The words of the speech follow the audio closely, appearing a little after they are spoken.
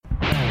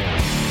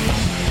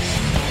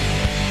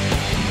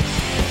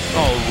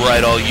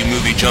Alright, all you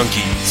movie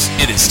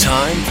junkies, it is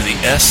time for the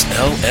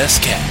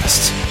SLS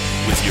Cast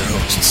with your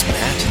hosts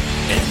Matt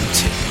and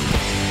Tim.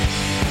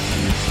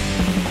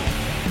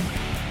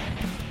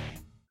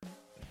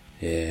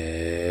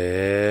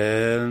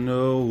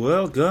 And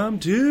welcome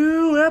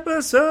to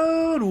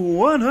episode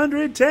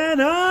 110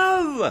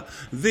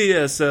 of the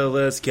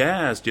SLS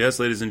Cast. Yes,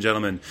 ladies and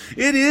gentlemen,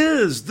 it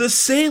is the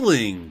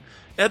sailing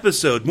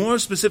episode, more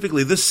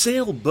specifically the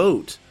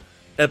sailboat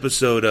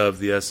episode of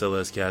the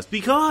SLS Cast,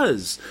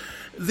 because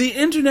the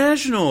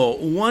International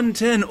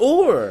 110,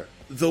 or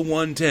the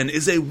 110,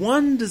 is a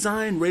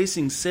one-design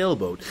racing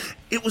sailboat.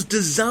 It was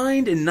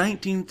designed in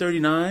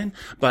 1939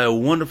 by a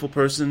wonderful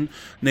person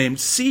named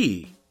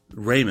C.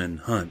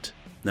 Raymond Hunt.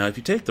 Now, if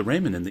you take the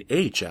Raymond and the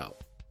H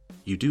out,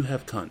 you do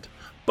have cunt.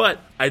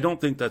 But I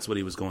don't think that's what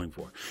he was going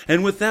for.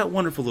 And with that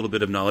wonderful little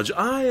bit of knowledge,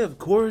 I, of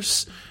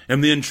course,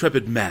 am the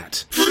intrepid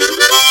Matt.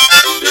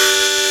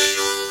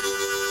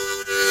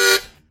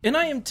 And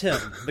I am Tim,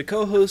 the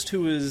co-host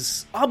who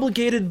is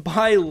obligated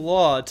by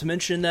law to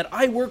mention that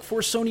I work for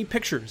Sony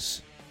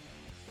Pictures.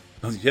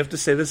 Oh, you have to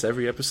say this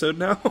every episode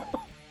now?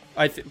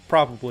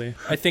 Probably.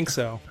 I think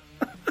so.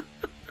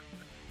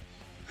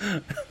 Maybe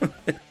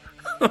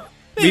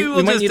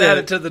we'll just add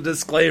it to the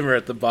disclaimer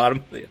at the bottom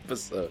of the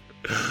episode.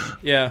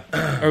 Yeah.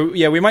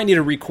 We might need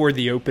to record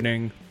the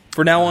opening.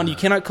 For now on, you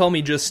cannot call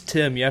me just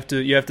Tim. You have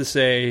to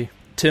say,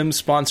 Tim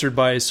sponsored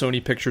by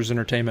Sony Pictures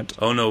Entertainment.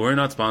 Oh no, we're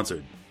not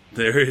sponsored.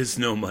 There is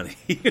no money.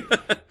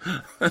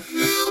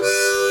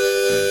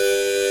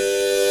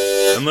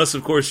 Unless,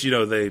 of course,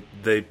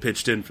 they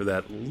pitched in for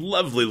that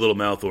lovely little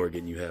mouth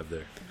organ you have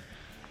there.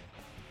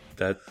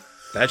 That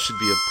should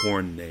be a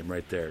porn name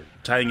right there.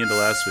 Tying into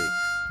last week.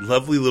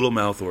 Lovely little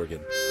mouth organ.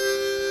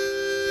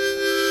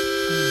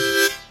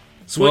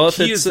 So what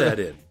key is that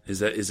in?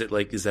 Is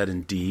that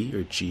in D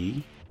or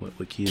G?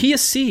 What key? Key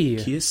is C.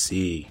 Key is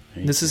C.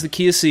 This is the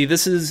key is C.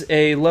 This is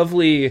a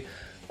lovely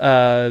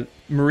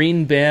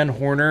Marine Band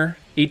Horner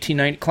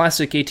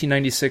classic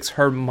 1896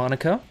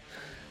 harmonica.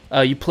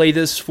 You play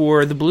this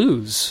for the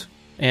blues,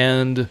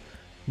 and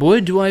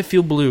boy, do I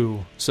feel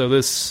blue. So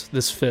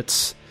this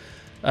fits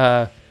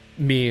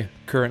me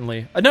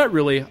currently. Not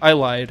really. I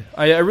lied.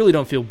 I really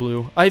don't feel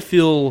blue. I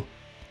feel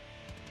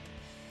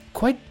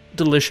quite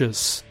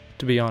delicious,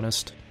 to be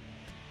honest.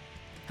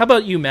 How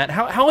about you, Matt?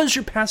 How has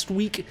your past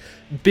week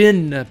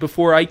been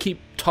before I keep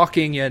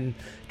talking and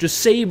just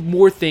say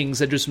more things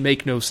that just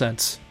make no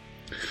sense?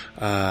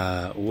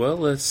 Well,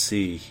 let's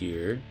see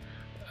here.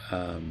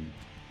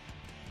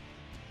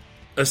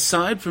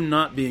 Aside from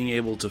not being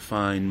able to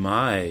find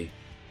my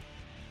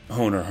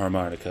Hohner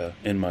harmonica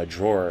in my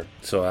drawer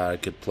so I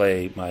could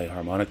play my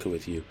harmonica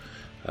with you.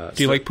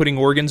 Do you like putting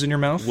organs in your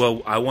mouth?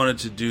 Well, I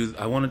wanted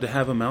to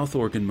have a mouth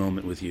organ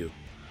moment with you.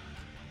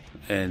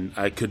 And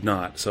I could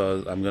not,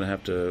 so I'm going to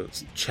have to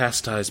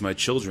chastise my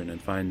children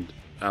and find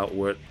out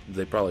where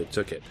they probably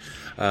took it.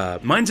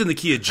 Mine's in the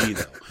key of G,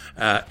 though.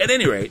 At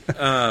any rate,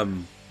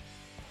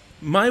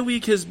 my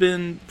week has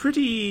been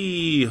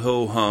pretty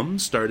ho-hum.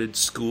 Started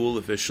school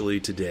officially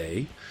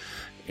today,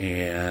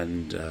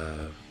 and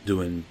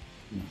doing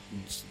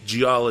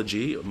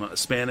geology.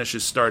 Spanish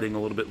is starting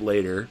a little bit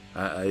later.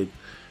 I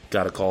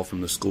got a call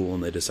from the school,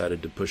 and they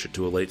decided to push it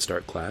to a late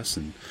start class,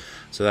 and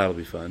so that'll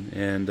be fun.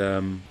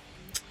 And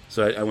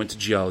so I went to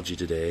geology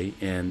today,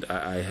 and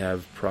I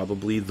have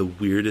probably the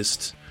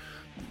weirdest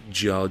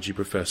geology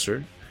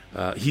professor.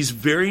 He's a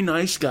very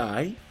nice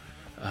guy.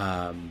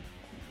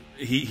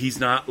 He's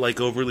not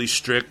like overly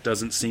strict,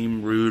 doesn't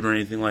seem rude or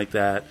anything like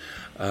that.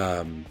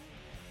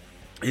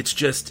 It's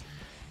just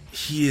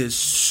he is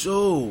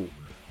so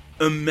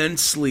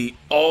immensely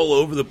all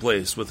over the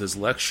place with his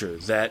lecture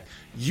that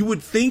you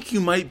would think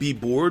you might be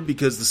bored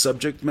because the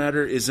subject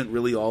matter isn't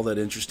really all that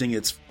interesting.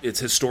 It's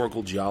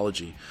historical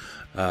geology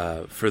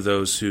for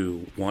those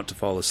who want to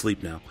fall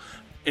asleep now.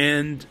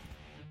 And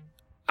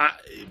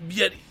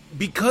yet,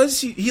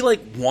 because he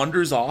like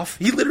wanders off,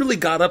 he literally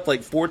got up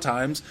like 4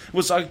 times,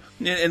 was like,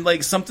 and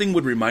like something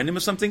would remind him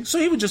of something, so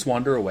he would just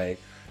wander away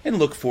and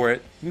look for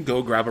it and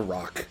go grab a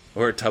rock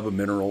or a tub of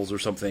minerals or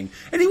something,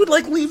 and he would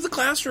like leave the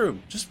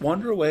classroom, just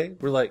wander away.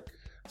 We're like,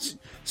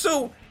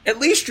 so at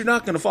least you're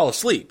not going to fall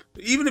asleep,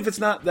 even if it's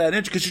not that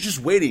interesting, because you're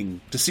just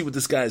waiting to see what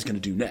this guy is going to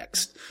do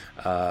next.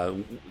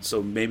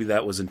 So maybe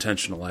that was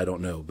intentional, I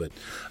don't know, but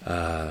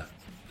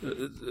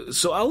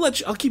so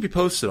I'll keep you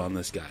posted on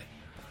this guy.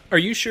 Are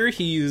you sure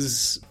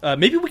he's?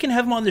 Maybe we can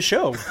have him on the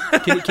show.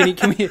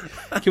 Can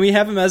we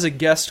have him as a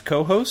guest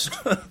co-host?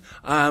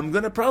 I'm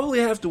gonna probably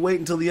have to wait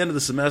until the end of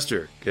the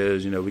semester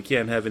because we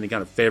can't have any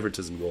kind of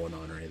favoritism going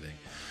on or anything.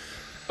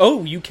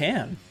 Oh, you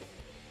can.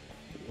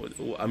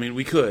 I mean,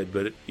 we could,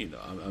 but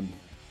I'm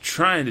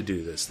trying to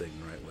do this thing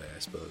the right way, I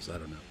suppose. I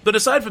don't know. But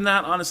aside from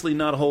that, honestly,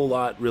 not a whole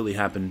lot really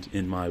happened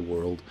in my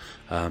world.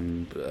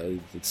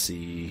 Let's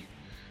see.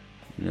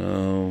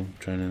 No, I'm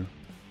trying to.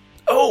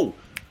 Oh.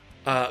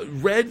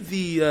 Read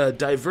the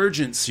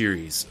Divergent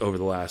series over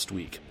the last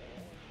week.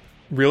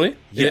 Really?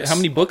 Yes. How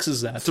many books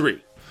is that?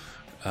 3.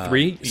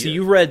 3? So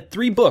you read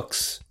 3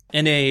 books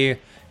in a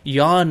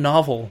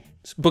novel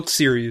book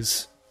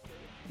series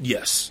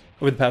Yes.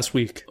 over the past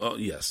week. Oh,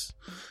 yes.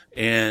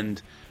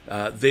 And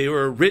they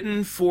were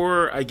written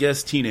for, I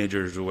guess,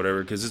 teenagers or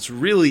whatever, because it's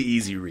really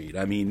easy read.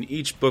 I mean,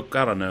 each book,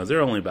 I don't know,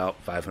 they're only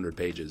about 500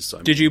 pages.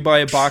 So Did you buy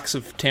a box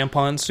of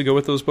tampons to go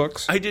with those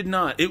books? I did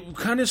not. It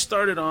kind of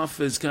started off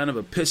as kind of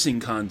a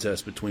pissing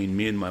contest between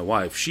me and my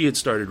wife. She had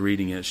started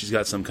reading it. She's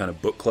got some kind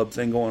of book club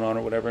thing going on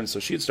or whatever, and so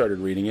she had started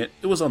reading it.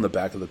 It was on the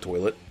back of the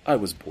toilet. I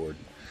was bored.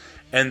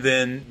 And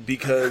then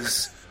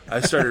because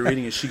I started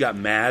reading it, she got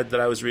mad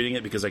that I was reading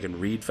it because I can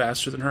read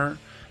faster than her.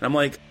 And I'm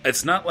like,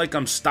 it's not like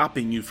I'm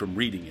stopping you from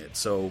reading it.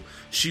 So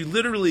she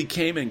literally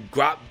came and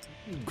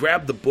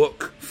grabbed the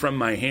book from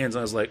my hands. And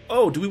I was like,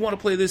 oh, do we want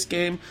to play this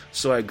game?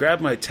 So I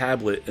grabbed my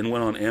tablet and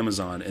went on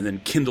Amazon and then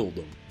Kindled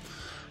them.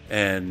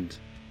 And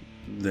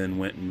then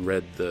went and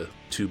read the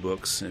 2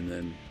 books. And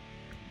then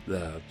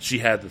she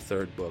had the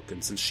 3rd book.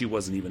 And since she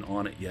wasn't even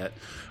on it yet,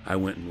 I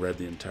went and read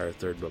the entire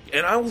 3rd book.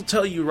 And I will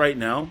tell you right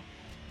now,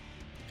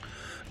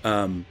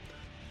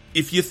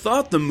 if you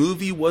thought the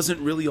movie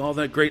wasn't really all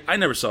that great, I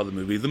never saw the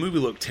movie. The movie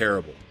looked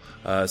terrible.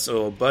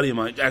 So a buddy of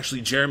mine, actually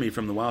Jeremy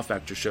from the Wow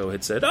Factor show,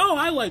 had said, oh,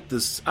 I like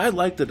this. I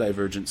like the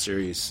Divergent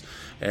series.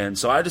 And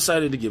so I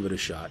decided to give it a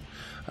shot.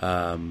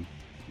 And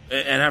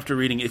after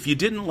reading, if you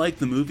didn't like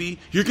the movie,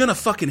 you're going to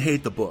fucking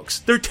hate the books.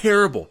 They're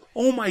terrible.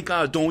 Oh my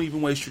God, don't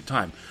even waste your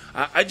time.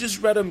 I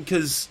just read them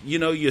because,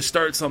 you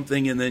start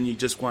something and then you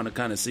just want to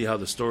kind of see how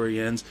the story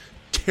ends.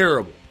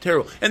 Terrible.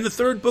 And the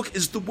 3rd book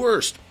is the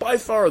worst. By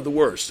far the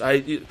worst.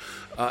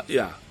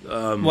 Yeah.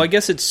 Well, I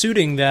guess it's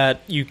suiting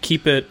that you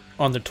keep it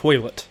on the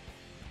toilet.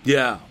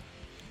 Yeah.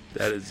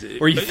 That is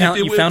it. Or you found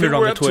it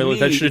on the toilet.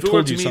 That should have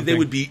told you something. They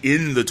would be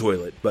in the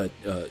toilet, but,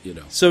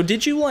 So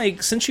did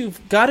you, since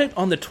you've got it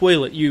on the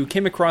toilet, you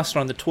came across it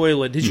on the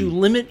toilet, did you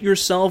limit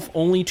yourself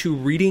only to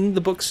reading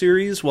the book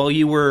series while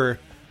you were,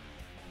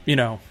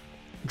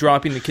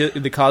 dropping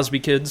the Cosby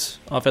Kids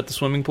off at the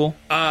swimming pool?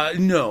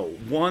 No.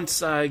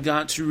 Once I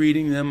got to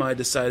reading them, I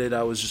decided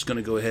I was just going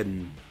to go ahead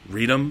and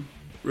read them.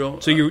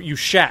 So you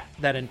shat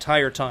that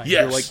entire time?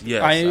 Yes. You're like,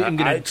 yes. I am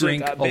going to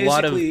drink a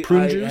lot of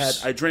prune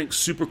juice? I drank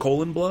Super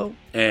Colon Blow,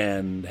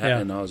 and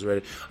I was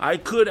ready. I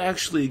could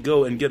actually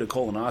go and get a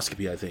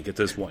colonoscopy, I think, at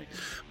this point.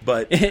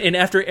 But and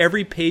after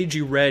every page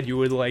you read, you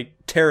would,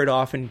 tear it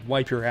off and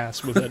wipe your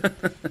ass with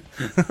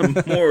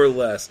it. More or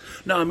less.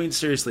 No, I mean,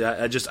 seriously,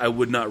 I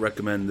would not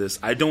recommend this.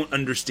 I don't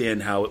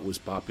understand how it was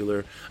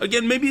popular.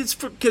 Again, maybe it's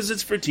because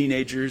it's for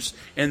teenagers,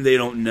 and they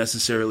don't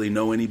necessarily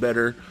know any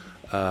better.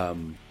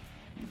 And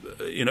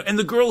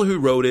the girl who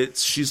wrote it,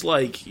 she's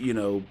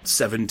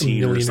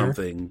 17 or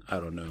something. I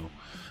don't know.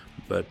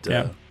 But,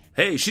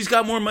 hey, she's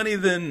got more money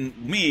than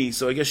me,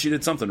 so I guess she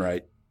did something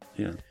right.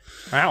 Yeah.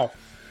 Wow.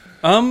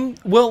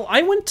 Well,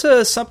 I went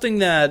to something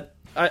that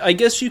I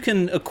guess you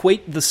can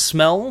equate the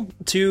smell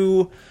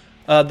to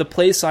the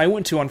place I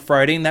went to on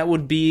Friday, and that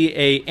would be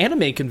a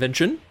anime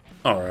convention.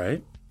 All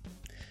right.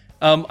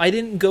 I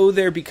didn't go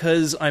there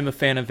because I'm a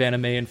fan of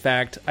anime. In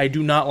fact, I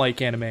do not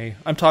like anime.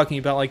 I'm talking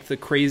about, the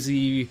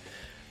crazy...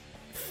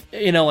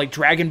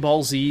 Dragon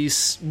Ball Z,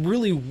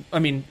 really, I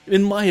mean,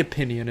 in my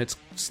opinion, a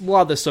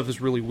lot of this stuff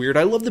is really weird.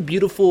 I love the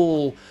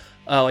beautiful,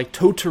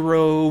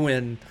 Totoro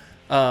and,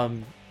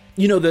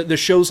 the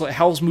shows like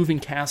Howl's Moving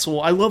Castle.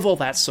 I love all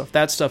that stuff.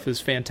 That stuff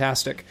is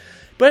fantastic.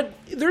 But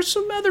there's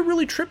some other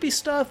really trippy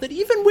stuff that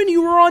even when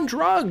you were on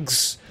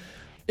drugs,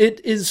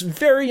 it is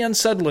very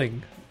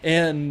unsettling.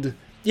 And,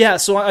 yeah,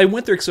 so I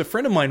went there because a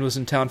friend of mine was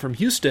in town from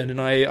Houston,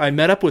 and I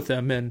met up with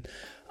them, and,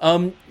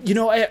 I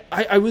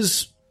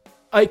was...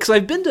 Because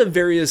I've been to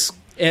various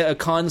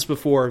cons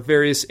before,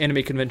 various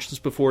anime conventions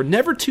before,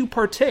 never to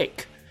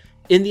partake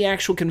in the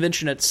actual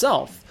convention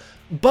itself.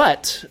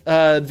 But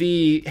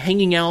the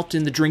hanging out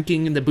and the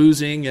drinking and the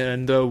boozing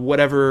and the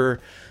whatever,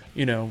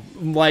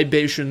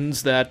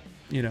 libations that,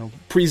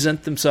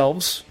 present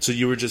themselves. So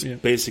you were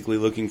just basically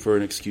looking for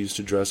an excuse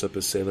to dress up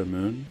as Sailor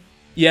Moon?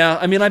 Yeah,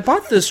 I mean, I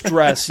bought this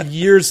dress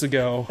years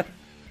ago.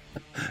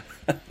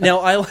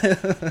 Now,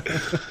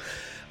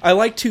 I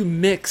like to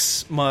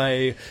mix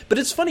my... But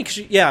it's funny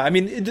because,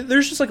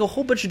 there's just a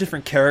whole bunch of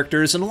different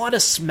characters and a lot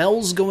of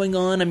smells going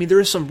on. I mean,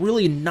 there's some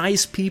really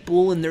nice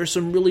people and there's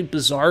some really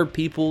bizarre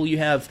people. You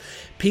have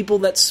people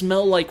that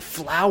smell like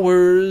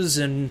flowers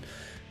and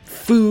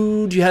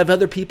food. You have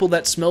other people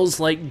that smells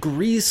like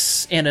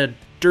grease and a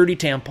dirty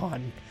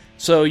tampon.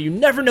 So you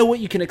never know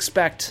what you can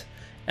expect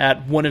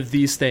at one of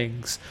these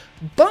things.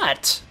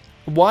 But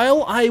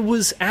while I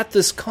was at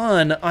this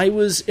con, I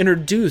was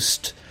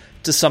introduced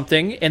to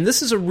something, and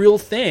this is a real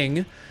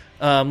thing.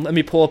 Let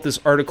me pull up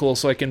this article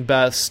so I can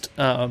best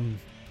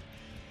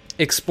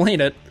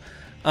explain it.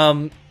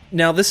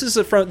 Now, this is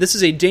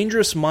a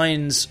Dangerous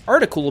Minds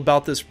article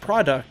about this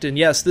product, and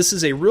yes, this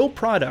is a real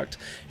product.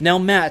 Now,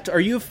 Matt, are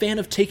you a fan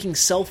of taking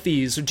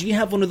selfies, or do you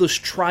have one of those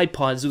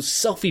tripods, those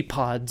selfie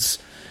pods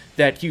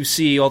that you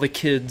see all the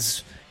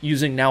kids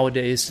using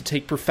nowadays to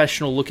take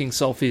professional-looking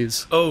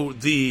selfies? Oh,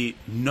 the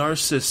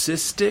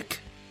narcissistic?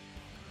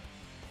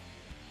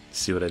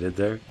 See what I did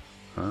there?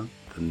 Huh?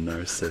 The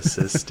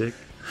narcissistic?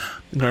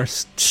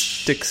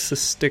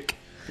 Narcissistic.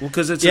 Well,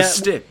 because it's Yeah. a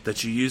stick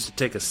that you use to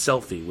take a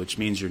selfie, which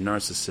means you're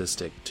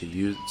narcissistic to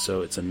use.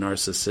 So it's a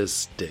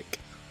narcissistic.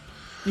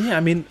 Yeah, I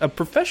mean, a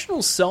professional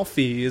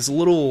selfie is a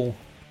little,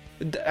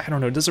 I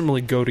don't know, it doesn't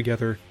really go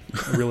together,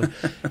 really.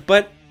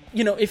 But,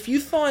 you know, if you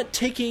thought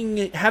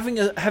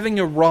having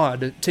a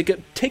rod, take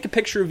a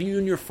picture of you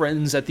and your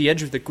friends at the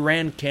edge of the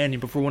Grand Canyon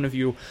before one of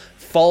you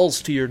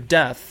falls to your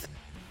death,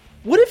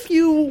 what if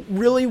you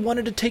really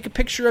wanted to take a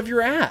picture of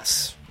your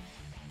ass?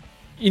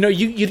 You know,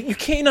 you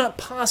cannot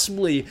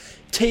possibly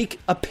take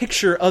a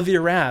picture of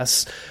your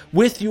ass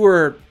with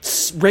your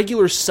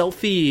regular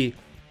selfie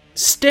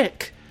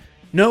stick.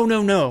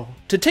 No.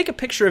 To take a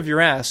picture of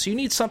your ass, you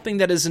need something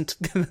that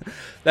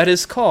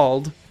is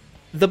called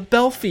the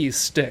Belfie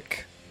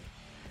stick.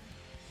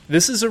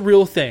 This is a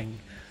real thing.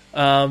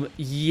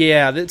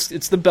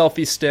 It's the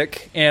Belfie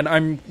stick, and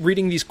I'm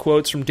reading these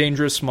quotes from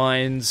Dangerous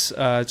Minds.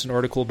 It's an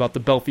article about the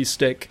Belfie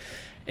stick,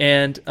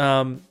 and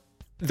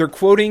they're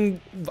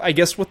quoting, I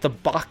guess, what the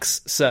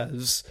box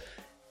says.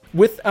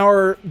 With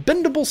our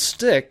bendable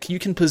stick, you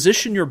can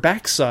position your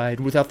backside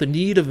without the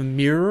need of a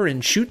mirror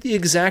and shoot the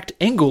exact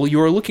angle you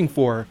are looking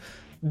for.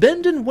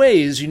 Bend in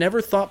ways you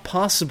never thought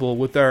possible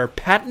with our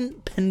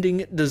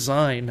patent-pending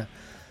design.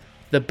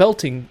 The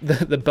belting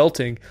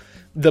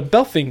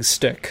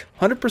stick,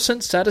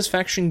 100%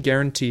 satisfaction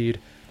guaranteed.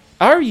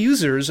 Our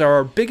users are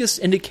our biggest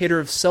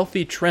indicator of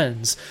selfie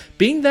trends,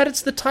 being that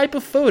it's the type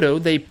of photo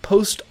they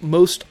post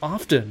most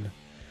often.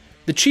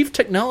 The chief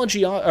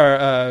technology,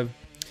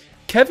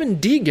 Kevin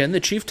Deegan, the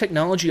chief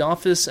technology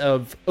office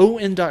of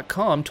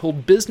ON.com,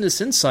 told Business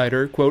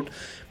Insider, quote,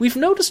 "We've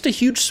noticed a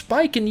huge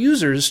spike in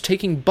users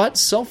taking butt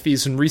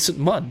selfies in recent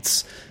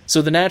months,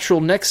 so the natural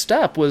next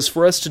step was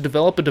for us to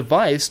develop a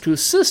device to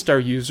assist our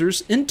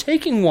users in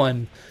taking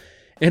one."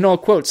 In all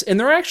quotes. And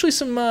there are actually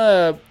some,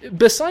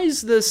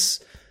 besides this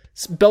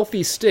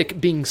Belfie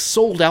stick being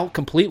sold out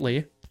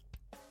completely,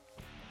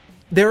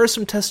 there are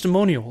some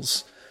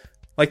testimonials.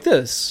 Like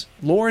this.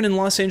 Lauren in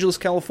Los Angeles,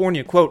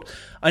 California, quote,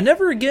 "I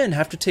never again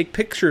have to take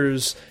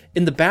pictures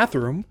in the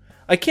bathroom.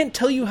 I can't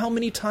tell you how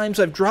many times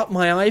I've dropped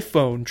my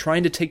iPhone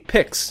trying to take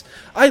pics.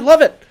 I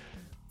love it.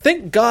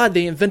 Thank God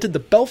they invented the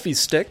Belfie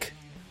stick."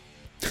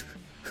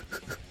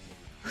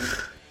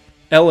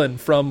 Ellen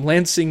from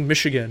Lansing,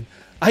 Michigan.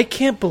 "I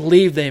can't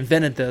believe they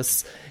invented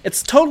this.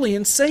 It's totally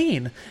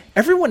insane.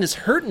 Everyone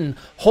is hurting,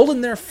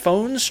 holding their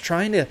phones,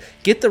 trying to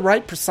get the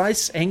right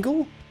precise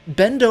angle.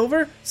 Bend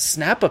over,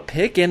 snap a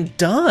pic, and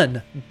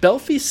done.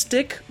 Belfie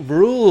stick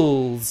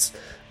rules."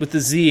 With the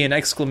Z and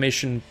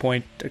exclamation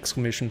point.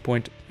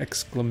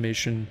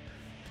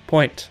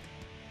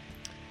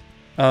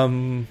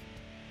 And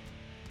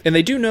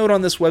they do note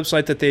on this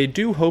website that they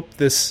do hope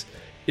this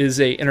is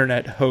a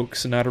internet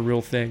hoax and not a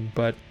real thing,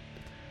 but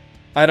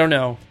I don't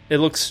know. It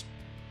looks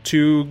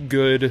too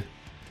good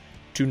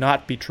to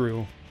not be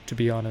true, to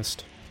be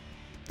honest.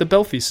 The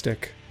Belfie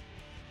stick.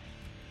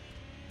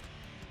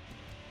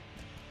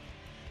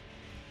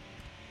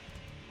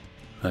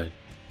 I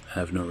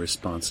have no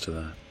response to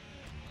that.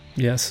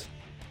 Yes.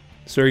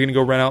 So are you going to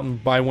go run out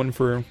and buy one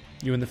for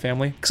you and the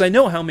family? Because I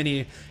know how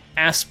many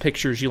ass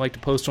pictures you like to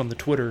post on the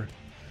Twitter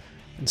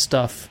and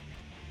stuff.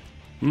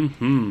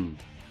 Mm-hmm.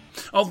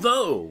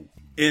 Although,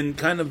 in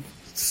kind of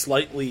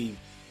slightly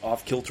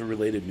off-kilter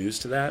related news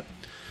to that,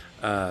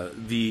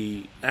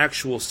 the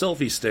actual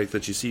selfie stick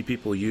that you see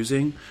people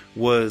using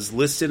was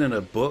listed in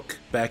a book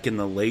back in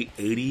the late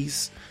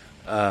 80s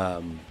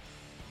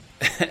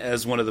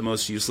as one of the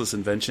most useless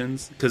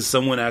inventions, because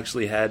someone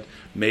actually had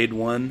made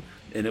one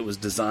and it was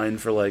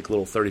designed for like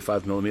little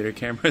 35mm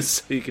cameras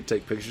so you could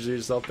take pictures of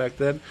yourself back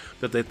then,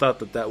 but they thought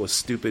that was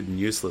stupid and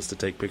useless to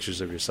take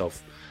pictures of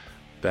yourself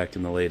back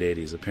in the late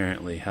 80s.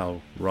 Apparently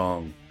how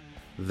wrong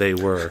they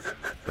were.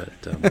 But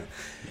yeah.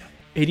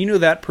 Hey, do you know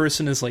that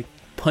person is like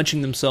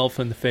punching themselves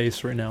in the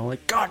face right now,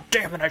 like, God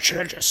damn it, I should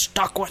have just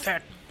stuck with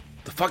it.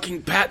 The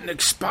fucking patent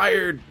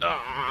expired.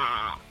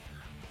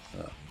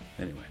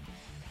 Anyway.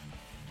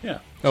 Yeah.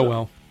 Oh,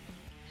 well.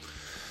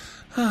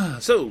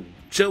 So,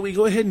 shall we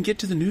go ahead and get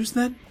to the news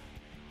then?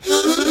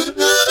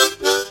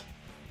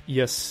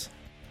 Yes.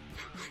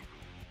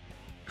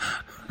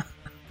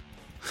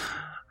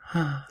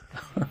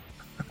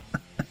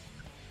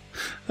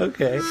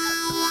 Okay.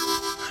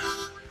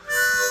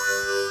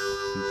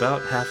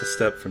 About half a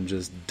step from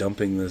just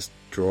dumping this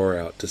drawer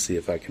out to see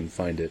if I can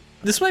find it.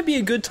 This might be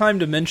a good time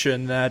to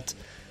mention that,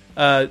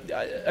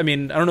 I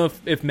mean, I don't know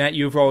if Matt,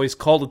 you've always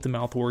called it the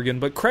mouth organ,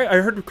 but I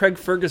heard Craig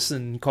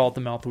Ferguson call it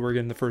the mouth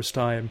organ the first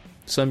time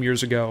some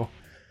years ago.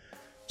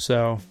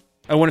 So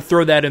I want to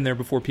throw that in there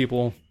before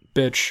people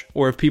bitch,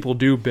 or if people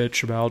do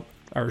bitch about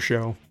our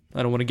show.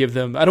 I don't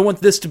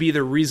want this to be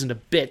their reason to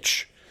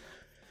bitch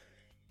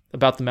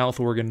about the mouth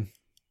organ.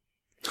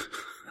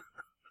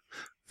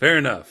 Fair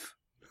enough.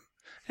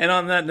 And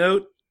on that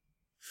note,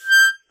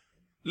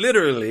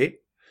 literally,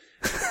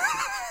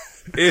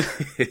 it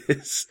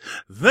is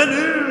the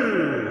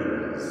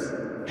news!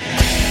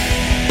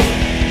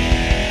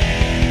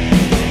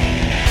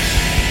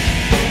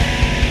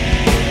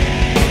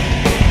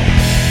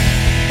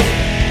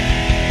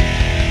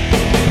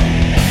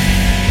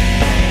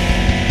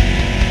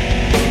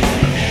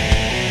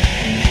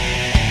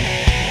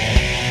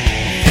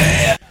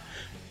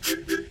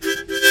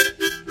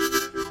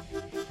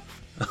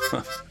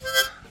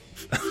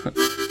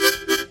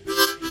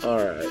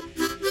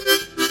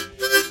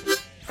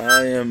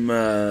 I am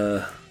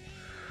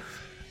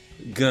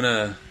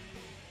gonna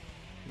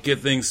get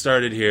things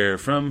started here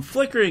from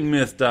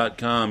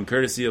flickeringmyth.com,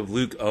 courtesy of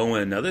Luke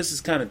Owen. Now, this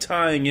is kind of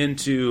tying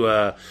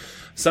into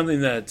something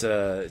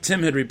that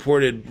Tim had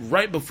reported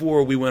right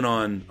before we went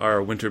on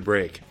our winter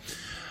break.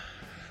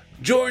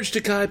 George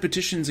Takei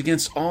petitions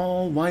against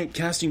all white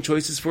casting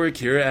choices for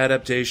Akira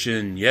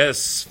adaptation.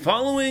 Yes,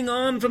 following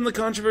on from the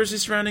controversy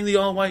surrounding the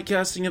all-white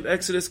casting of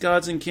Exodus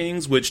Gods and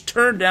Kings, which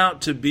turned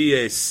out to be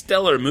a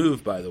stellar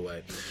move, by the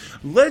way.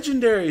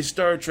 Legendary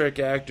Star Trek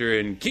actor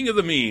and king of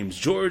the memes,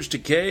 George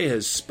Takei,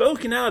 has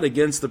spoken out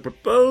against the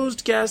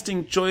proposed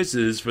casting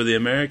choices for the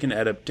American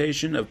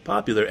adaptation of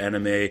popular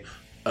anime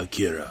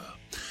Akira.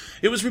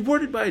 It was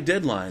reported by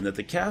Deadline that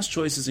the cast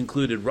choices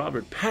included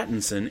Robert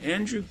Pattinson,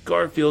 Andrew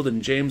Garfield,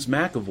 and James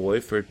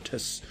McAvoy for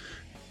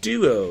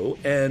Tetsuo,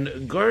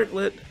 and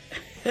Garrett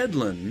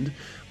Hedlund,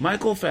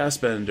 Michael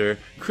Fassbender,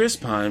 Chris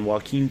Pine,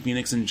 Joaquin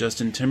Phoenix, and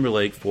Justin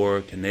Timberlake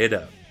for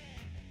Kaneda.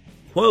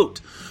 Quote,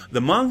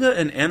 "The manga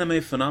and anime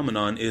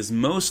phenomenon is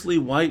mostly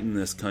white in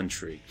this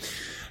country.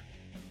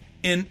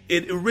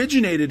 It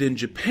originated in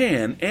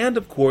Japan, and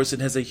of course it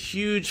has a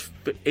huge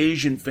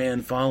Asian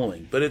fan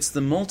following, but it's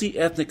the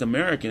multi-ethnic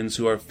Americans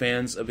who are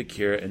fans of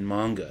Akira and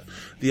manga.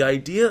 The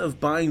idea of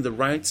buying the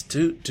rights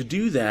to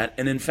do that,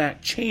 and in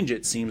fact change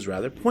it, seems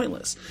rather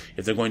pointless.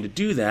 If they're going to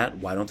do that,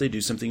 why don't they do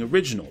something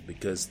original?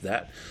 Because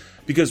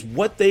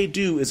what they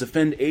do is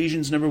offend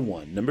Asians, number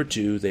one. Number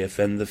two, they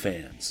offend the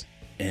fans."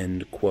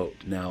 End quote.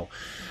 Now,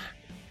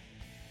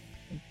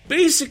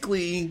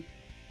 basically,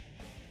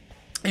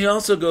 he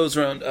also goes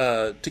around,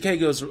 Takei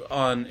goes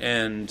on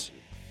and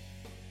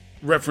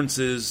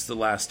references The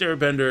Last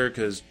Airbender,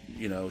 because,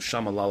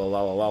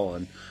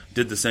 Shyamalala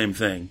did the same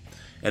thing,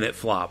 and it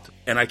flopped.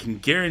 And I can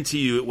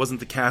guarantee you it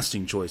wasn't the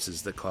casting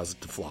choices that caused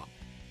it to flop.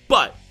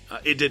 But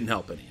it didn't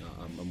help any.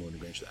 I'm willing to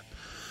grant you that.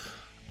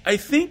 I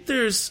think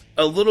there's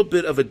a little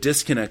bit of a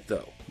disconnect,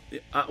 though.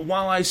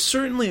 While I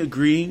certainly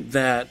agree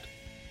that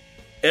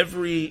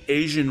every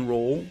Asian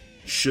role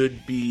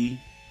should be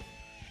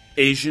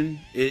Asian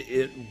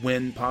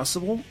when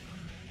possible,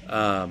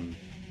 a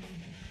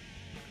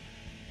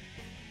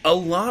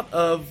lot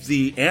of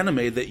the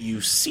anime that you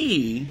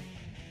see,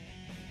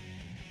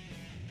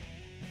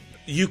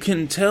 you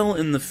can tell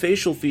in the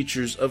facial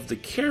features of the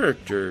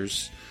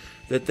characters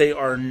that they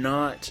are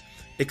not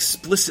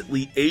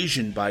explicitly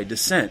Asian by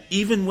descent.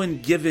 Even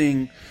when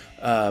giving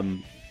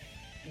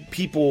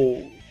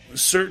people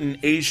certain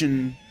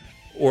Asian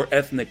or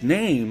ethnic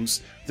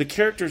names, the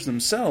characters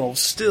themselves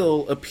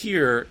still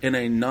appear in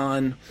a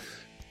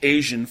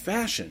non-Asian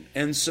fashion.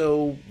 And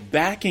so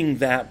backing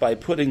that by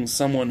putting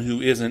someone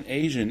who isn't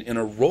Asian in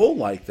a role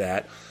like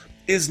that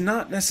is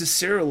not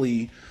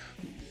necessarily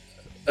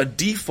a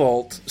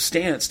default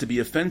stance to be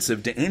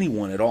offensive to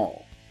anyone at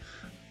all.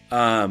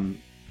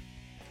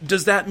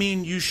 Does that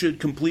mean you should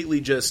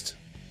completely just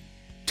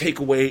take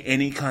away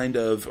any kind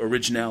of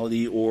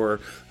originality or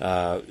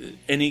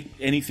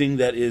anything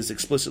that is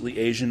explicitly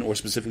Asian or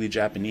specifically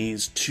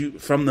Japanese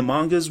from the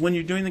mangas when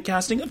you're doing the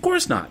casting? Of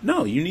course not.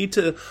 No, you need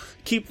to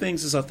keep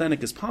things as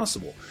authentic as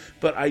possible.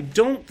 But I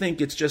don't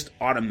think it's just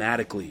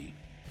automatically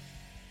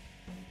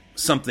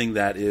something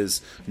that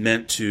is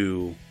meant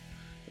to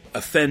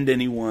offend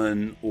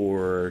anyone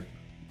or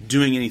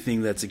doing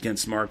anything that's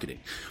against marketing.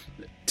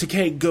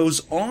 Takei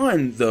goes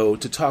on, though,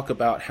 to talk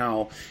about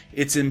how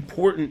it's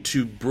important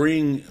to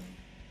bring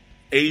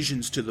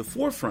Asians to the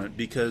forefront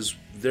because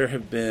there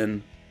have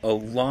been a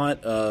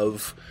lot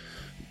of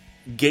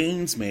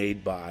gains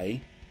made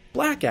by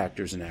black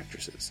actors and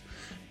actresses.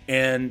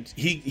 And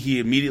he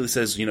immediately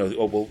says,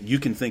 you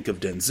can think of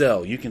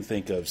Denzel, you can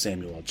think of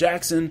Samuel L.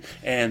 Jackson,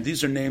 and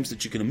these are names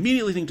that you can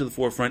immediately think to the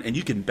forefront, and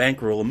you can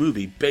bankroll a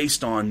movie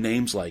based on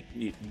names like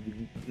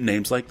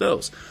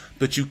those.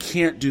 But you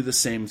can't do the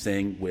same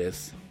thing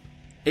with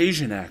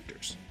Asian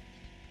actors.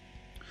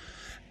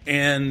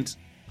 And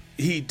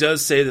he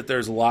does say that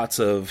there's lots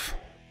of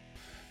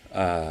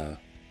that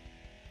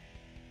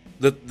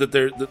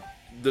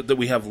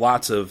we have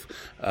lots of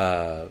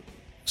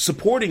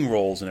supporting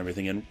roles and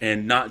everything,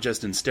 and not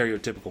just in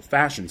stereotypical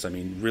fashions. I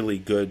mean, really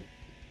good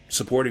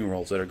supporting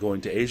roles that are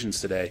going to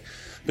Asians today.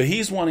 But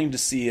he's wanting to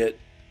see it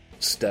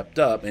stepped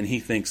up, and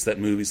he thinks that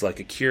movies like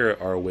Akira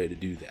are a way to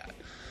do that.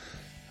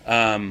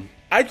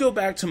 I'd go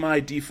back to my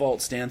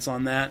default stance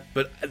on that,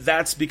 but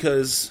that's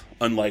because,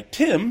 unlike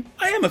Tim,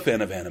 I am a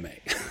fan of anime.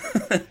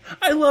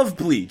 I love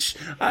Bleach.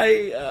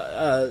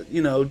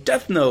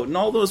 Death Note and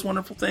all those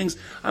wonderful things.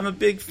 I'm a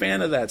big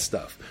fan of that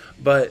stuff.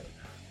 But,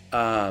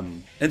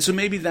 and so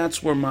maybe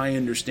that's where my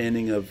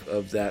understanding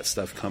of that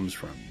stuff comes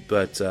from.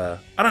 But, I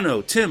don't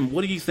know. Tim,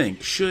 what do you think?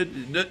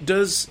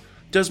 Does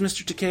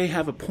Mr. Takei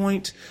have a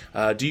point?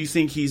 Do you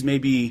think he's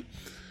maybe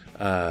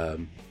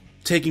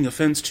taking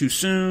offense too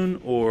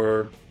soon,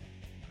 or...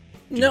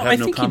 No, I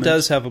think he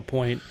does have a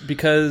point,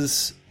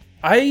 because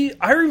I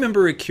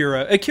remember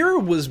Akira. Akira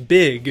was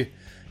big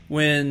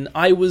when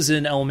I was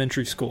in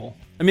elementary school.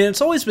 I mean, it's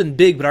always been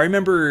big, but I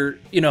remember,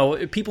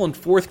 people in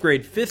 4th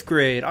grade, 5th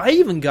grade, I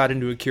even got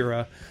into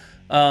Akira.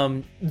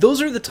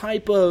 Those are the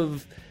type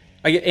of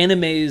I get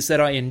animes that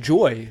I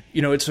enjoy.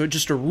 It's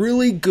just a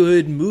really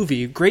good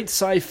movie, great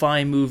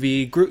sci-fi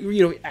movie,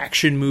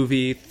 action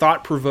movie,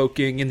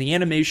 thought-provoking, and the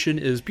animation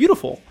is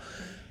beautiful.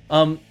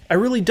 I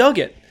really dug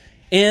it.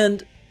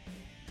 And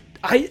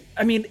I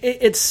mean,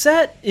 it's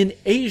set in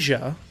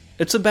Asia.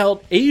 It's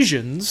about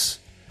Asians.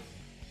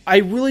 I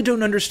really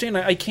don't understand.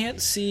 I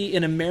can't see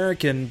an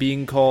American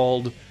being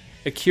called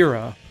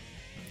Akira,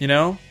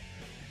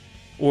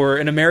 or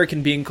an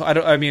American being called...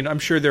 I'm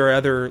sure there are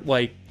other,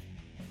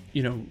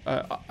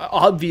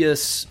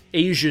 obvious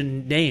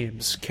Asian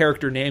names,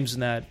 character names in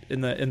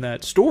that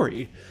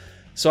story.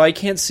 So I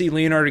can't see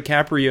Leonardo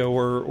DiCaprio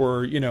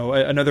or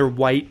another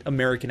white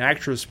American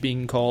actress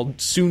being called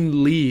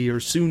Soon Lee or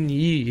Soon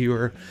Yi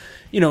or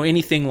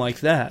anything like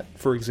that,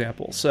 for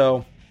example.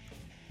 So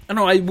I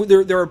don't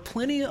know. There are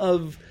plenty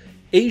of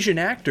Asian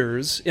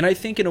actors, and I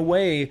think in a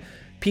way,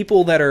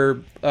 people that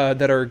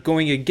are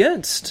going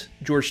against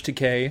George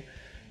Takei,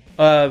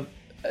 I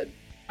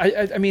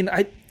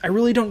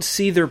really don't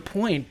see their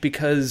point,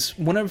 because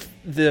one of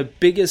the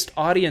biggest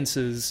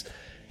audiences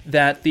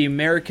that the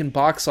American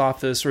box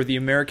office or the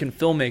American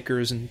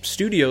filmmakers and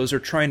studios are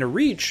trying to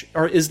reach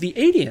is the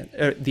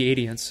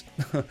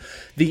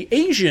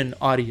Asian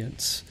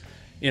audience.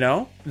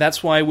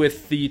 That's why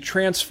with the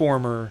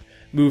Transformer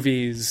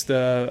movies,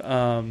 the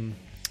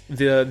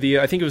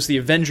I think it was the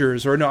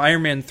Avengers, or no,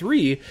 Iron Man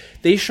 3,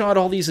 they shot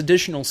all these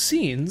additional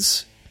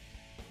scenes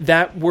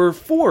that were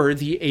for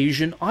the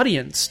Asian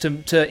audience,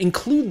 to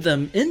include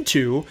them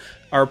into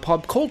our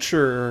pop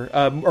culture,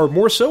 or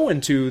more so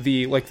into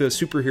the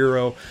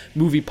superhero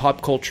movie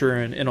pop culture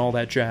and all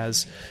that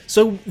jazz.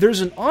 So there's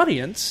an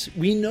audience.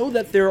 We know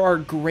that there are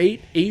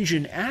great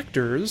Asian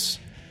actors.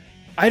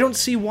 I don't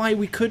see why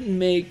we couldn't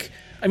make...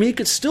 it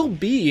could still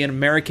be an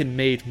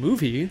American-made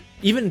movie.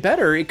 Even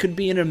better, it could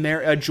be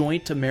a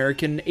joint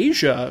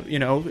American-Asia.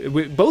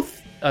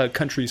 Both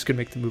countries could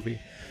make the movie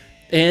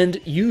and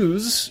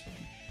use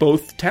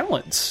both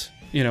talents,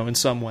 in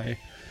some way.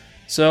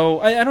 So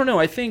I don't know.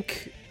 I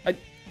think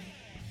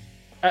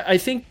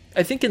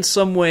in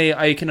some way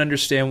I can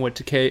understand what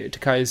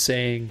Takei is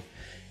saying,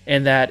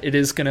 and that it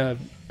is gonna.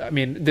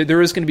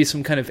 There is gonna be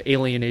some kind of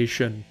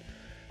alienation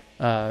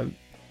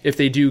if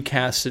they do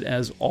cast it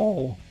as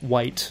all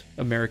white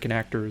American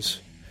actors,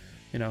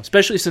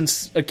 especially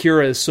since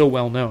Akira is so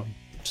well known.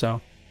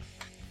 So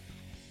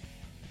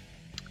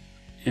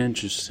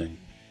interesting.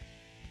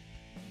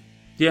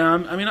 Yeah,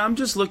 I'm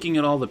just looking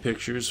at all the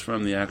pictures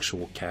from the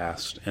actual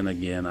cast, and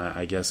again,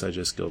 I guess I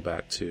just go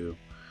back to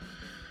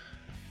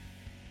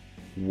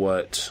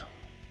what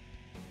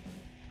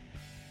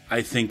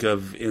I think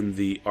of in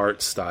the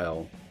art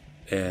style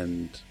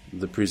and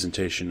the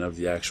presentation of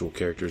the actual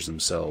characters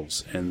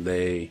themselves,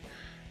 yeah.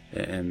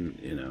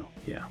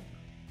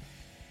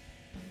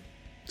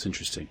 It's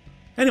interesting.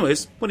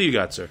 Anyways, what do you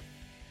got, sir?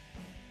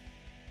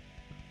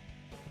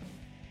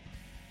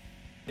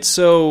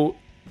 So,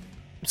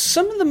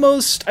 some of the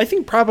most, I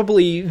think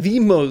probably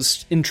the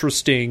most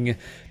interesting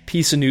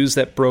piece of news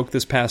that broke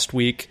this past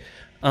week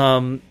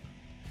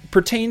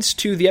pertains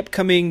to the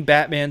upcoming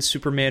Batman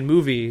Superman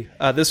movie.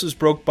 This was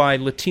broke by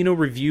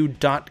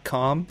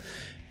LatinoReview.com,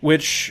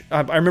 which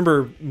I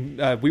remember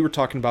we were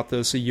talking about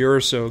this a year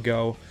or so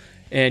ago,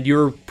 and you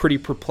were pretty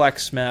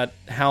perplexed, Matt,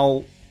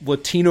 how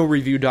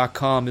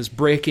LatinoReview.com is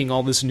breaking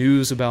all this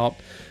news about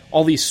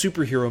all these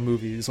superhero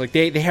movies. Like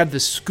they had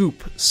this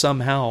scoop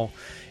somehow,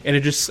 and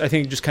I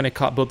think it just kind of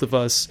caught both of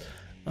us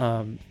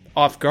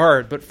off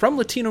guard. But from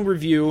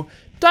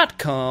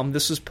LatinoReview.com,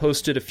 this was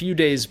posted a few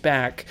days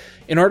back,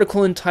 an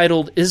article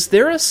entitled, Is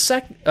there a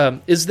secret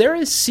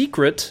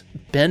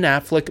Ben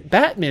Affleck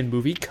Batman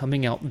movie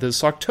coming out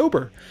this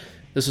October?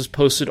 This was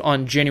posted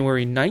on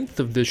January 9th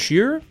of this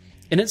year,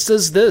 and it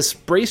says this: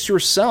 brace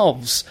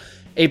yourselves.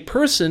 A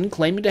person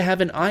claiming to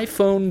have an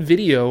iPhone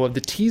video of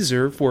the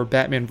teaser for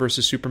Batman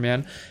vs.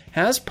 Superman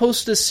has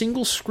posted a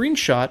single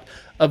screenshot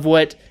of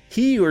what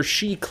he or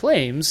she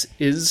claims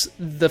is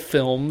the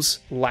film's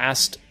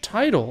last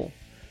title.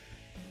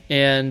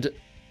 And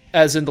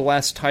as in the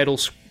last title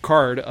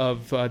card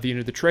of the end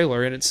of the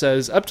trailer, and it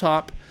says up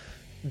top,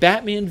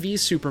 Batman v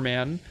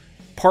Superman,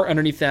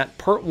 underneath that,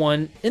 Part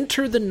 1,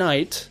 Enter the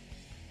Night,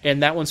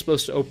 and that one's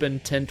supposed to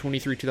open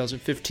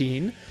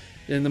 10/23/2015.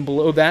 And then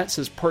below that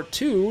says Part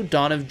 2,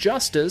 Dawn of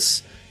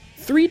Justice,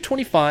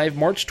 3/25,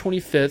 March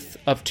 25th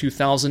of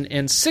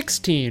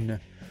 2016.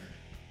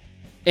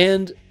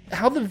 And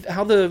how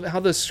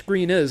the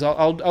screen is,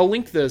 I'll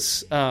link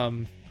this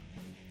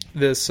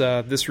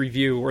this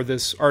review or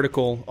this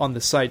article on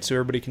the site so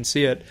everybody can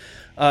see it.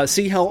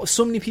 See how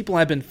so many people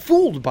have been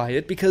fooled by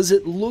it, because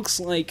it looks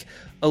like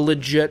a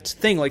legit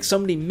thing. Like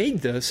somebody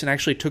made this and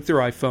actually took their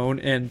iPhone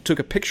and took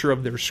a picture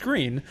of their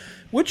screen,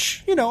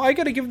 which, I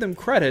gotta give them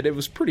credit. It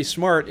was pretty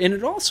smart, and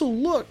it also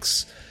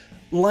looks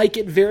like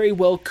it very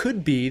well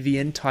could be the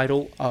end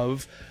title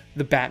of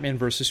the Batman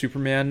vs.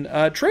 Superman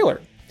trailer.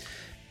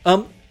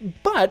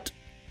 But,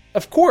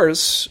 of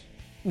course,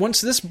 once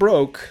this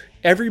broke,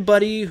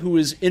 everybody who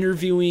is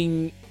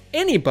interviewing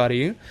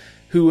anybody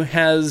who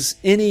has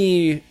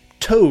any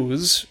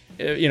toes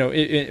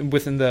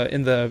within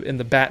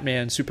the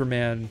Batman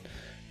Superman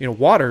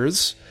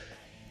waters,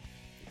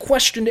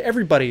 questioned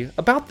everybody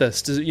about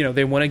this.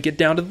 They want to get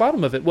down to the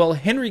bottom of it. Well,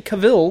 Henry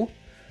Cavill,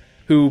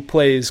 who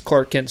plays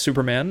Clark Kent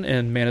Superman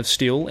in Man of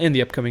Steel in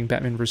the upcoming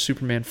Batman vs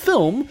Superman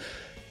film,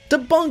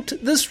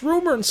 debunked this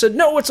rumor and said,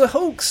 no, it's a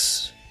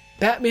hoax.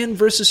 Batman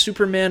vs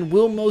Superman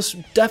will most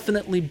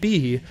definitely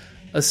be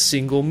a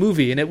single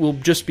movie, and it will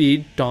just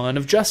be Dawn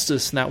of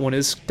Justice, and that one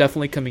is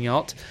definitely coming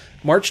out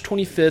March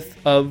 25th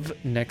of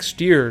next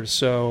year.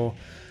 So,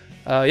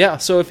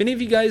 so if any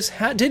of you guys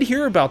did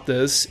hear about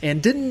this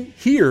and didn't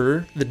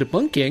hear the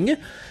debunking,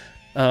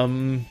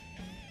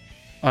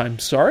 I'm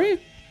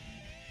sorry,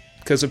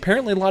 because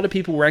apparently a lot of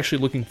people were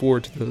actually looking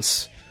forward to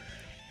this.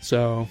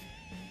 So,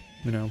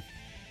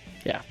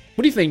 yeah.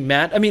 What do you think,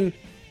 Matt? I mean,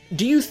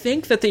 do you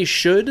think that they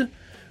should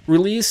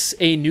release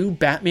a new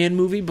Batman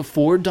movie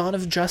before Dawn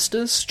of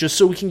Justice, just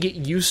so we can get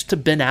used to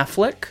Ben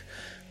Affleck?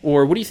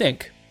 Or what do you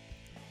think?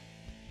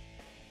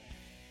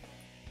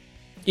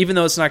 Even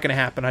though it's not going to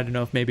happen, I don't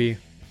know if maybe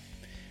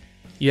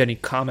you had any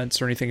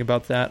comments or anything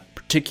about that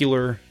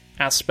particular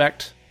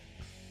aspect.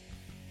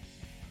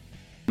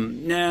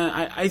 Nah,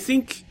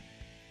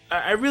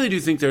 I really do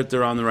think that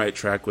they're on the right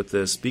track with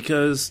this,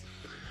 because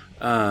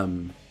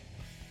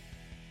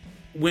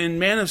when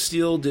Man of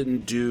Steel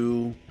didn't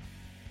do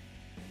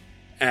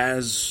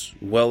as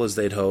well as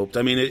they'd hoped,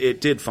 I mean,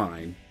 it did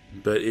fine,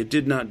 but it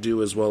did not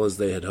do as well as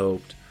they had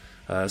hoped,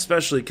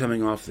 especially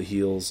coming off the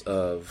heels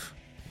of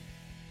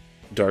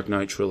Dark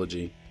Knight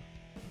trilogy.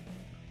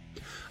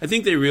 I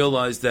think they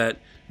realized that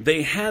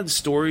they had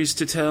stories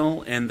to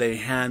tell and they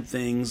had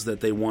things that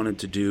they wanted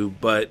to do,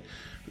 but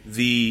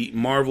the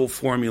Marvel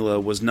formula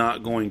was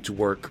not going to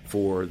work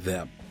for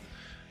them.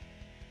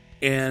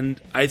 And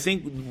I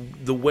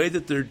think the way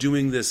that they're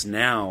doing this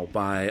now,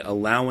 by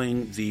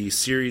allowing the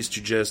series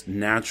to just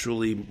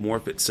naturally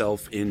morph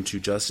itself into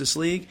Justice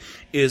League,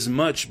 is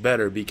much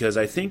better, because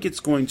I think it's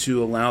going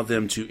to allow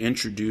them to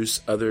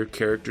introduce other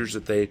characters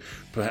that they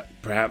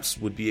perhaps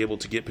would be able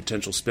to get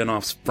potential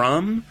spinoffs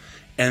from,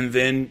 and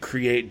then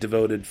create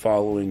devoted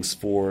followings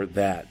for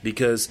that.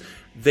 Because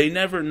they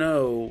never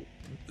know,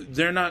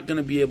 they're not going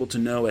to be able to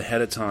know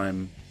ahead of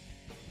time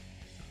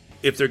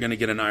if they're going to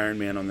get an Iron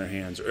Man on their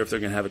hands, or if they're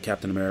going to have a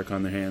Captain America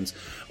on their hands,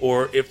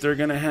 or if they're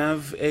going to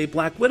have a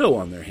Black Widow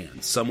on their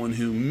hands. Someone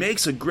who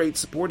makes a great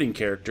supporting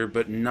character,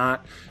 but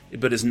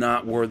is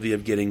not worthy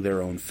of getting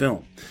their own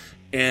film.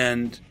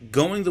 And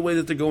going the way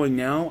that they're going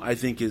now, I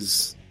think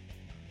is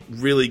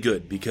really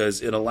good,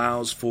 because it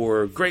allows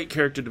for great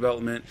character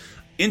development,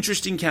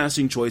 interesting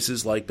casting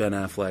choices like Ben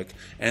Affleck,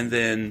 and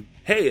then,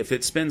 hey, if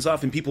it spins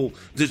off and people,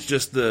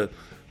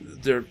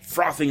 they're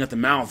frothing at the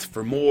mouth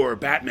for more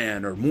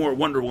Batman or more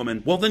Wonder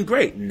Woman, well then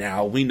great,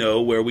 now we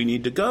know where we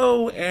need to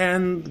go,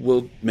 and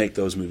we'll make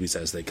those movies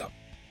as they come.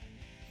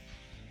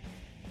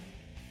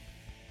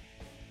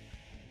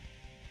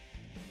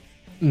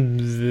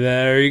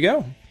 There you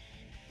go.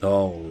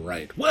 All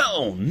right.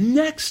 Well,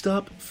 next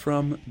up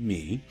from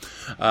me,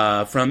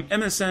 from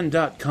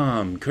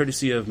MSN.com,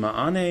 courtesy of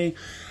Maane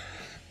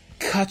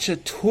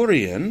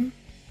Kachaturian.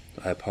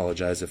 I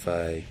apologize if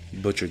I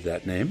butchered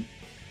that name.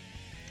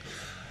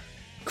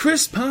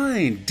 Chris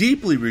Pine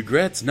deeply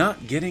regrets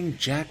not getting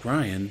Jack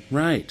Ryan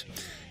right.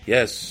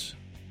 Yes,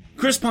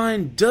 Chris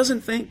Pine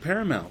doesn't think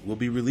Paramount will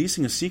be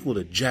releasing a sequel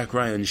to Jack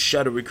Ryan's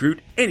Shadow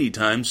Recruit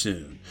anytime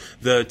soon.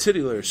 The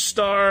titular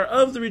star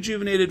of the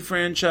rejuvenated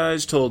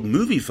franchise told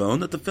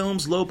MoviePhone that the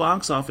film's low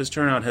box office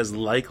turnout has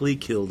likely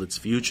killed its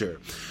future.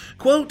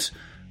 Quote,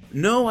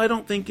 "No, I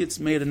don't think it's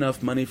made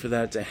enough money for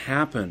that to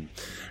happen.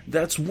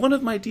 That's one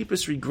of my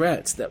deepest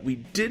regrets, that we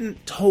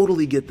didn't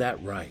totally get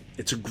that right.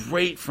 It's a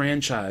great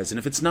franchise, and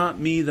if it's not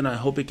me, then I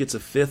hope it gets a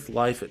fifth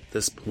life at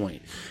this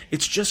point.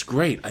 It's just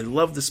great. I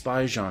love the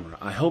spy genre.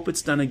 I hope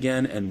it's done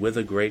again and with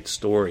a great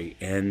story."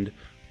 End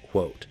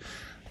quote.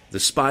 The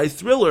spy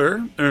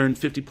thriller earned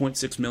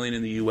 $50.6 million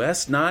in the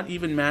U.S., not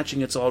even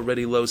matching its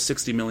already low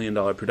 $60 million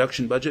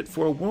production budget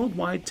for a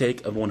worldwide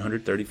take of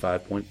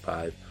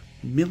 $135.5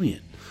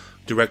 million.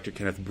 Director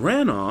Kenneth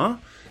Branagh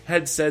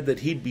had said that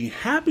he'd be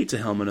happy to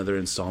helm another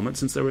installment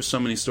since there were so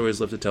many stories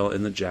left to tell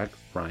in the Jack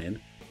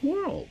Ryan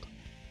world.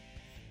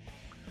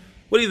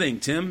 What do you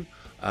think, Tim?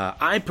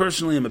 I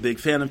personally am a big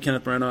fan of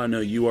Kenneth Branagh. I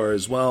know you are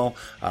as well.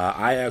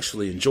 I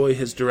actually enjoy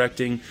his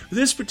directing.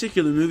 This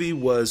particular movie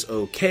was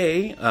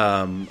okay.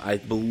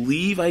 I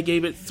believe I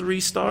gave it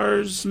 3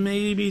 stars,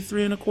 maybe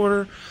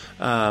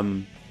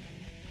 3.25.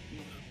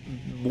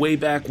 Way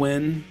back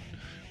when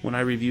I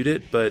reviewed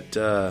it, but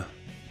I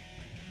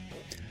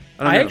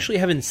actually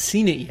haven't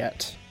seen it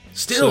yet.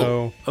 Still?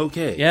 So,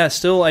 okay. Yeah,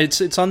 still.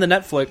 It's on the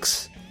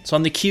Netflix. It's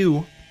on the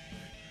queue.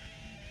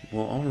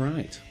 Well, all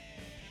right.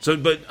 So,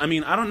 but, I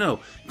mean, I don't know.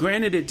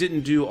 Granted, it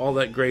didn't do all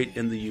that great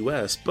in the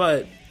U.S.,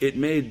 but it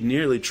made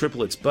nearly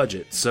triple its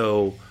budget.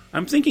 So,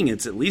 I'm thinking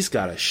it's at least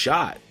got a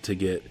shot to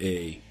get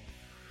a...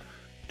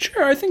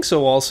 Sure, I think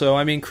so also.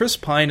 I mean, Chris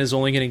Pine is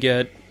only going to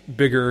get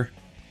bigger,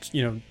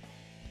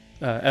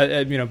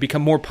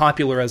 become more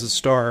popular as a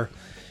star.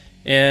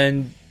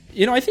 And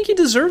I think he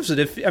deserves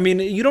it.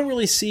 You don't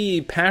really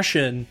see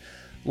passion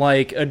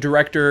like a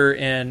director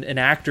and an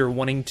actor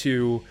wanting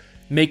to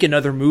make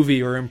another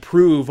movie or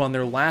improve on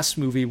their last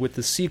movie with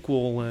the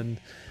sequel. And,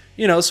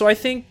 so I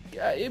think,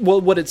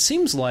 what it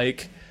seems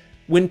like,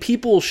 when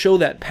people show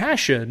that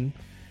passion,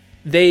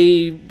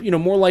 they,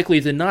 more likely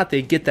than not,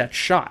 they get that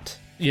shot.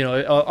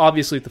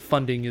 Obviously if the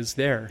funding is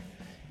there.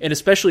 And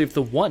especially if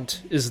the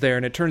want is there.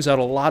 And it turns out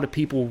a lot of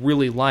people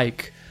really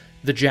like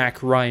the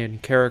Jack Ryan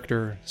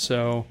character.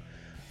 So,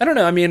 I don't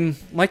know.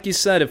 Like you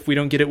said, if we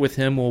don't get it with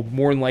him, we'll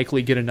more than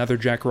likely get another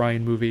Jack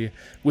Ryan movie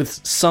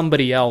with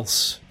somebody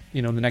else,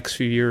 in the next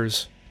few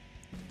years.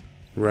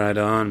 Right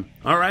on.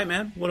 All right,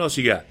 man. What else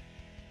you got?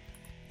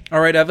 All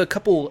right, I have a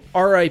couple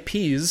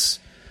RIPs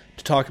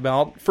to talk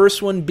about.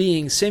 First one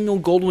being Samuel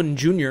Goldwyn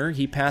Jr.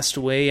 He passed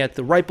away at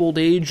the ripe old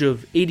age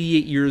of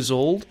 88 years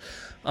old.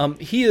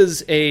 He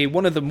is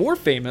one of the more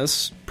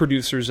famous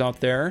producers out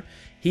there.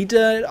 He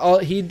did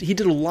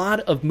a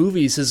lot of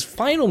movies. His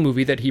final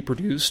movie that he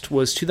produced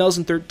was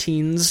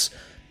 2013's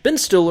Ben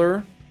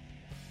Stiller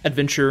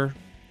adventure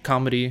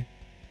comedy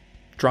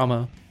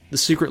drama, The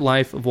Secret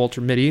Life of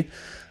Walter Mitty.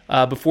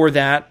 Before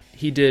that,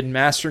 he did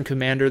Master and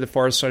Commander, The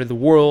Far Side of the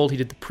World. He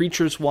did The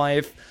Preacher's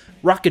Wife,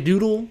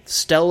 Rockadoodle,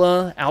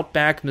 Stella,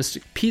 Outback,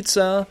 Mystic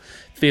Pizza,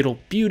 Fatal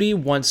Beauty,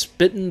 Once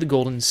Bitten, The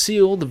Golden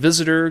Seal, The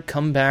Visitor,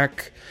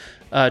 Comeback,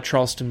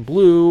 Charleston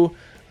Blue,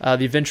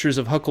 The Adventures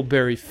of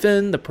Huckleberry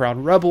Finn, The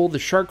Proud Rebel, The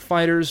Shark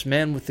Fighters,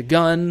 Man with the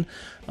Gun.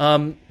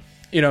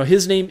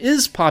 His name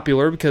is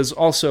popular because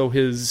also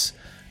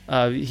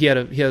he had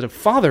a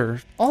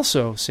father,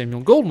 also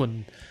Samuel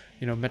Goldwyn.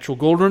 Metro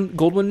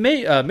Goldwyn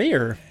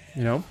Mayer.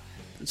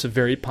 It's a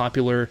very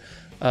popular,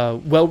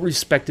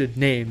 well-respected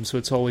name, so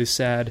it's always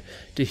sad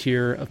to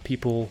hear of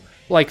people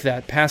like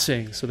that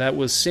passing. So that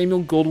was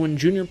Samuel Goldwyn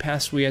Jr.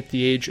 passed away at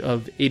the age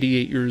of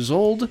 88 years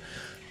old.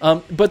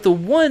 But the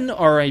one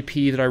RIP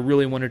that I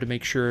really wanted to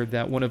make sure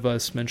that one of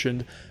us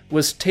mentioned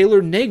was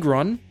Taylor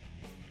Negron.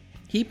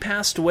 He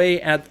passed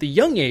away at the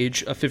young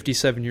age of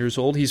 57 years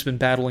old. He's been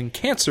battling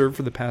cancer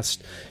for the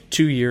past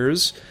 2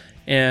 years,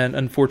 and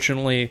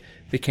unfortunately,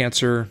 the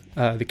cancer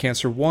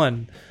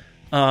won.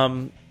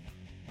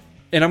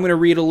 And I'm going to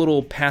read a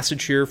little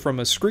passage here from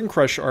a Screen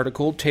Crush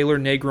article. Taylor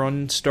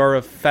Negron, star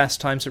of Fast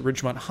Times at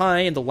Ridgemont High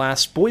and The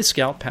Last Boy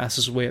Scout,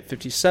 passes away at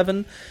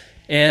 57.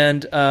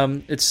 And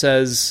it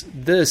says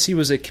this: he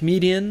was a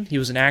comedian, he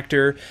was an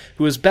actor,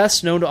 who was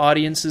best known to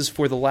audiences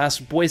for The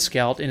Last Boy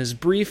Scout and his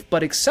brief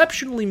but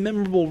exceptionally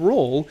memorable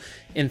role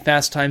in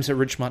Fast Times at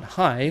Ridgemont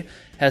High,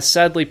 has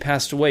sadly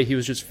passed away. He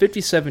was just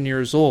 57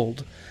 years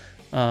old.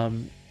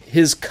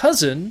 His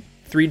cousin,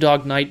 Three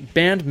Dog Night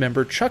band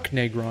member Chuck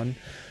Negron,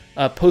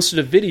 posted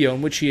a video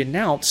in which he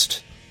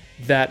announced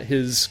that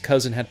his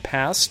cousin had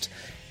passed,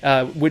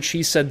 which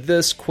he said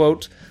this,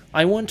 quote,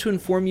 "I want to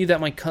inform you that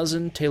my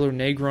cousin, Taylor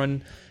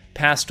Negron,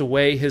 passed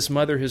away. His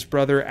mother, his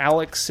brother,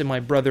 Alex, and my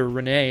brother,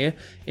 Renee,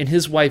 and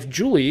his wife,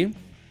 Julie,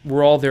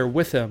 were all there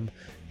with him.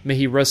 May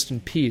he rest in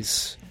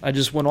peace. I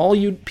just want all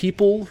you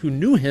people who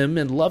knew him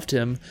and loved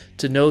him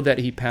to know that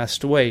he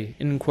passed away,"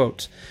 end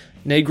quote.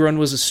 Negron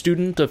was a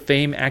student of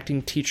famed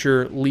acting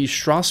teacher Lee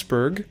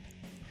Strasberg,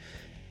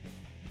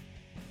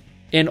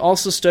 and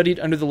also studied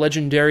under the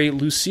legendary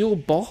Lucille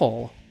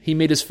Ball. He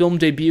made his film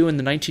debut in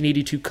the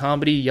 1982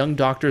 comedy Young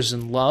Doctors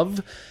in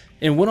Love,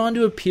 and went on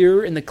to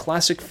appear in the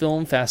classic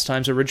film Fast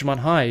Times at Ridgemont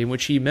High, in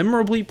which he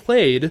memorably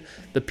played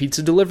the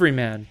pizza delivery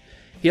man.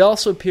 He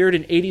also appeared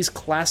in 80s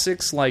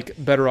classics like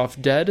Better Off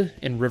Dead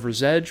and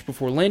River's Edge,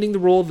 before landing the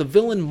role of the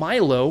villain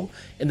Milo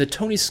in the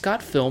Tony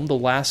Scott film The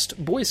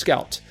Last Boy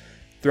Scout.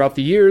 Throughout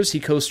the years, he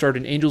co-starred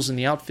in Angels in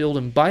the Outfield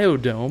and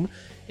Biodome,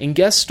 and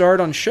guest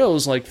starred on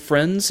shows like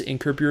Friends and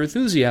Curb Your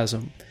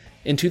Enthusiasm.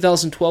 In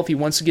 2012, he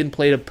once again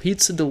played a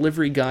pizza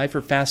delivery guy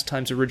for Fast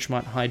Times at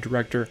Ridgemont High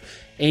director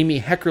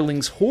Amy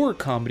Heckerling's horror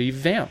comedy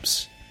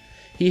Vamps.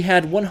 He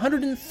had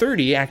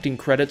 130 acting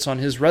credits on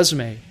his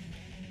resume.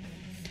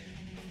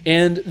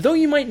 And though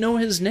you might know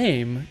his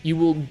name, you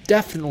will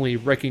definitely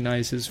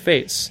recognize his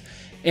face.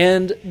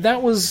 And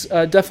that was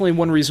definitely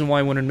one reason why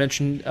I wanted to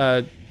mention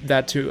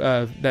that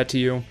to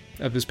you,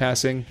 of his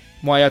passing.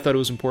 Why I thought it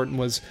was important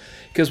was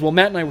because, well,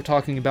 Matt and I were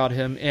talking about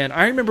him, and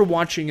I remember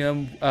watching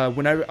him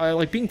when I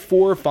like being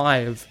 4 or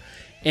 5,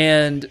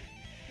 and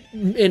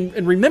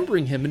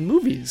remembering him in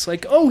movies.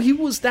 Like, oh, he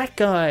was that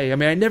guy. I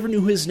mean, I never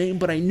knew his name,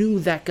 but I knew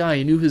that guy.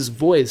 I knew his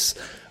voice.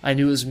 I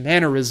knew his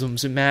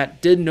mannerisms. And Matt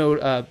did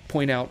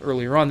point out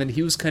earlier on that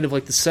he was kind of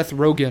like the Seth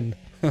Rogen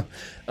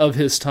of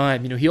his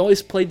time. He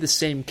always played the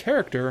same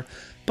character,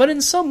 but in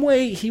some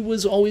way, he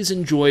was always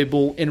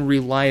enjoyable and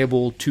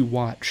reliable to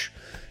watch.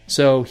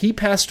 So he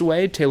passed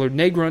away, Taylor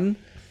Negron,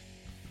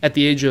 at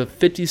the age of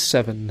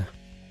 57.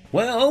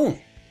 Well,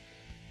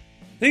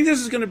 I think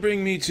this is going to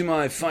bring me to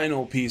my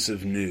final piece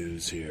of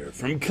news here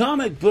from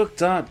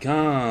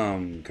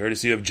comicbook.com,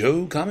 courtesy of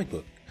Joe Comic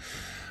Book.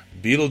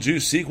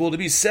 Beetlejuice sequel to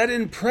be set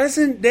in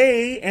present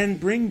day and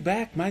bring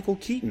back Michael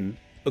Keaton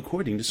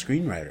according to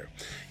Screenwriter.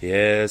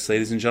 Yes,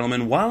 ladies and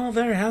gentlemen, while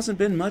there hasn't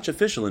been much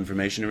official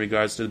information in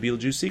regards to the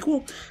Beetlejuice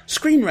sequel,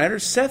 screenwriter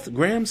Seth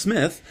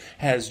Grahame-Smith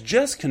has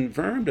just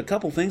confirmed a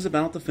couple things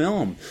about the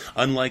film.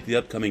 Unlike the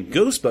upcoming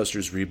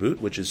Ghostbusters reboot,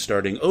 which is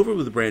starting over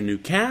with a brand new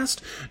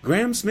cast,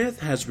 Grahame-Smith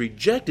has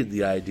rejected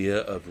the idea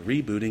of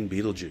rebooting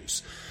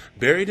Beetlejuice.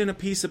 Buried in a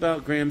piece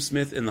about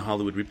Grahame-Smith in The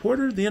Hollywood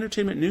Reporter, the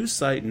entertainment news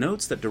site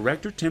notes that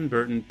director Tim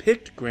Burton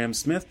picked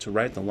Grahame-Smith to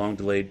write the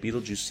long-delayed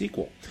Beetlejuice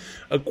sequel.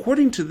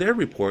 According to their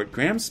report,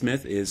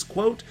 Grahame-Smith is,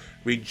 quote,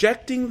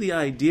 rejecting the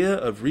idea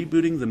of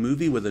rebooting the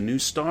movie with a new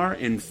star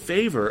in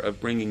favor of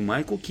bringing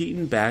Michael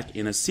Keaton back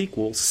in a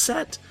sequel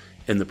set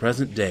in the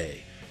present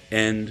day,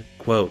 end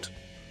quote.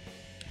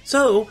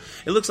 So,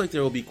 it looks like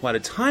there will be quite a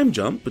time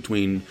jump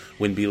between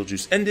when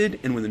Beetlejuice ended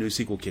and when the new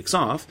sequel kicks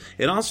off.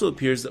 It also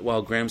appears that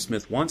while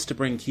Grahame-Smith wants to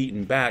bring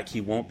Keaton back,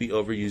 he won't be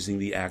overusing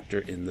the actor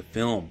in the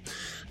film.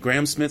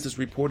 Grahame-Smith is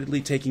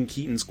reportedly taking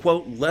Keaton's,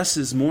 quote, less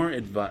is more,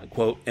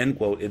 quote, end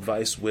quote,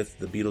 advice with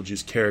the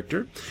Beetlejuice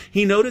character.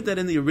 He noted that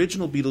in the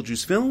original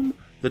Beetlejuice film,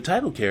 the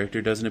title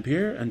character doesn't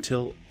appear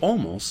until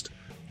almost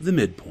the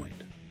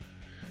midpoint.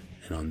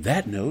 And on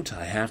that note,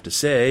 I have to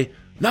say,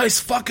 nice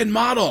fucking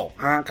model!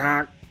 Honk,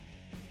 honk.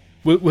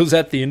 Was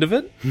that the end of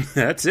it?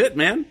 That's it,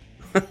 man.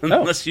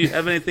 Unless you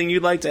have anything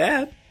you'd like to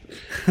add.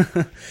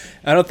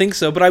 I don't think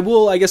so, but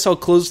I guess I'll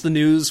close the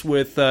news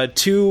with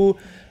two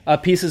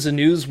pieces of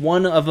news.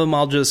 One of them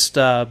I'll just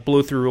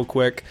blow through real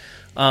quick.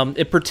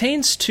 It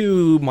pertains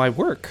to my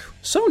work,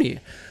 Sony.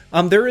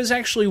 There is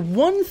actually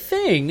one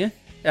thing,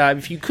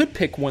 if you could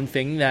pick one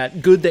thing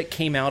that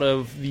came out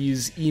of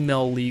these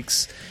email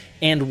leaks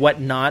and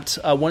whatnot.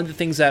 One of the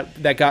things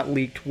that got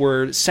leaked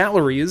were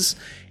salaries,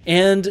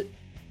 and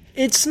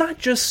it's not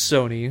just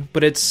Sony,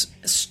 but it's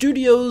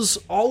studios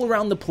all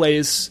around the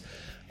place,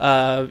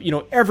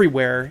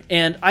 everywhere.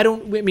 And I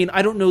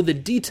don't know the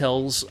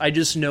details. I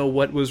just know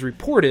what was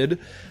reported.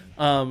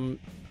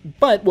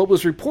 But what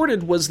was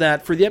reported was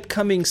that for the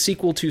upcoming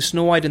sequel to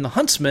Snow White and the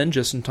Huntsman,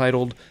 just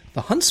entitled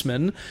The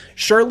Huntsman,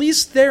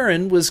 Charlize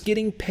Theron was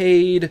getting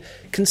paid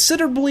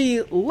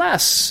considerably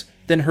less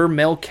than her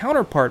male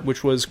counterpart,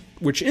 which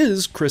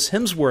is Chris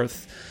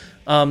Hemsworth.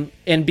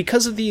 And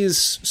because of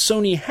these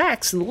Sony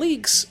hacks and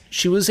leaks,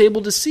 she was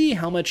able to see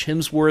how much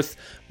Hemsworth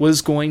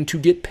was going to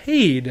get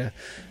paid.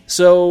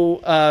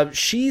 So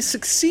she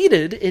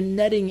succeeded in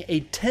netting a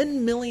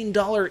 $10 million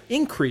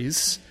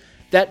increase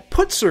that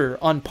puts her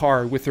on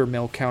par with her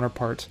male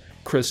counterpart,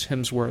 Chris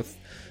Hemsworth.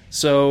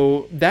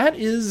 So that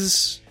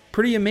is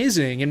pretty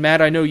amazing. And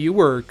Matt, I know you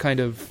were kind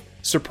of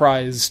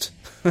surprised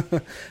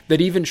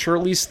that even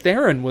Charlize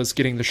Theron was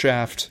getting the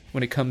shaft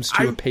when it comes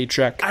to a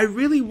paycheck. I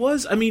really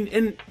was. I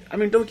mean,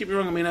 don't get me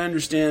wrong. I mean, I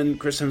understand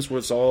Chris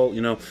Hemsworth's all,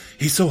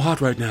 he's so hot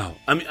right now.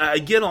 I mean, I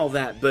get all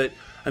that, but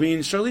I mean,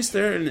 Charlize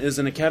Theron is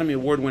an Academy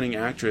Award-winning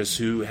actress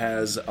who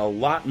has a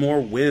lot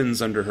more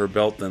wins under her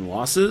belt than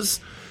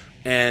losses.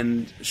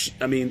 And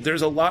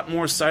there's a lot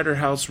more Cider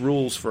House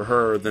rules for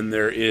her than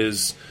there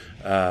is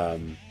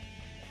Aeon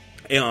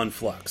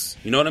Flux.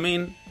 You know what I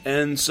mean?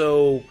 And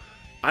so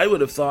I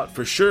would have thought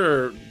for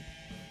sure,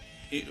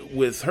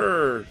 with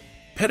her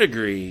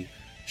pedigree,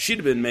 she'd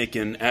have been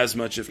making as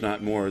much, if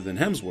not more, than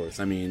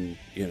Hemsworth. I mean,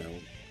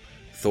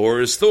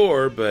 Thor is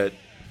Thor, but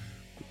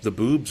the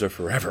boobs are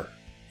forever.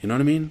 You know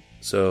what I mean?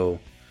 So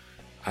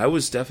I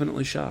was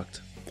definitely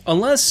shocked.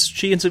 Unless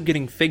she ends up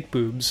getting fake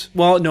boobs.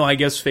 Well, no, I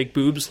guess fake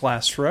boobs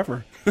last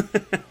forever.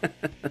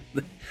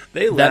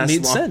 They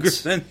last longer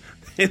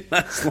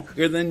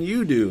than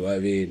you do. I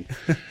mean,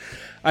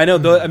 I know.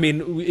 Though, I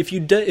mean, if you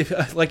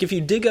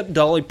dig up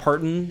Dolly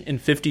Parton in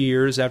 50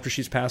 years after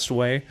she's passed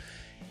away,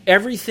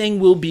 everything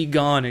will be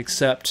gone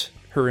except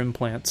her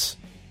implants.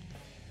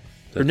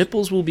 Her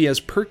nipples will be as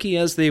perky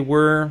as they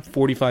were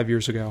 45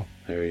 years ago.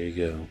 There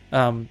you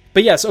go.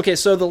 But yes, okay,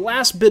 so the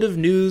last bit of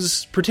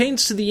news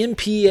pertains to the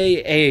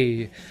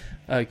MPAA.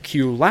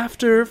 Cue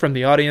laughter from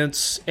the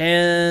audience,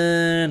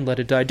 and let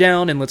it die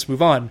down, and let's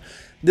move on.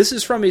 This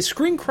is from a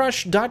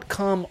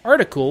ScreenCrush.com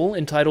article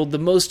entitled The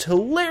Most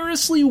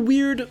Hilariously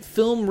Weird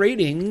Film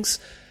Ratings,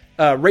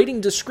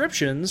 Rating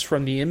Descriptions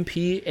from the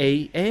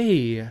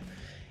MPAA.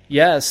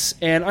 Yes,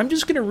 and I'm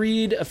just going to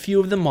read a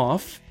few of them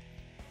off.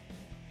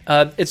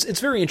 It's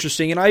very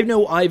interesting, and I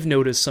know I've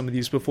noticed some of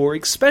these before,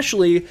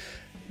 especially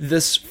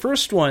this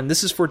first one.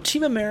 This is for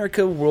Team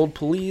America World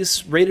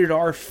Police, rated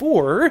R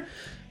for,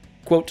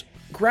 quote,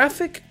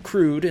 graphic,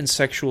 crude, and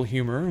sexual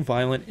humor,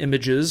 violent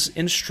images,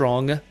 and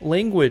strong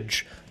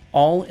language,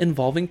 all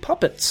involving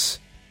puppets,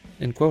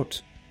 end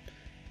quote.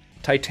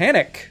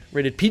 Titanic,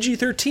 rated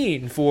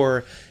PG-13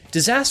 for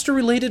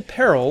disaster-related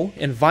peril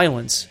and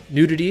violence,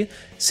 nudity,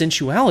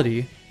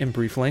 sensuality, and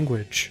brief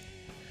language.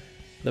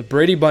 The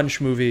Brady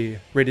Bunch movie,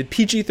 rated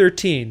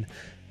PG-13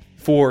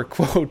 for,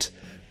 quote,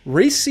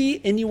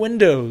 racy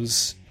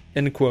innuendos,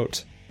 end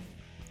quote.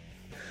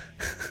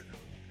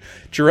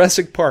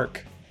 Jurassic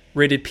Park,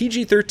 rated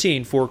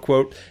PG-13 for,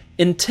 quote,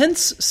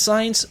 intense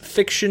science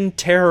fiction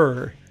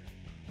terror,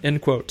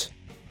 end quote.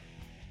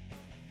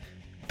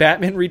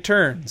 Batman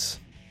Returns,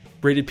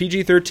 rated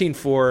PG-13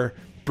 for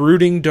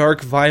brooding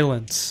dark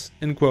violence,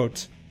 end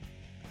quote.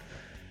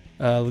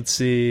 Let's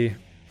see.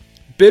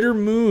 Bitter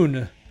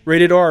Moon,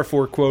 rated R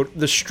for, quote,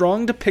 the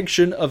strong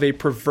depiction of a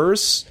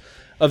perverse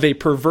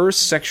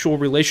sexual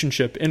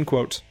relationship, end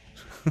quote.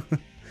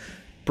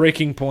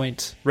 Breaking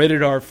Point,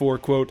 rated R for,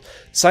 quote,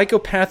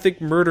 psychopathic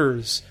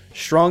murders,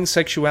 strong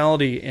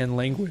sexuality and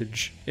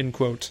language, end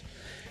quote.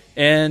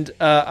 And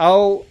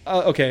I'll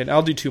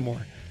do two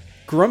more.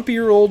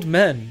 Grumpier Old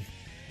Men,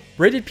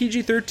 rated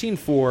PG-13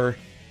 for,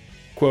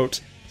 quote,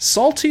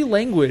 salty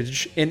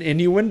language and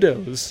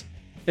innuendos,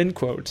 end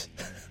quote.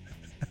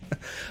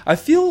 I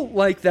feel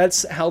like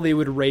that's how they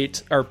would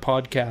rate our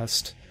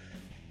podcast.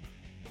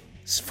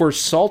 For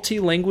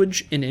salty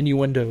language and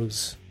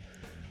innuendos.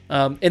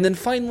 And then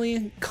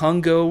finally,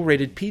 Congo,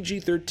 rated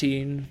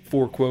PG-13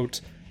 for,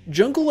 quote,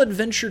 jungle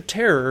adventure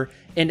terror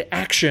and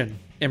action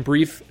and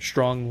brief,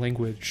 strong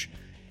language,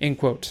 end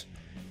quote.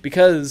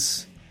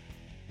 Because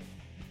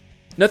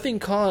nothing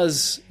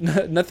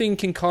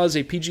can cause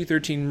a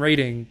PG-13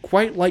 rating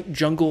quite like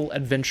jungle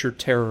adventure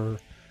terror.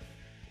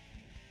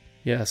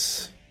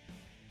 Yes.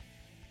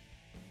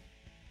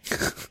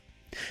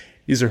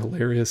 These are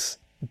hilarious.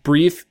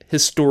 Brief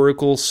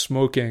historical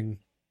smoking.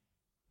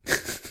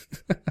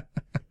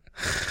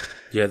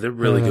 Yeah, they're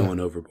really going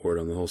overboard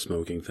on the whole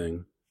smoking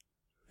thing.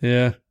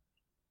 Yeah.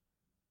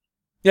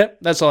 Yep,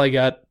 that's all I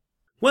got.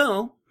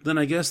 Well, then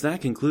I guess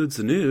that concludes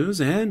the news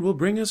and will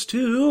bring us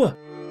to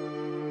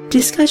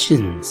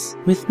Discussions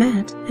with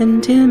Matt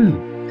and Tim.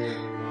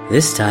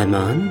 This time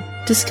on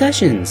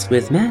Discussions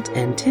with Matt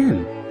and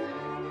Tim.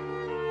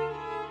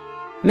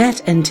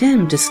 Matt and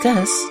Tim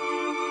discuss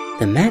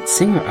the Matt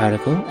Singer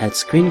article at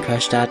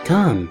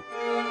ScreenCrush.com.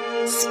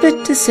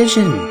 Split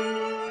Decision.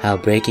 How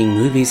breaking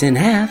movies in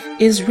half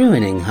is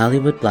ruining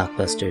Hollywood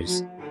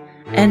blockbusters.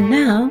 And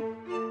now,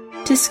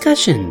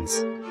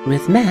 Discussions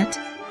with Matt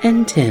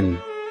and Tim.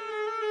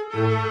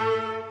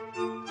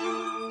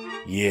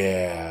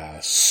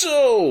 Yeah,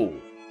 so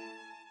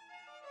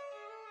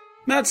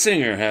Matt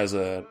Singer has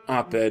an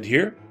op-ed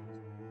here,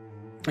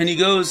 and he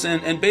goes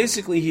and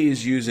basically he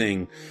is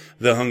using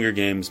The Hunger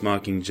Games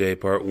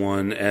Mockingjay Part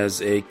 1 as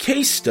a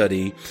case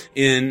study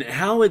in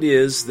how it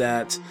is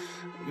that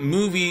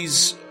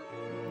movies,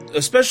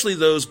 especially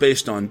those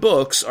based on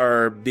books,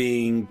 are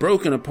being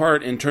broken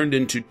apart and turned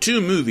into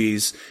two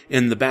movies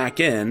in the back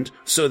end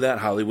so that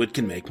Hollywood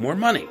can make more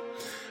money.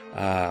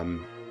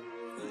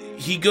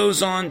 He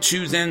goes on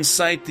to then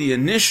cite the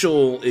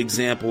initial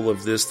example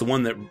of this, the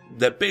one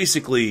that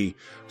basically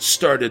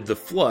started the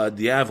flood,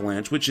 the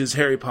avalanche, which is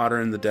Harry Potter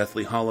and the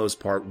Deathly Hallows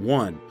Part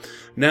 1.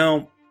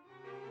 Now,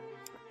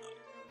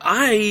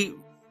 I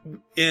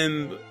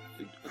am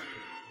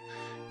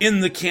in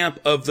the camp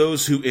of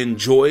those who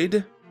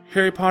enjoyed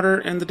Harry Potter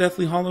and the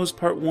Deathly Hallows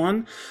Part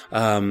 1.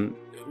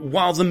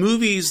 While the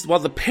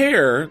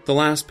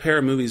last pair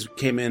of movies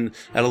came in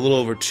at a little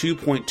over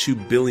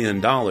 $2.2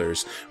 billion,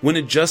 when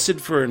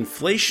adjusted for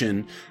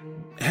inflation,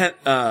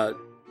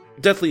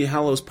 Deathly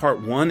Hallows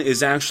Part 1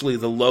 is actually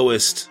the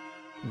lowest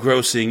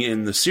grossing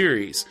in the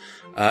series.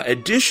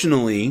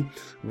 Additionally,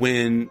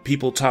 when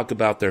people talk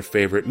about their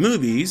favorite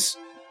movies,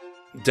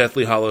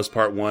 Deathly Hallows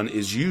Part 1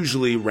 is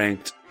usually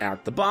ranked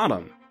at the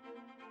bottom.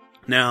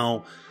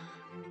 Now,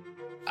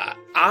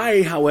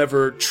 I,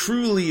 however,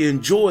 truly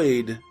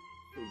enjoyed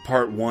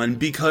Part 1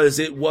 because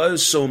it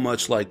was so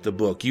much like the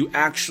book. You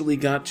actually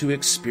got to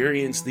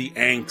experience the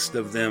angst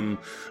of them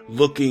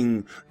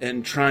looking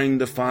and trying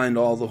to find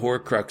all the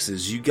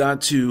Horcruxes. You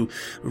got to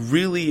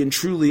really and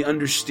truly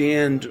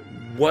understand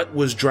what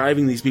was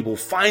driving these people.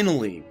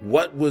 Finally,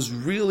 what was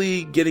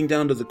really getting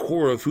down to the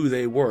core of who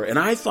they were. And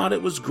I thought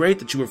it was great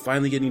that you were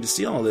finally getting to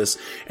see all this.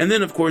 And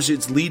then, of course,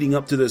 it's leading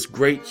up to this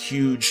great,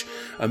 huge,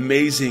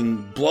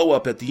 amazing blow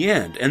up at the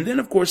end. And then,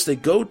 of course, they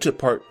go to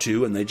Part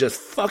 2 and they just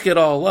fuck it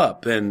all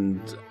up.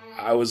 And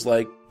I was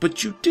like,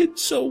 but you did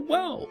so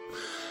well.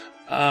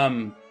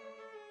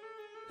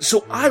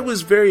 So I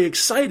was very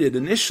excited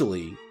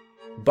initially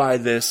by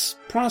this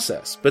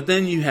process. But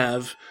then you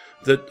have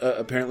the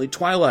apparently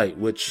Twilight,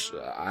 which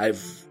I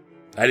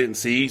didn't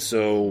see,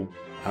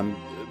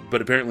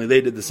 but apparently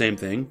they did the same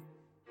thing.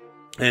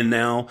 And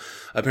now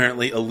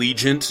apparently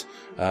Allegiant,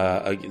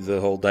 the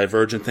whole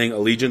Divergent thing,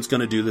 Allegiant's going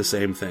to do the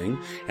same thing.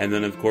 And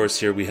then of course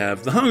here we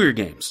have The Hunger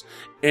Games,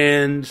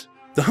 and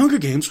The Hunger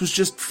Games was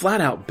just flat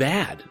out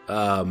bad.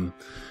 I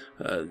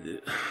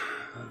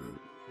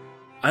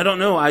don't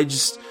know.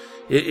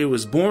 It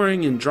was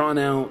boring and drawn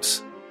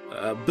out,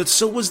 but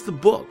so was the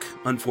book,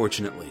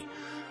 unfortunately.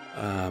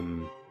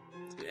 And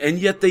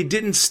yet they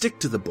didn't stick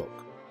to the book.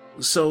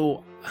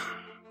 So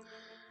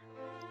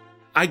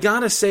I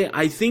gotta say,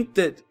 I think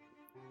that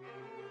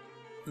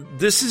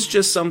this is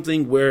just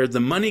something where the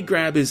money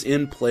grab is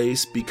in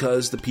place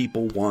because the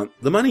people want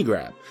the money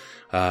grab.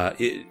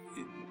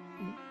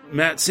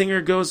 Matt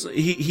Singer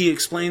he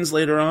explains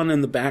later on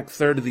in the back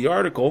third of the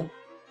article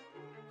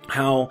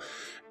how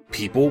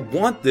people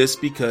want this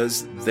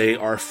because they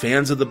are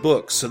fans of the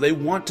books, so they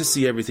want to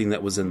see everything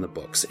that was in the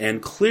books.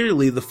 And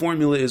clearly the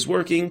formula is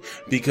working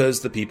because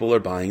the people are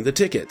buying the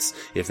tickets.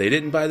 If they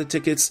didn't buy the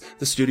tickets,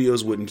 the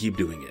studios wouldn't keep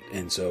doing it.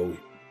 And so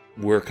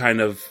we're kind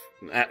of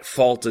at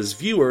fault as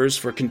viewers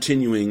for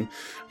continuing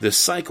this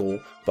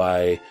cycle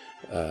by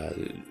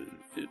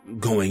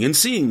going and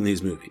seeing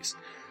these movies.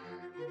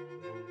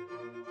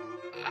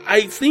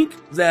 I think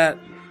that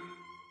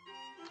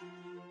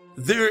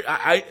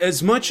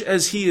as much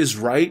as he is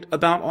right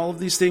about all of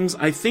these things,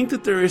 I think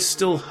that there is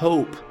still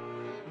hope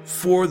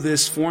for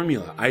this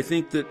formula. I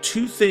think that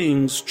two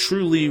things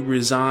truly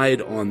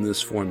reside on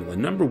this formula.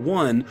 Number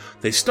one,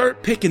 they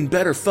start picking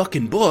better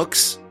fucking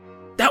books.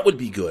 That would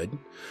be good.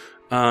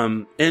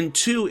 And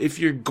two, if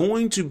you're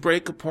going to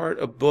break apart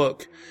a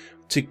book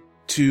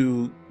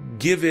to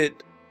give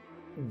it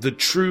the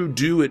true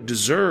due it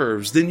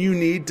deserves, then you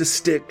need to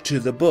stick to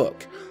the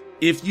book.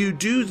 If you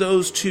do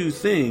those two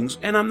things,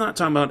 and I'm not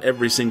talking about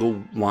every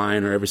single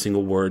line or every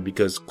single word,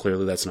 because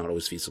clearly that's not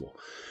always feasible,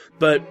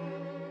 but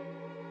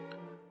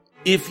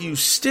if you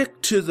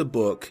stick to the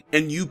book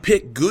and you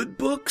pick good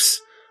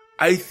books,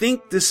 I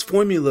think this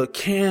formula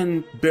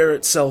can bear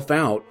itself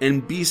out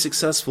and be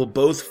successful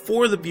both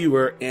for the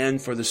viewer and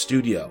for the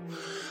studio.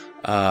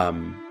 I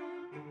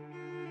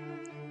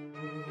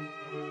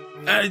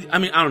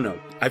mean, I don't know.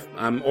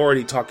 I'm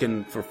already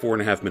talking for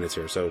 4.5 minutes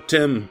here. So,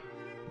 Tim,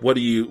 what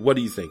do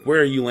you think? Where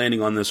are you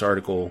landing on this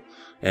article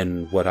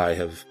and what I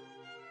have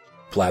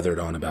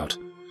blathered on about?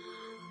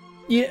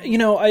 Yeah,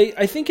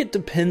 I think it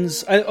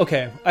depends.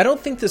 I don't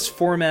think this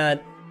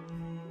format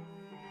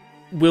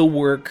will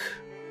work.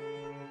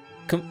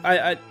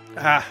 I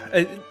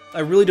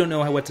really don't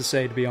know what to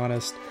say, to be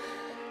honest,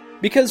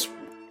 because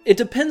it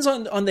depends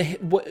on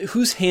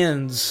whose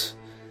hands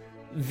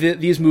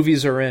these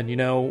movies are in,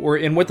 or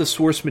in what the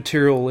source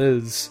material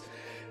is.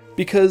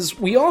 Because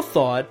we all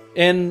thought,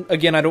 and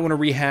again, I don't want to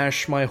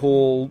rehash my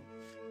whole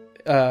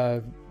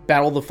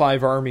Battle of the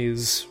Five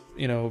Armies,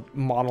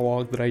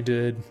 monologue that I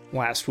did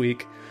last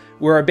week,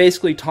 where I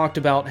basically talked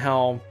about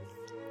how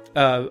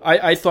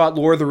I thought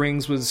Lord of the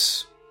Rings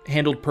was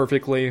handled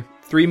perfectly.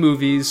 3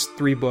 movies,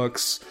 3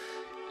 books.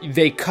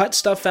 They cut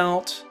stuff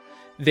out.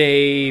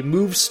 They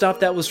moved stuff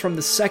that was from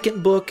the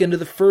second book into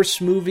the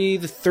first movie,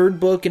 the third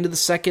book into the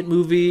second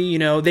movie.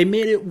 They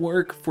made it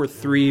work for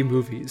 3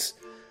 movies.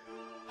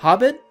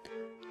 Hobbit?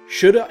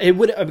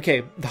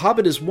 The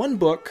Hobbit is 1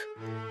 book,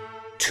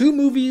 2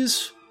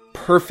 movies,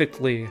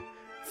 perfectly.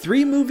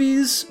 3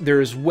 movies,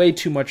 there is way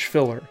too much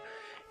filler.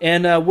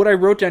 And what I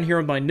wrote down here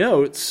in my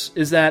notes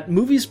is that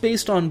movies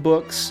based on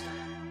books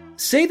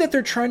say that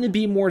they're trying to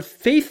be more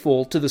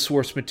faithful to the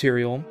source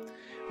material,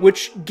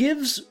 which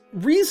gives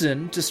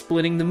reason to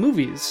splitting the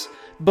movies.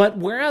 But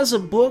whereas a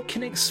book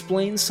can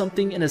explain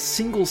something in a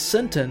single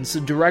sentence,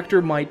 a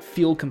director might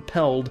feel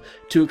compelled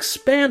to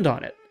expand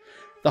on it.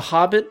 The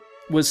Hobbit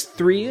was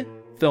 3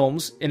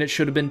 films, and it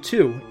should have been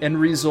 2. End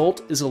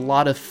result is a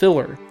lot of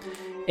filler.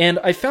 And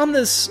I found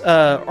this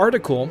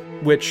article,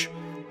 which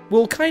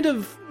will kind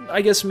of,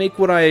 I guess, make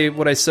what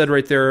I said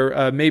right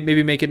there,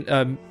 maybe make it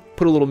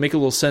make a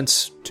little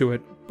sense to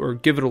it, or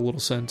give it a little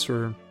sense,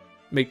 or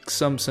make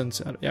some sense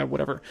out of it. Yeah,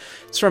 whatever.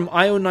 It's from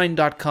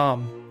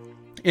io9.com,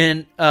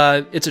 and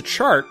it's a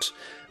chart.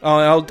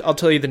 I'll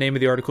tell you the name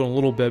of the article in a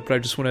little bit, but I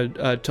just want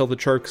to tell the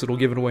chart because it'll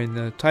give it away in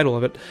the title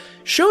of it.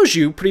 Shows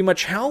you pretty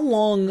much how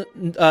long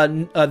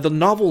the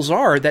novels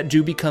are that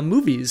do become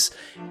movies,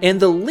 and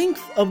the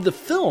length of the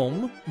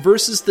film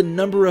versus the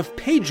number of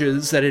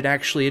pages that it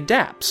actually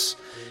adapts.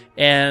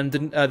 And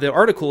the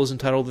article is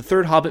entitled, "The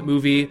Third Hobbit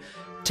Movie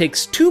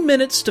Takes 2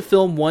 minutes to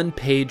film 1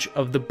 page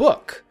of the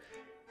book."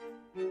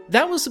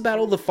 That was the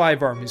Battle of the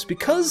Five Armies.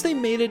 Because they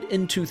made it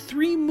into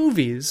 3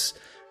 movies,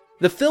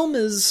 the film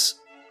is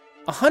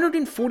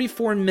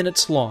 144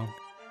 minutes long.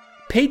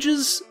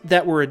 Pages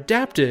that were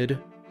adapted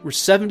were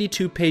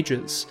 72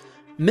 pages.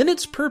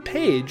 Minutes per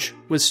page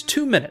was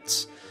 2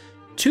 minutes.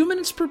 2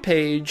 minutes per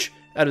page.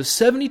 Out of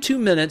 72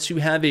 minutes, you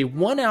have a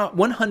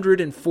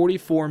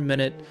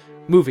 144-minute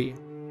movie.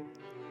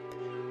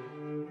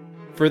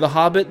 For The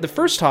Hobbit, the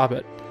first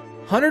Hobbit,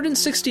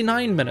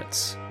 169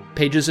 minutes.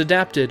 Pages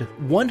adapted,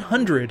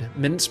 100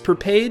 minutes per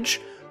page,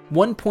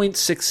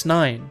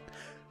 1.69.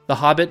 The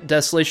Hobbit,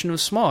 Desolation of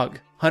Smaug,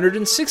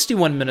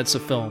 161 minutes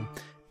of film.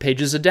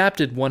 Pages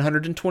adapted,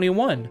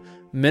 121.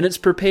 Minutes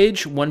per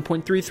page,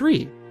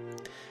 1.33.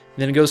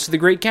 Then it goes to The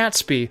Great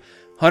Gatsby,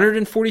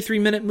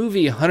 143-minute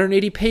movie,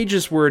 180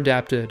 pages were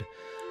adapted.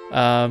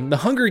 The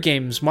Hunger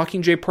Games,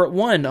 Mockingjay Part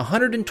 1,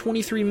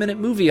 123-minute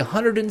movie,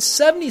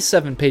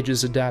 177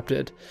 pages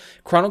adapted.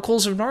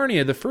 Chronicles of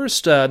Narnia, the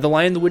first, The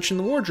Lion, the Witch, and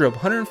the Wardrobe,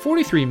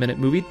 143-minute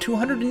movie,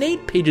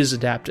 208 pages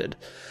adapted.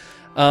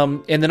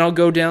 And then I'll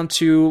go down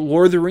to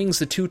Lord of the Rings,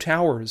 The Two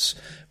Towers,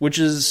 which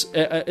is,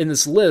 in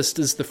this list,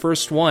 is the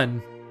first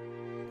one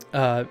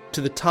to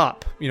the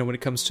top, when it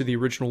comes to the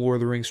original Lord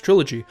of the Rings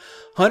trilogy.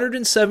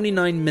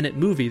 179-minute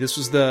movie, this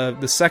was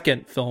the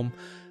second film.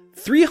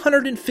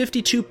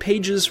 352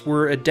 pages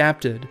were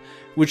adapted,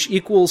 which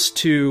equals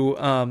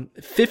to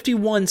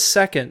 51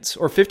 seconds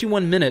or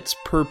 51 minutes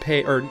per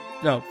page,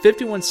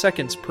 51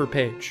 seconds per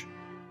page.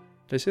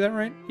 Did I say that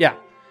right? Yeah.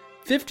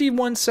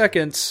 51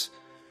 seconds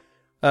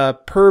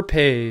per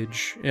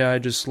page. Yeah, I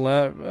just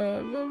left.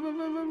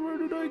 Where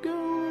did I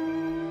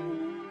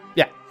go?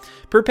 Yeah,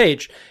 per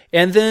page.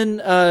 And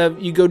then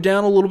you go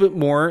down a little bit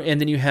more, and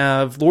then you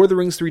have Lord of the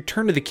Rings: The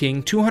Return of the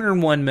King,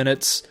 201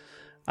 minutes.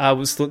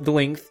 Was the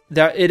length.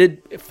 That it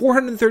had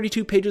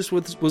 432 pages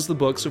was the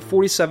book, so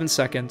 47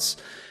 seconds,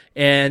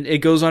 and it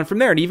goes on from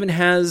there. It even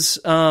has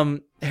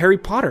Harry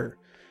Potter,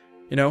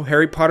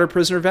 Harry Potter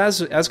Prisoner of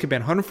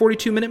Azkaban,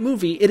 142-minute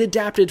movie. It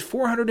adapted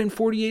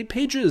 448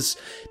 pages.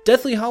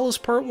 Deathly Hallows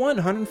Part 1,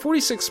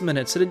 146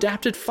 minutes. It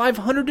adapted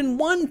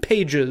 501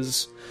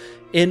 pages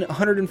in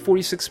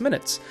 146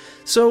 minutes.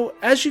 So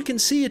as you can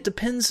see, it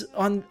depends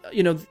on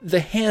the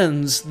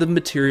hands the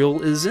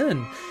material is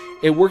in.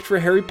 It worked for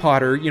Harry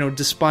Potter,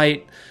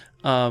 despite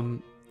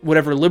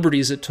whatever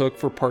liberties it took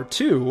for Part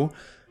 2.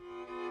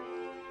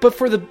 But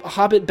for The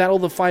Hobbit Battle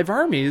of the Five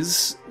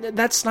Armies,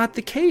 that's not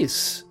the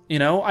case.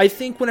 I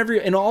think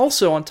and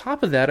also on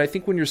top of that, I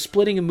think when you're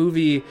splitting a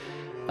movie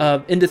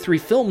into 3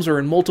 films or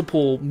in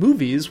multiple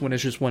movies, when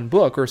it's just one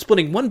book, or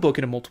splitting one book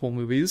into multiple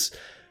movies,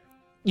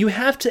 you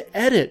have to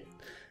edit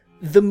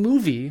the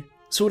movie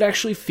so it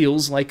actually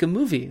feels like a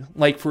movie.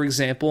 Like, for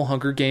example,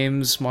 Hunger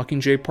Games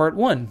Mockingjay Part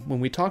 1. When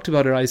we talked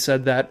about it, I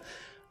said that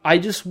I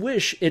just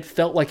wish it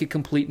felt like a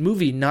complete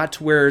movie, not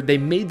to where they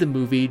made the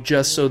movie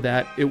just so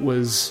that it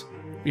was,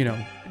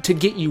 to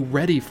get you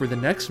ready for the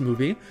next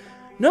movie.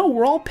 No,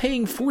 we're all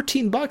paying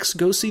 $14 to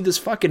go see this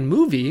fucking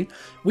movie.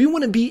 We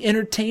want to be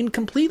entertained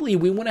completely.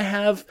 We want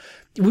to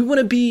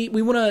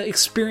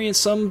experience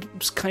some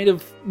kind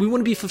of, we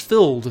want to be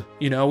fulfilled,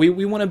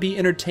 we want to be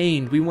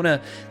entertained. We want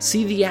to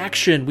see the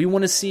action. We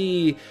want to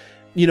see,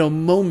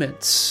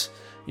 moments,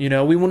 we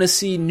want to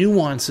see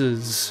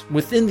nuances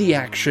within the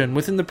action,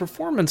 within the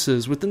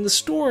performances, within the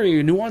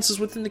story, nuances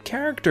within the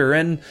character.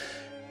 And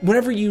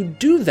whenever you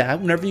do that,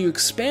 whenever you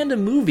expand a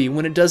movie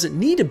when it doesn't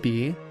need to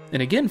be,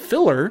 and again,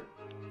 filler,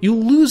 you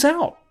lose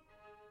out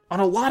on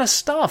a lot of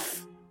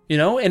stuff,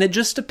 and it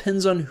just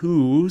depends on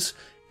whose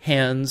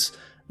hands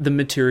the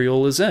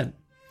material is in.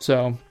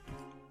 So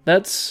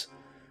that's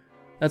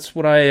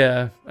what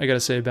I gotta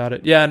say about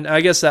it. Yeah, and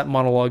I guess that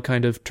monologue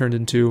kind of turned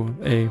into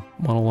a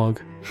monologue.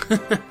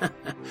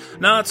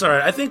 No, it's all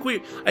right. I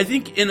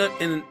think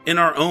in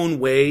our own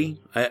way,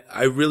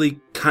 I really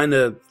kind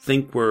of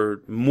think we're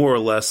more or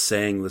less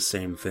saying the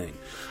same thing.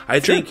 I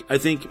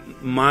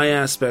think my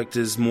aspect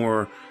is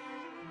more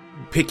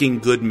picking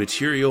good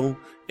material,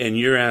 and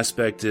your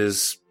aspect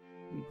is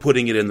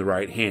putting it in the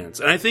right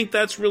hands. And I think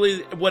that's really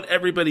what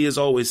everybody is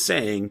always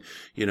saying,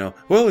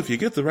 well, if you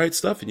get the right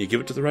stuff and you give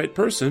it to the right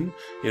person,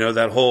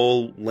 that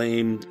whole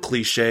lame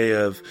cliche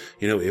of,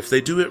 if they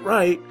do it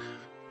right.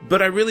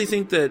 But I really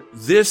think that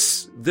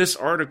this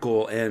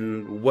article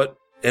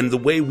and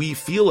the way we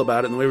feel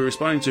about it and the way we're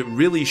responding to it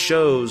really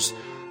shows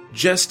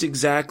just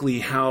exactly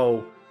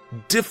how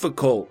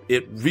difficult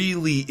it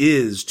really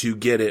is to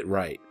get it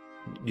right.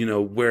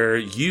 Where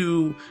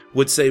you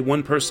would say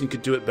one person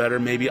could do it better,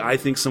 maybe I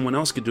think someone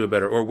else could do it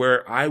better. Or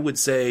where I would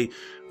say,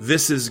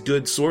 this is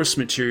good source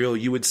material,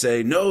 you would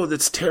say, no,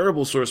 that's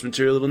terrible source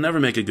material, it'll never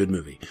make a good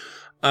movie.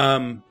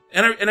 And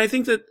I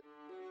think that,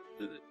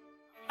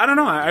 I don't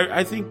know,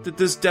 I think that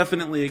this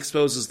definitely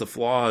exposes the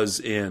flaws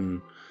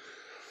in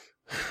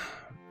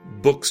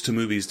books to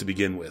movies to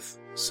begin with.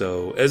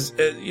 So, as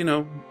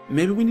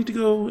maybe we need to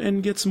go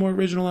and get some more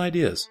original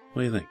ideas.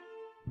 What do you think?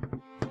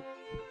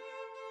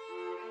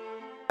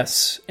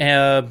 Yes,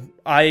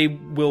 I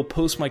will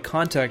post my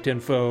contact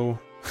info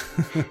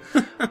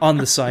on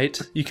the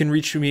site. You can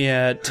reach me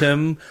at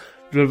Tim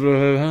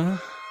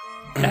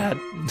at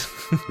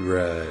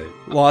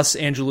Los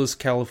Angeles,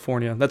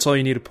 California. That's all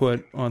you need to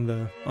put on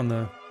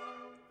the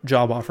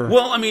job offer.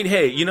 Well, I mean,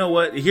 hey, you know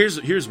what?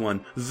 Here's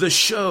one. The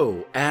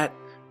show at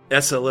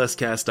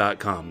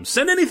slscast.com.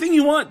 Send anything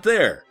you want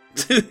there.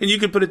 And you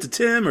can put it to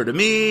Tim or to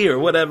me or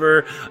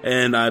whatever,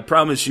 and I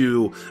promise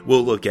you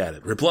we'll look at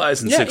it.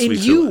 Replies in 6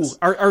 weeks. Yeah, and you,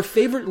 our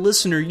favorite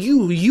listener,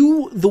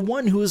 you, the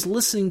one who is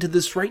listening to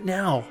this right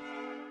now,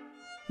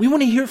 we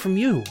want to hear from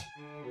you.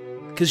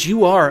 Because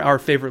you are our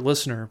favorite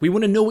listener. We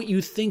want to know what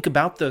you think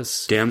about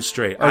this. Damn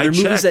straight. Are there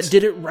movies that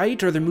did it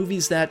right? Are there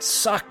movies that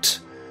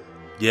sucked?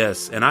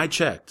 Yes, and I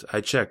checked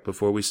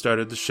before we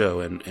started the show,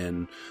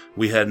 and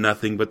we had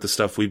nothing but the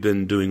stuff we've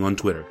been doing on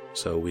Twitter.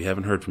 So we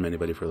haven't heard from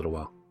anybody for a little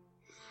while.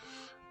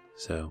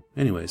 So,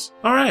 anyways.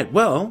 All right,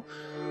 well.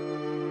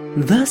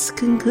 Thus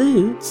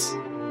concludes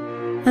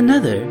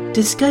another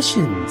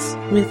Discussions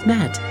with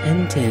Matt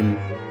and Tim.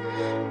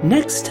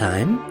 Next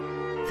time,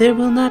 there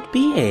will not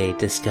be a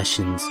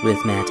Discussions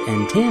with Matt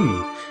and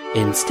Tim.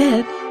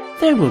 Instead,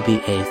 there will be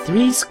a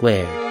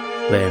 3-square,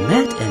 where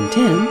Matt and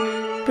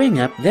Tim bring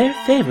up their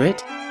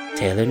favorite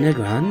Taylor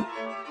Negron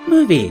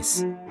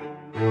movies.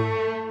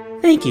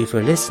 Thank you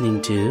for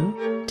listening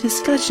to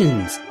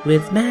Discussions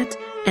with Matt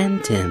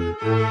and Tim.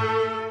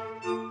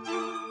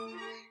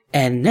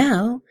 And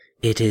now,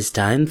 it is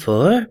time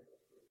for...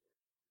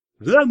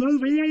 The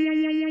movies!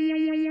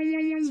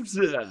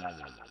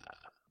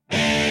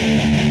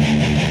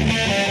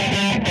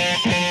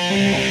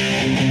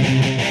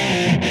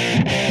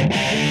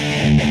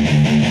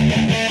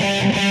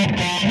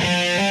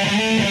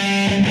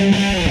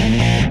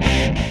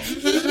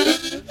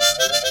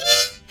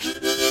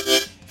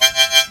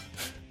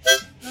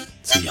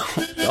 See,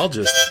 y'all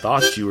just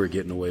thought you were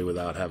getting away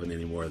without having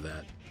any more of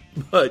that.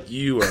 But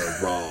you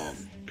are wrong.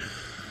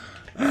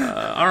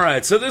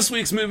 Alright, so this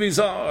week's movies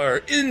are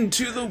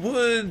Into the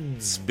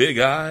Woods, Big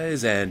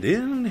Eyes, and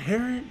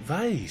Inherent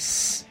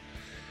Vice.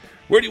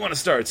 Where do you want to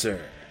start,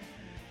 sir?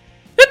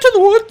 Into the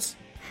woods!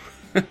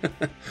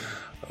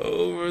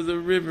 Over the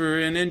river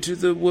and into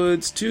the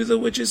woods, to the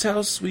witch's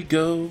house we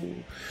go.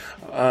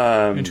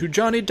 Into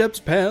Johnny Depp's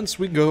pants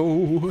we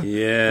go.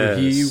 Yes. Where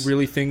he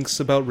really thinks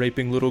about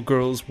raping little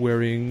girls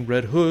wearing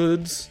red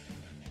hoods.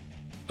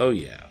 Oh,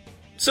 yeah.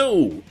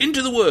 So,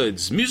 Into the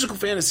Woods, musical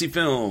fantasy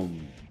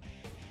film.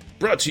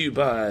 Brought to you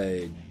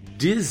by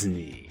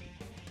Disney.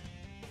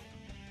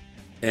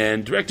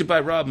 And directed by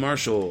Rob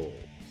Marshall.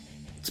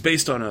 It's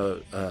based on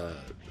a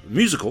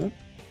musical.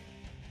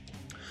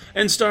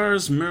 And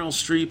stars Meryl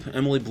Streep,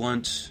 Emily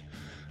Blunt,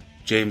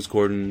 James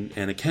Corden,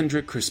 Anna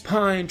Kendrick, Chris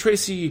Pine,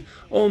 Tracy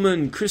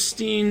Ullman,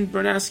 Christine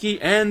Bernaschi,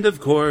 and, of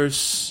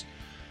course,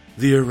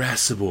 the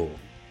irascible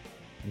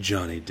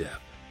Johnny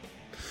Depp.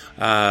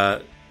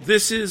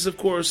 This is, of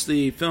course,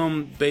 the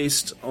film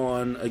based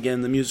on,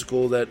 again, the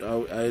musical that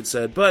I had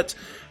said, but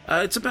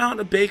it's about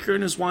a baker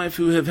and his wife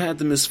who have had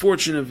the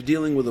misfortune of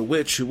dealing with a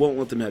witch who won't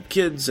let them have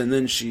kids, and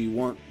then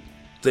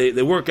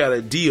they work out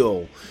a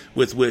deal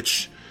with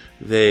which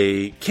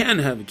they can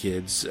have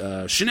kids.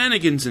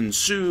 Shenanigans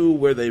ensue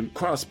where they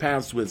cross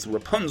paths with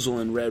Rapunzel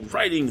and Red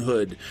Riding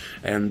Hood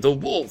and the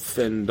Wolf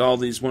and all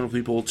these wonderful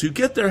people to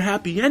get their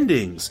happy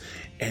endings.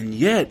 And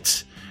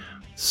yet,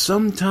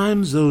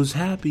 sometimes those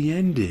happy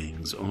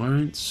endings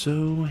aren't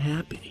so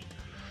happy.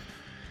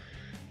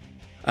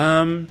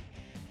 I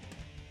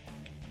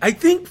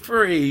think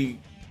for a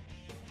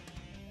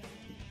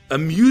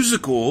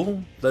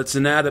musical that's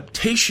an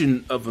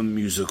adaptation of a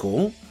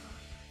musical,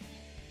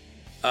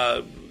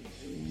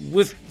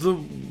 with the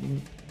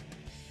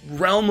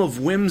realm of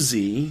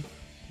whimsy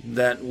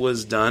that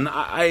was done,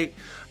 I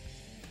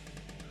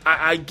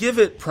give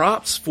it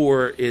props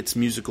for its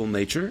musical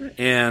nature,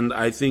 and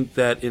I think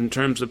that in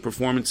terms of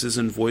performances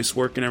and voice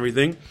work and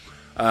everything,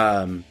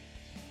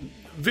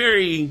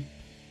 very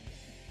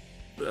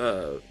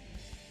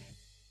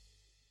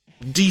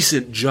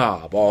decent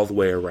job all the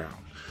way around.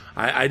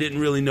 I didn't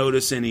really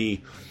notice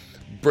any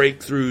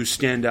breakthrough,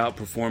 standout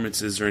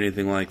performances or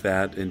anything like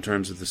that in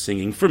terms of the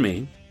singing for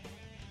me.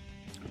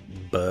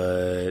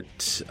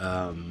 But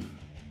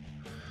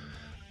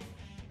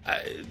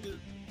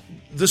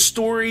the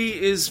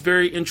story is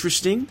very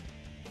interesting.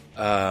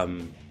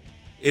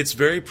 It's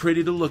very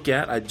pretty to look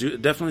at. I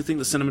definitely think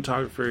the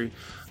cinematography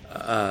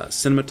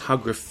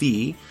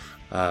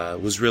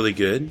was really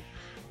good.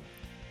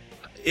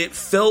 It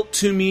felt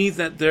to me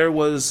that there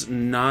was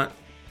not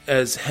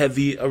as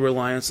heavy a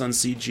reliance on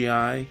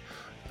CGI.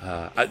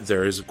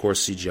 There is, of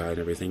course, CGI and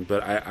everything,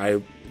 but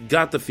I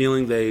got the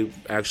feeling they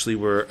actually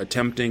were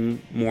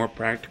attempting more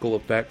practical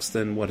effects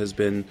than what has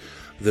been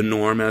the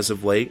norm as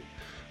of late.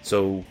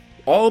 So,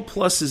 all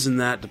pluses in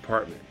that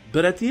department.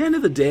 But at the end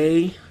of the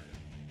day,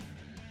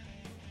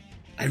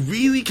 I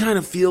really kind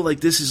of feel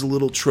like this is a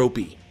little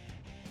tropey.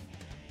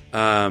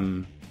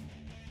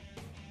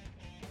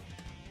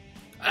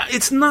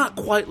 It's not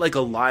quite like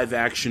a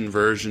live-action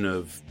version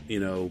of,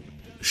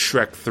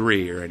 Shrek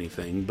 3 or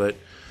anything, but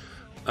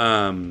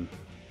I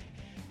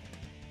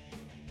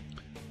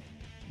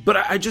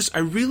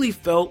really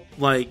felt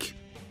like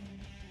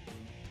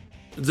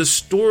the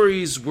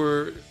stories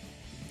were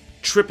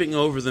tripping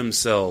over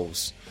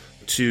themselves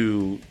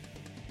to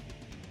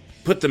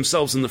put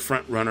themselves in the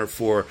front runner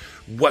for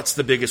what's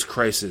the biggest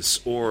crisis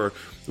or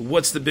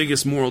what's the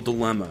biggest moral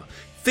dilemma.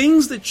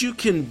 Things that you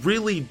can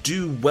really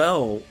do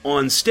well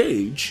on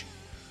stage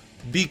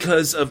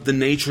because of the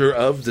nature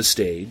of the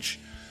stage.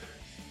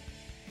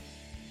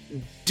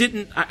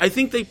 I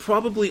think they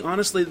probably,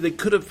 honestly, they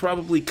could have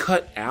probably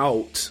cut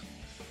out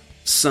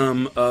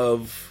some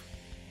of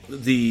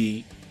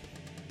the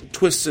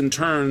twists and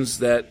turns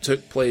that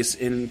took place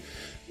in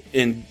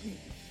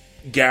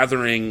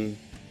gathering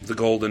the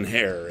golden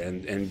hair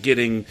and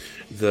getting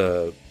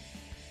the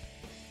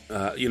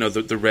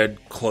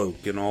red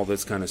cloak and all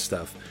this kind of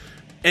stuff,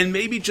 and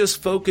maybe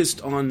just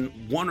focused on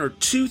one or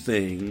two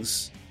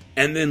things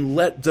and then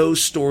let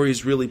those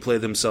stories really play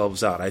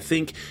themselves out. I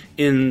think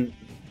in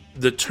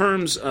the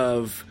terms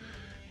of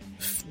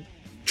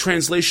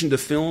translation to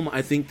film,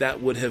 I think that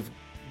would have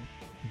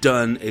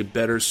done a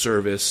better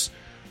service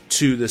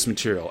to this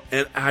material.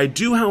 And I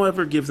do,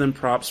 however, give them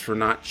props for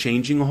not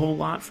changing a whole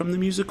lot from the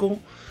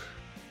musical.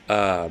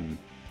 On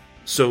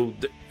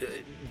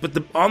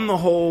the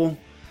whole,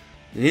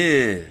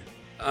 3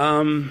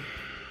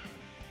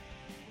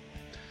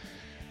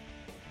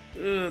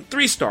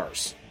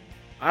 stars.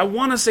 I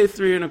want to say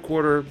 3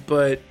 1/4,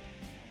 but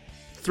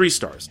 3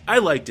 stars. I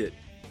liked it,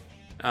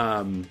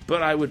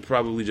 but I would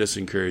probably just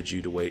encourage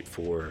you to wait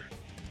for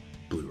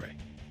Blu-ray.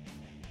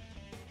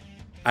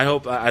 I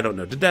hope, I don't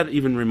know. Did that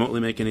even remotely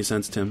make any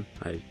sense, Tim?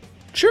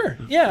 Sure.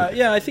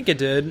 Yeah, I think it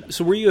did.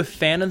 So were you a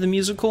fan of the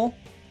musical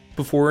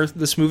before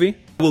this movie?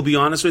 I will be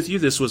honest with you,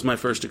 this was my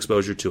first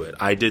exposure to it.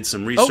 I did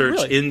some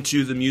research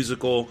into the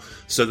musical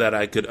so that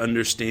I could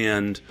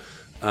understand,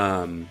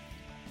 so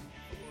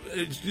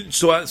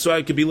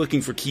I could be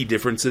looking for key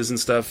differences and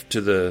stuff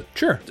to the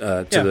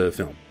the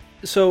film.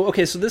 So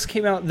this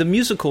came out, the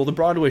musical, the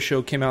Broadway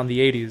show came out in the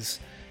 80s,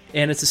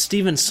 and it's a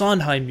Stephen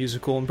Sondheim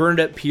musical, and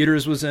Bernadette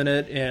Peters was in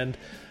it, and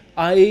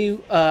I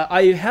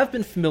have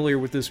been familiar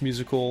with this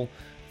musical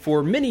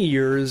for many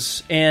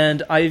years,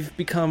 and I've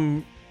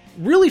become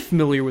really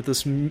familiar with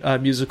this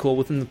musical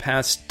within the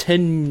past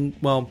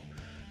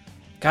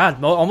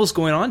almost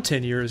going on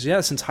 10 years,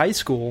 since high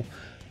school,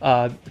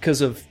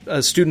 because of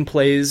student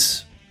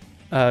plays,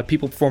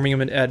 people performing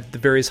them at the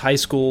various high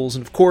schools,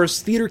 and of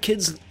course, theater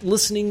kids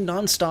listening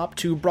nonstop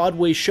to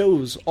Broadway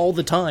shows all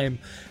the time.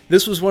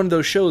 This was one of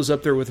those shows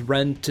up there with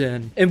Rent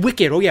and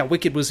Wicked. Oh yeah,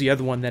 Wicked was the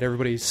other one that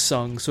everybody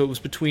sung. So it was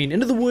between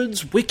Into the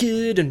Woods,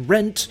 Wicked, and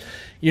Rent.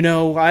 You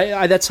know,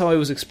 that's how I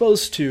was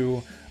exposed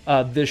to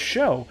this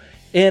show.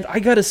 And I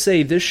gotta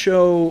say, this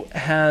show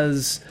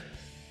has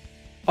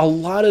a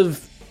lot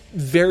of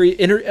very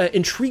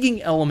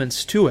intriguing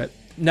elements to it.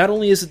 Not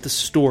only is it the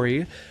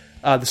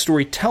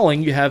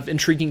storytelling, you have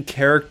intriguing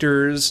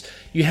characters,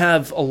 you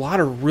have a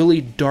lot of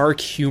really dark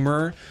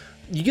humor,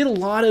 you get a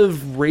lot of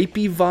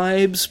rapey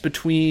vibes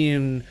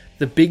between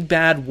the Big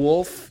Bad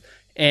Wolf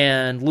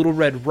and Little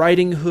Red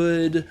Riding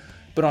Hood,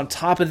 but on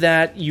top of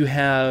that, you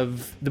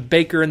have the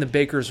baker and the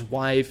baker's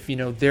wife,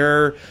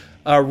 their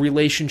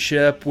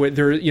relationship, where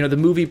the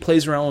movie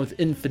plays around with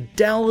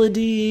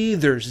infidelity,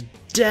 there's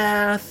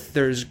death,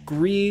 there's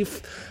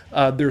grief,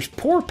 there's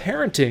poor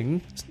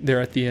parenting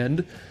there at the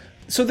end.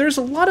 So there's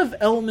a lot of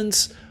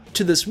elements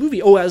to this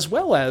movie, as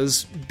well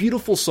as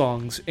beautiful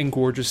songs and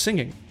gorgeous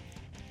singing.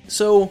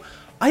 So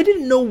I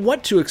didn't know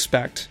what to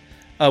expect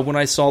when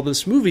I saw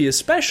this movie,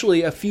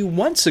 especially a few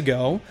months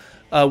ago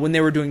when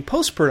they were doing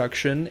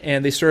post-production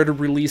and they started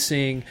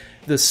releasing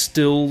the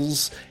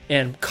stills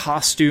and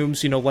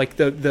costumes, like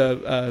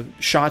the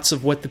shots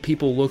of what the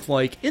people look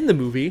like in the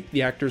movie,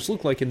 the actors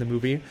look like in the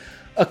movie.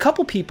 A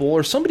couple people,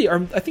 or somebody,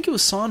 I think it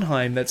was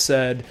Sondheim that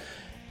said,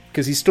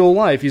 because he's still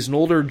alive, he's an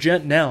older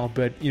gent now,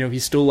 but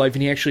he's still alive,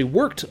 and he actually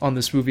worked on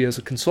this movie as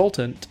a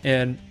consultant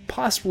and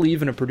possibly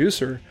even a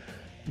producer.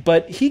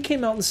 But he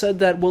came out and said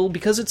that, well,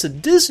 because it's a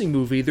Disney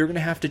movie, they're going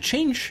to have to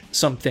change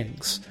some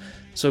things.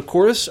 So, of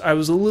course, I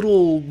was a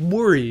little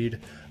worried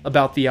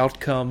about the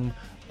outcome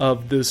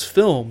of this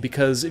film,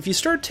 because if you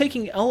start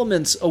taking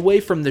elements away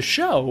from the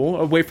show,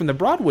 away from the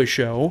Broadway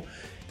show,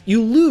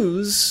 you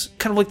lose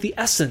kind of like the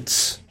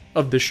essence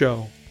of the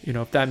show,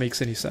 if that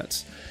makes any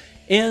sense.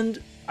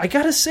 And I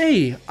gotta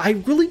say, I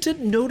really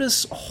didn't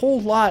notice a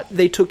whole lot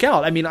they took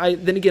out. I mean, I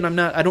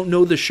don't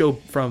know the show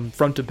from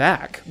front to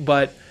back,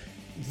 but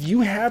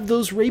you have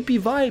those rapey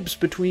vibes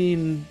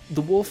between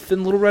the wolf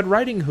and Little Red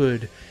Riding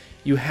Hood.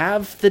 You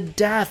have the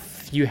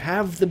death, you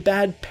have the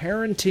bad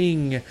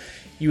parenting,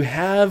 you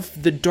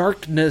have the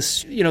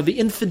darkness, the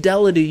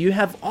infidelity, you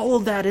have all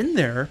of that in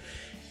there,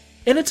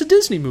 and it's a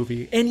Disney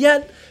movie. And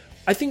yet,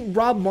 I think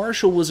Rob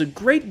Marshall was a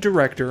great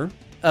director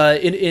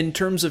in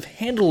terms of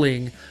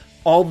handling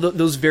all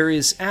those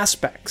various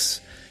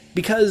aspects,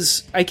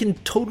 because I can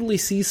totally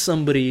see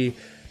somebody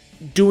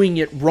doing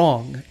it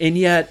wrong, and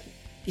yet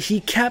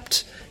he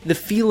kept the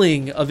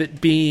feeling of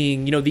it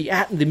being,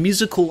 the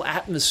musical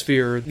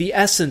atmosphere, the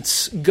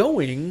essence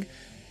going,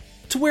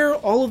 to where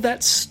all of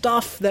that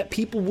stuff that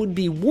people would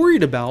be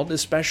worried about,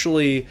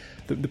 especially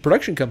the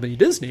production company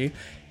Disney,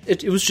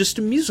 it was just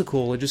a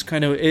musical. It just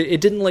kind of,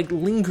 it didn't like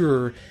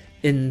linger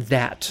in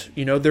that,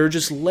 there are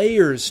just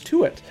layers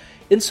to it,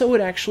 and so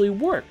it actually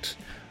worked.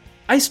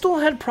 I still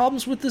had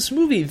problems with this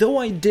movie, though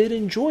I did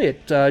enjoy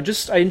it.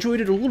 I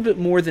enjoyed it a little bit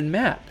more than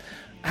Matt.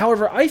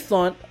 However, I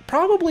thought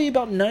probably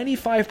about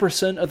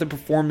 95% of the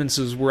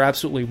performances were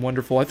absolutely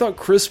wonderful. I thought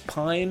Chris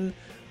Pine,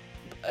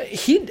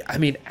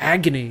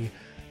 Agony,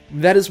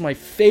 that is my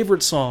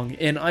favorite song,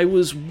 and I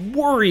was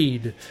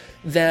worried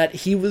that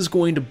he was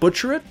going to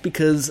butcher it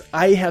because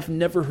I have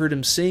never heard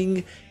him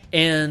sing,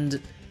 and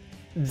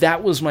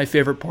that was my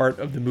favorite part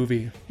of the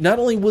movie. Not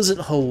only was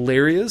it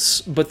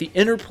hilarious, but the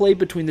interplay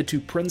between the two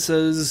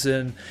princes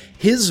and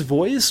his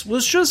voice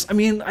was just,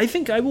 I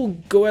think I will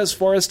go as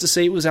far as to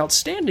say it was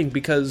outstanding,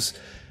 because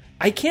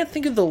I can't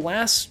think of the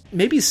last,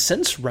 maybe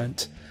since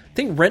Rent. I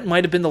think Rent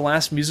might have been the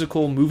last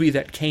musical movie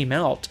that came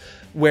out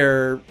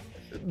where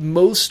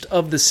most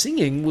of the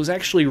singing was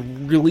actually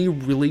really,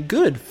 really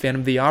good.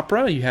 Phantom of the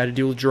Opera, you had to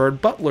deal with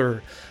Gerard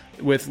Butler.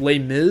 With Les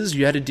Mis,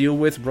 you had to deal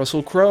with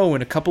Russell Crowe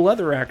and a couple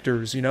other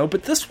actors,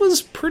 but this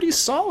was pretty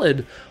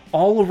solid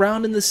all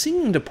around in the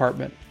singing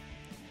department.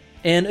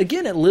 And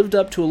again, it lived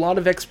up to a lot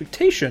of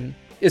expectation,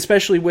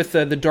 especially with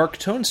the dark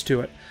tones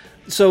to it.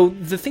 So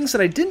the things that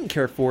I didn't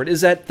care for it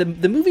is that the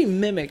movie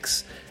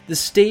mimics the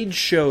stage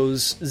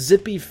show's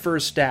zippy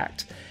first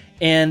act,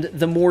 and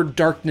the more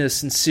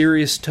darkness and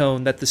serious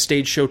tone that the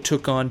stage show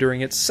took on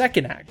during its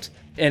second act.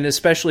 And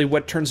especially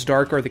what turns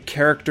dark are the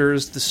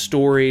characters, the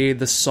story,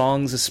 the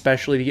songs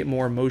especially, to get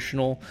more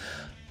emotional.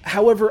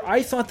 However,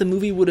 I thought the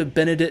movie would have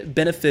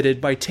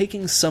benefited by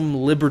taking some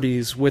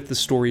liberties with the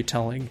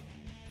storytelling.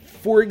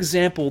 For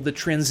example, the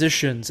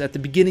transitions at the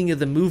beginning of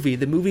the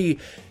movie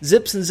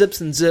zips and zips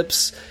and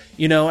zips.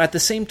 You know, at the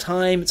same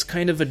time, it's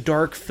kind of a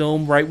dark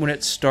film right when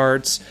it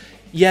starts,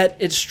 yet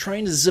it's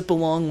trying to zip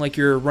along like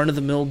your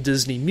run-of-the-mill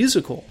Disney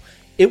musical.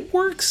 It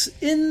works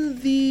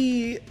in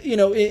the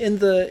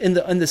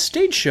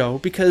stage show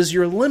because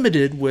you're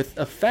limited with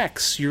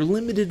effects, you're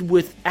limited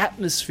with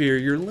atmosphere,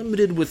 you're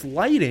limited with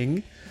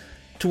lighting,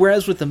 to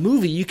whereas with the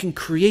movie you can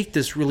create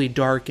this really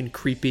dark and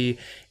creepy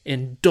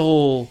and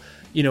dull,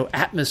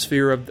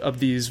 atmosphere of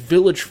these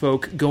village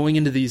folk going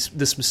into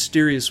this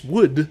mysterious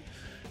wood,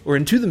 or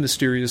into the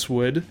mysterious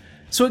wood.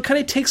 So it kind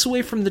of takes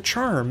away from the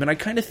charm, and I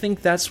kind of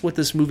think that's what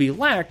this movie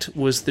lacked,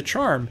 was the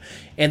charm.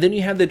 And then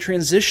you have the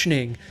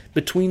transitioning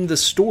between the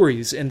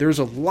stories, and there's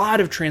a lot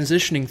of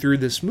transitioning through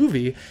this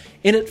movie,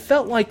 and it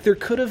felt like there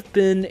could have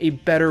been a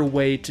better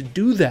way to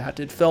do that.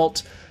 It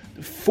felt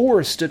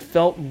forced, it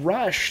felt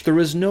rushed. There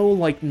was no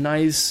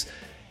nice,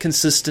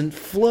 consistent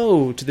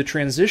flow to the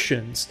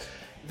transitions.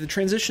 The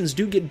transitions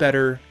do get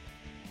better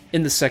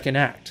in the second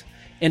act,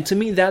 and to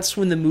me that's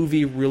when the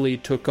movie really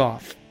took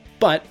off.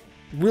 But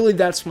really,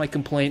 that's my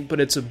complaint, but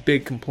it's a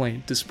big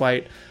complaint,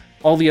 despite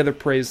all the other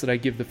praise that I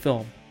give the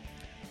film.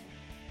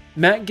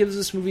 Matt gives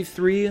this movie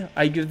 3.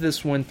 I give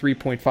this one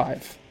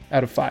 3.5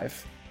 out of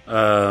 5.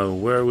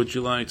 Where would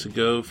you like to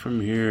go from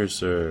here,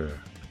 sir?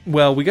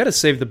 Well, we gotta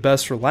save the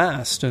best for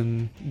last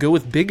and go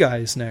with Big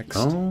Eyes next.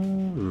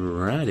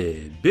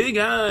 Alrighty. Big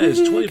Eyes,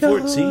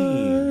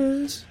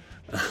 2014.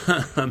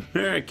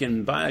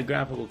 American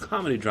biographical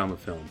comedy drama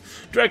film.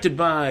 Directed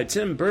by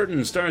Tim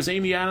Burton, stars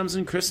Amy Adams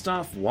and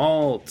Christoph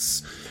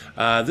Waltz.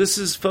 This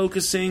is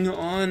focusing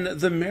on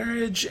the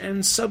marriage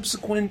and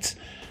subsequent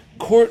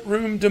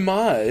courtroom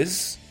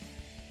demise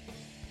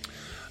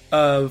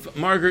of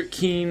Margaret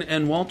Keane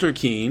and Walter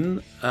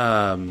Keane.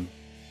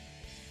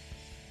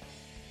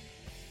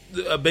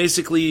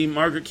 Basically,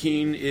 Margaret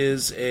Keane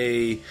is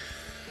a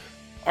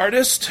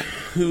artist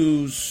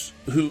who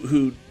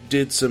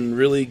did some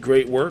really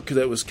great work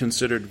that was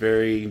considered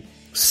very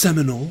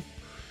seminal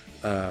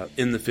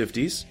in the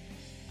 50s,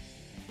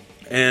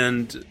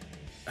 and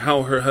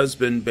how her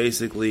husband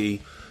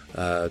basically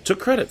took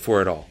credit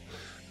for it all.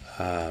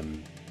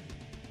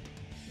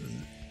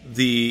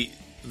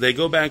 They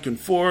go back and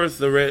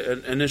forth.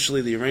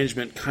 Initially, the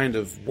arrangement kind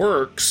of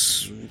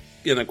works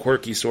in a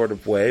quirky sort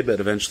of way,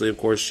 but eventually, of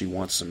course, she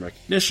wants some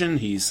recognition.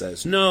 He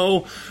says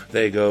no.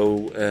 They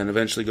go and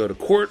eventually go to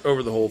court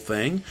over the whole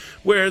thing,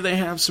 where they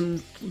have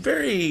some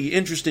very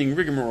interesting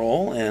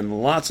rigmarole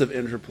and lots of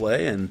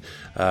interplay and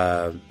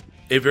a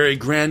very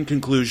grand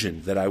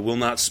conclusion that I will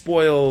not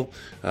spoil,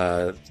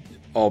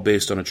 all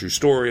based on a true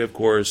story, of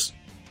course.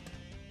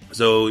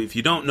 So if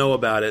you don't know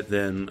about it,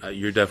 then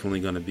you're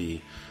definitely going to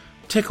be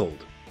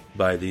tickled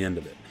by the end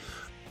of it.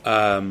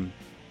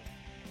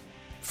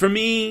 For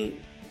me,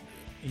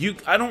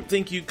 I don't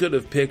think you could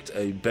have picked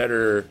a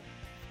better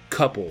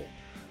couple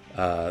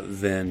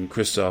than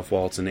Christoph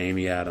Waltz and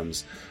Amy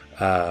Adams.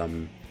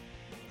 You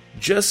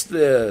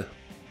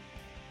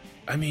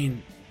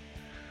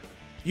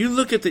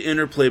look at the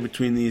interplay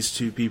between these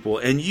two people,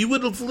 and you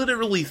would have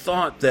literally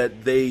thought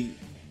that they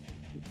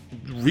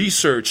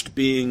researched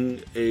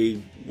being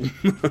a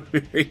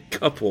married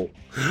couple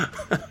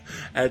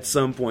at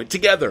some point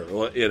together.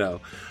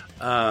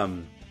 I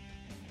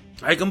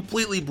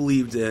completely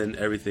believed in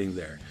everything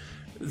there.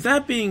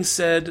 That being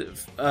said,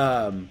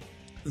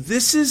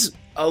 this is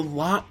a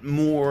lot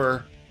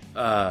more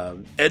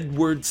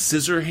Edward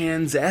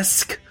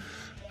Scissorhands-esque.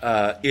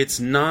 It's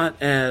not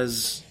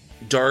as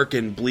dark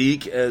and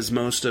bleak as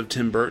most of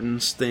Tim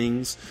Burton's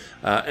things.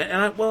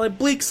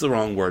 Bleak's the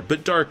wrong word,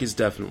 but dark is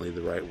definitely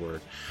the right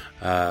word.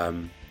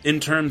 In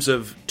terms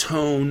of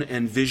tone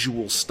and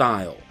visual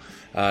style,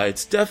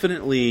 it's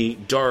definitely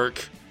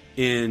dark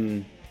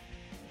in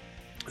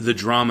the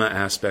drama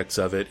aspects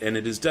of it, and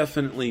it is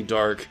definitely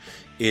dark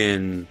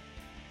in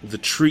the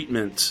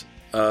treatment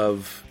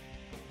of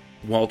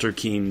Walter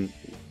Keane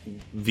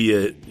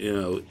via,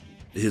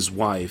 his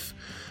wife,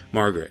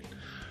 Margaret.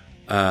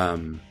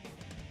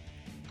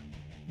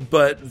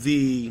 But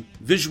the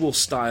visual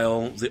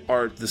style, the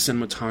art, the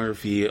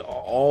cinematography,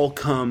 all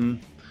come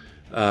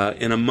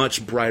in a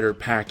much brighter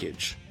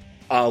package,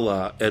 a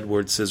la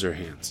Edward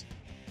Scissorhands.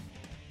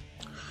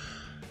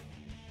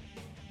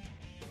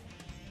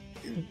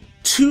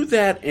 To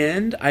that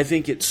end, I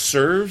think it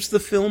serves the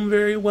film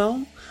very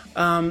well,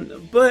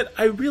 but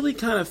I really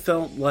kind of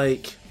felt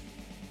like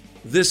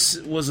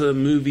this was a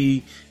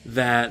movie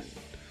that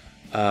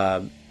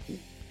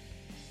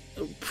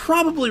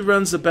probably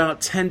runs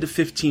about 10 to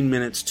 15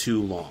 minutes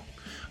too long.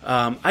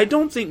 I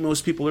don't think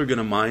most people are going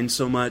to mind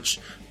so much,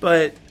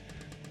 but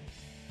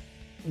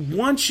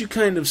once you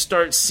kind of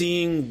start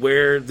seeing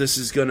where this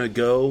is going to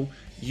go,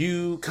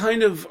 you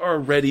kind of are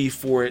ready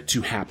for it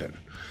to happen.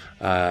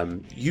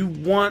 You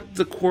want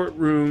the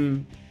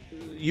courtroom,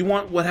 you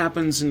want what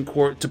happens in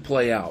court to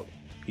play out.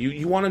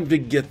 You want them to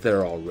get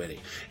there already.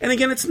 And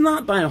again, it's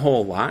not by a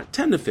whole lot,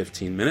 10 to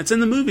 15 minutes.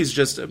 And the movie's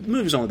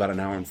only about an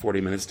hour and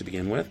 40 minutes to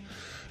begin with.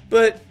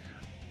 But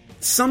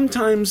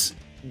sometimes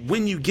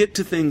when you get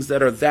to things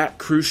that are that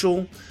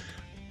crucial,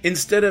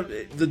 instead of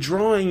the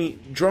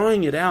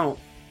drawing it out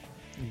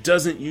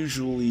doesn't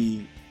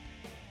usually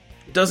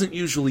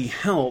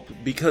help,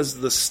 because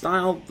the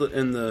style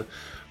and the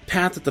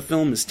path that the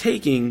film is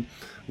taking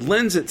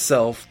lends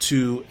itself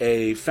to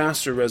a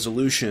faster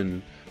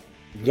resolution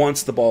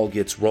once the ball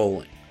gets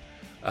rolling.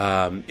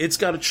 It's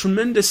got a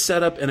tremendous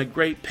setup and a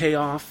great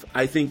payoff.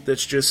 I think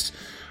that's just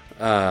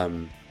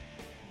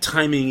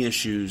timing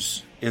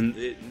issues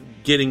in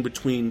getting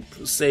between,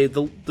 say,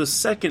 the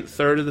second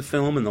third of the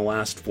film and the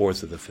last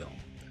fourth of the film.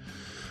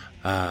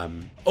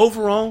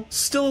 Overall,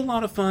 still a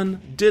lot of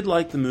fun. Did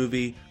like the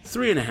movie.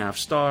 3.5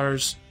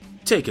 stars.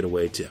 Take it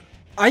away, Tim.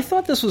 I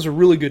thought this was a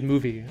really good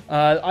movie.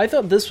 I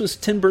thought this was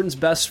Tim Burton's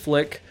best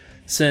flick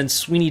since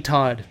Sweeney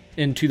Todd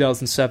in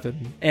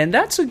 2007. And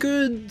that's a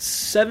good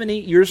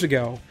 7-8 years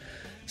ago.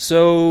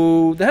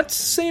 So that's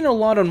saying a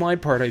lot on my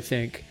part, I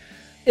think.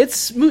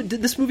 This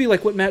movie,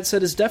 like what Matt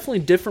said, is definitely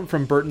different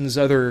from Burton's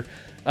other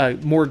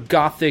more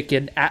gothic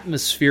and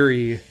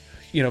atmospheric,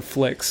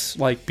 flicks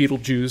like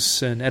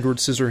Beetlejuice and Edward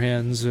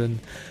Scissorhands, and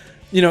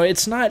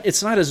it's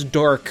not as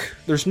dark.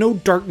 There's no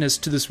darkness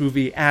to this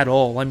movie at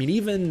all. I mean,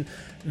 even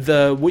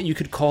what you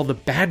could call the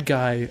bad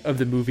guy of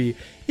the movie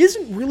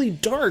isn't really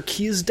dark.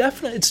 It's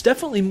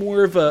definitely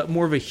more of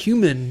a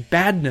human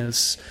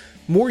badness,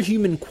 more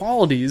human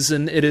qualities,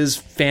 and it is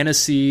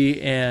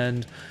fantasy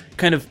and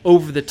kind of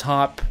over the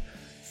top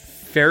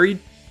fairy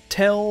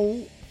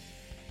tale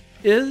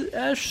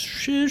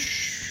ish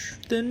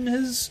than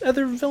his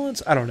other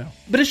villains. I don't know,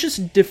 but it's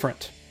just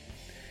different.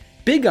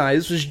 Big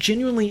Eyes was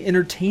genuinely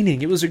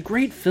entertaining. It was a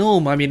great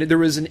film. I mean, it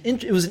was an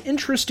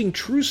interesting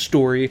true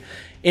story,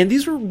 and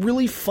these were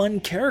really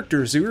fun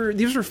characters.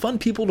 These were fun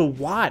people to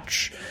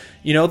watch.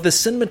 The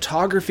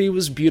cinematography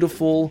was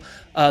beautiful.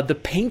 The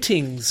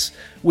paintings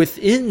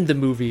within the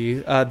movie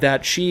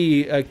that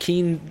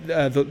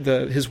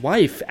his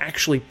wife,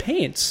 actually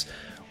paints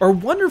are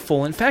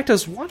wonderful. In fact, I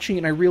was watching it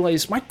and I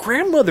realized my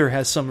grandmother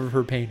has some of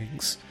her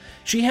paintings.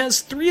 She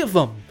has 3 of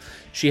them.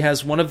 She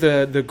has one of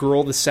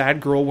the sad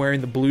girl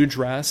wearing the blue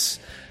dress,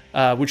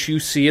 which you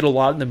see it a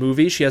lot in the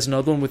movie. She has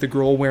another one with the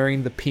girl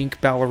wearing the pink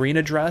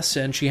ballerina dress,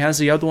 and she has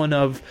the other one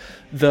of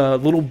the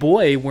little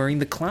boy wearing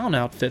the clown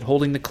outfit,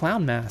 holding the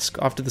clown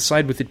mask off to the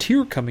side with a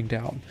tear coming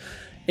down.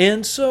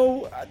 And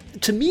so,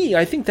 to me,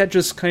 I think that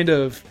just kind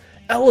of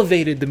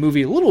elevated the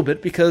movie a little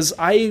bit, because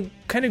I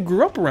kind of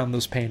grew up around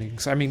those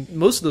paintings. I mean,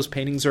 most of those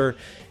paintings are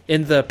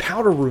in the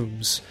powder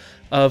rooms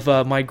of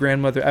my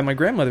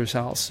grandmother's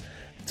house.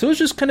 So it was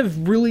just kind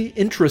of really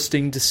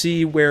interesting to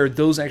see where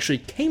those actually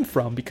came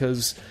from,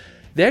 because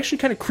they actually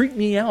kind of creeped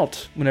me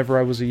out whenever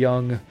I was a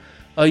young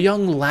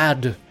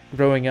lad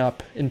growing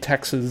up in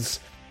Texas.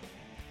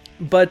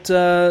 But,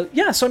 so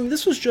I mean,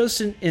 this was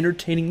just an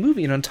entertaining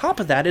movie, and on top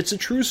of that, it's a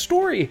true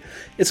story.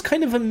 It's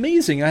kind of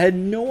amazing. I had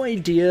no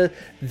idea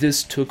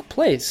this took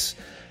place.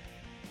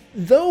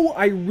 Though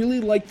I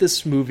really like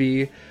this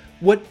movie,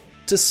 what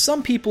to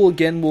some people,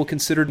 again, will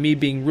consider me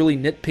being really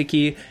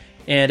nitpicky,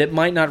 and it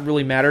might not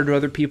really matter to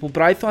other people,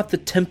 but I thought the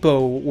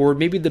tempo, or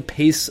maybe the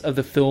pace of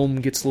the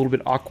film, gets a little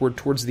bit awkward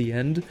towards the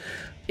end,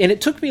 and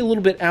it took me a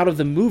little bit out of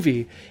the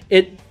movie.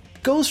 It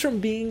goes from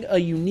being a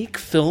unique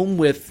film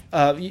with,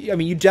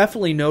 you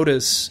definitely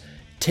notice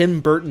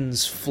Tim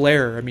Burton's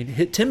flair. I mean,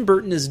 Tim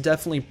Burton is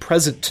definitely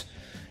present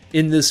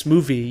in this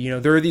movie.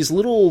 There are these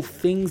little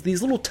things,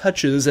 these little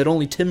touches that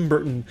only Tim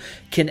Burton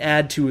can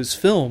add to his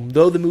film.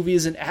 Though the movie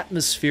isn't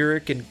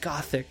atmospheric and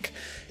gothic,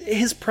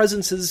 his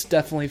presence is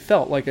definitely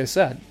felt, like I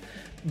said.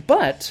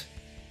 But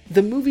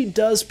the movie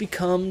does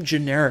become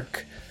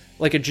generic,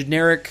 like a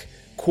generic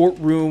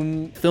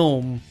courtroom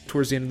film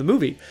towards the end of the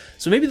movie.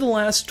 So maybe the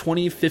last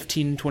 20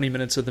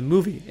 minutes of the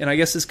movie, and I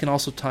guess this can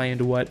also tie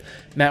into what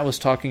Matt was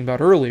talking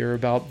about earlier,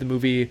 about the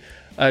movie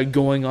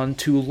going on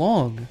too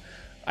long.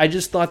 I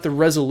just thought the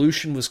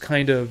resolution was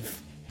kind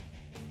of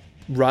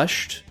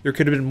rushed. There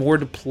could have been more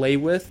to play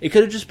with. It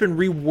could have just been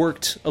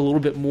reworked a little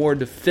bit more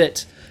to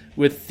fit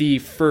with the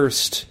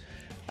first,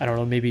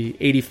 maybe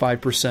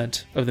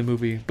 85% of the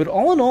movie. But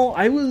all in all,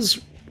 I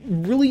was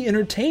really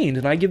entertained,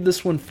 and I give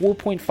this one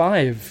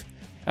 4.5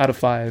 out of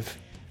 5.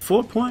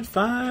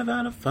 4.5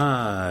 out of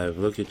 5.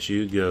 Look at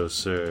you go,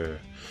 sir.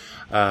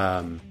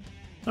 All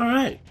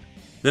right.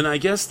 Then I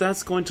guess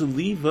that's going to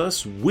leave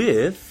us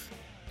with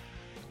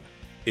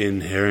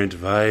Inherent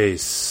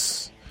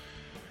Vice,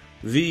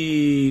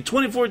 the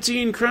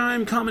 2014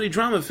 crime comedy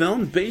drama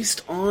film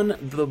based on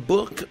the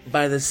book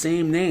by the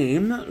same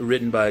name,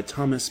 written by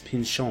Thomas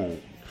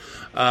Pynchon.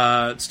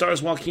 It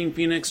stars Joaquin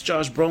Phoenix,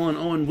 Josh Brolin,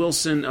 Owen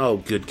Wilson. Oh,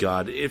 good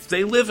God. If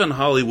they live in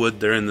Hollywood,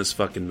 they're in this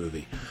fucking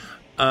movie.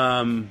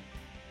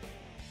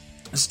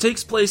 This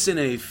takes place in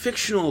a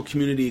fictional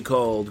community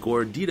called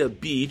Gordita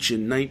Beach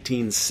in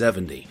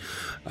 1970.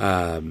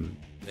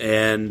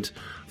 And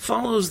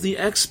follows the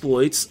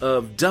exploits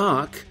of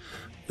Doc,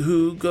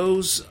 who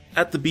goes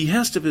at the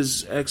behest of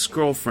his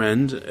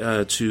ex-girlfriend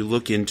to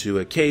look into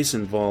a case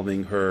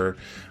involving her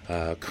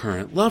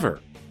current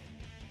lover.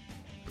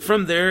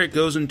 From there, it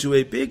goes into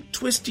a big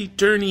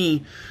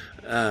twisty-turny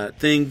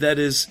thing that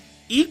is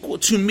equal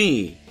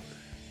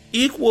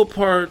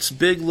parts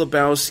Big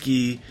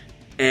Lebowski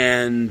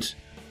and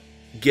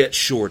Get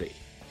Shorty.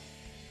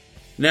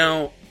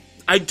 Now,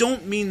 I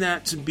don't mean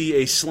that to be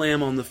a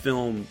slam on the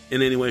film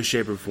in any way,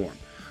 shape, or form.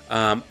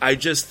 I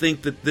just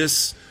think that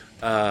this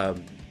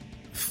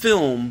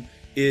film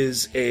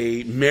is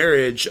a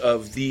marriage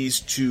of these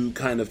two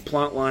kind of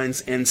plot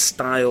lines and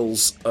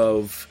styles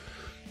of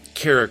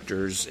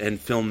characters and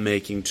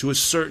filmmaking to a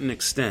certain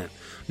extent.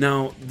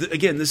 Now,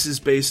 again, this is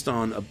based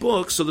on a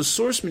book, so the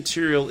source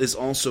material is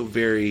also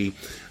very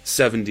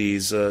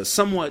 70s,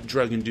 somewhat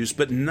drug-induced,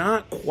 but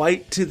not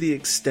quite to the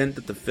extent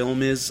that the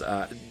film is.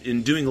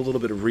 In doing a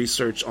little bit of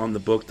research on the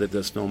book that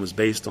this film is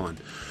based on,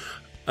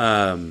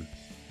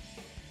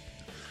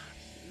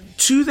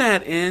 to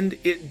that end,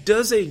 it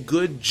does a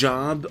good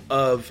job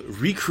of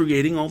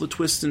recreating all the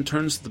twists and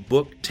turns the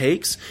book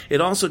takes. It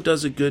also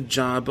does a good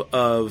job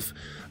of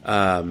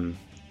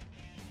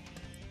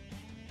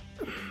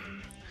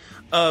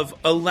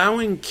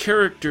allowing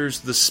characters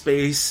the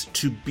space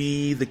to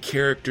be the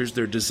characters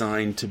they're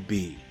designed to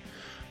be.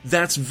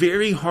 That's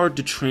very hard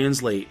to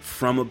translate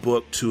from a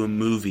book to a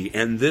movie,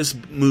 and this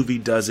movie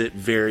does it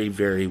very,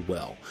 very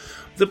well.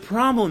 The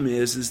problem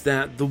is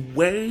that the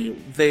way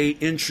they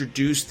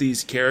introduce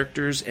these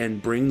characters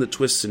and bring the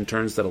twists and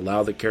turns that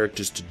allow the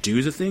characters to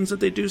do the things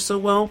that they do so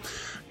well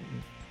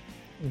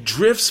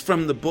drifts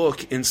from the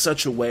book in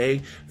such a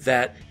way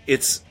that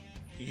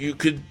you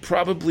could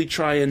probably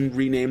try and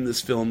rename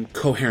this film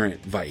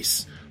Coherent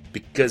Vice,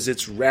 because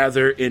it's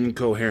rather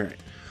incoherent.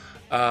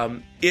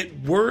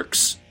 It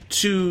works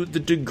to the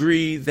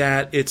degree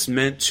that it's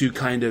meant to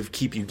kind of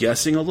keep you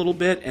guessing a little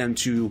bit and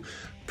to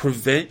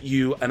prevent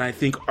you, and I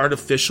think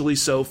artificially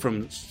so,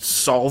 from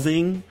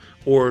solving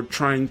or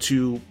trying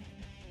to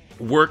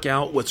work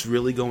out what's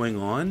really going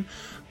on.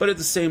 But at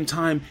the same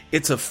time,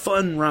 it's a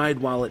fun ride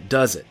while it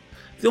does it.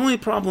 The only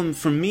problem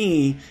for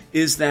me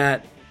is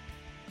that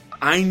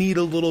I need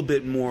a little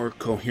bit more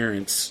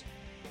coherence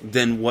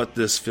than what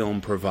this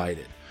film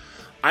provided.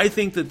 I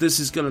think that this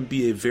is going to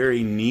be a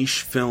very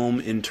niche film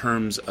in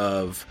terms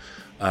of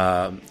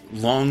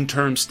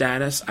long-term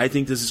status. I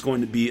think this is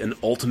going to be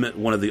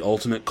one of the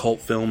ultimate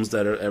cult films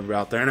that are ever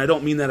out there, and I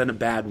don't mean that in a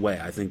bad way.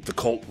 I think the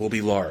cult will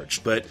be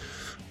large, but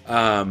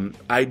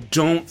I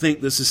don't think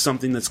this is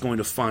something that's going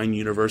to find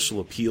universal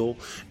appeal.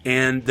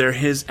 And there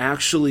has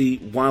actually,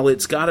 while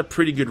it's got a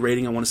pretty good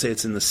rating, I want to say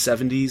it's in the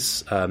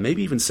 70s,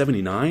 maybe even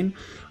 79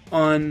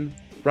 on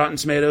Rotten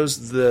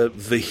Tomatoes, the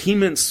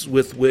vehemence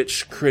with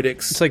which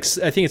critics... It's like,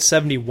 I think it's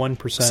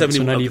 71%,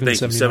 so not even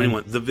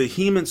 71. The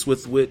vehemence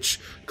with which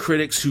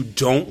critics who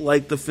don't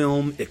like the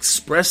film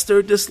express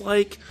their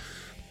dislike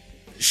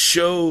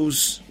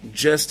shows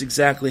just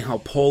exactly how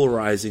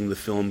polarizing the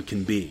film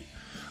can be.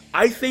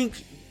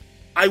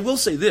 I will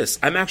say this,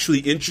 I'm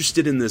actually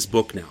interested in this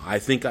book now. I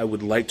think I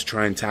would like to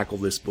try and tackle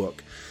this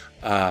book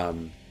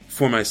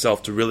for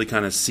myself to really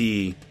kind of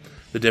see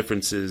the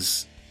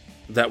differences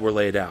that were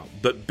laid out.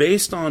 But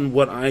based on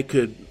what I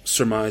could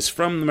surmise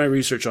from my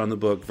research on the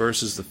book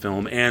versus the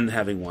film, and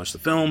having watched the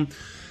film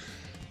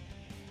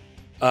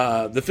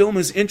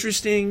is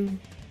interesting.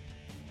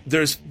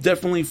 There's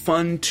definitely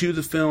fun to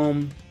the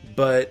film,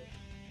 but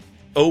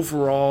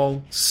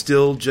overall,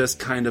 still just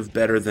kind of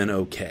better than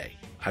okay.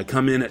 I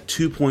come in at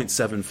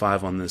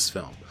 2.75 on this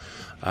film.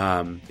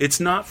 It's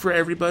not for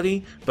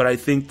everybody, but I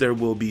think there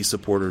will be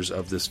supporters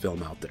of this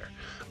film out there.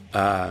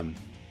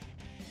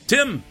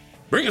 Tim,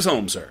 bring us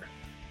home, sir.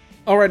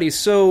 Alrighty,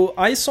 so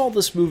I saw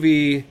this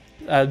movie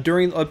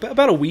during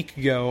about a week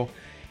ago,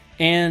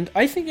 and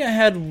I think I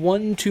had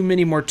one too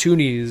many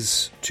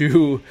martinis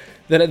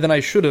than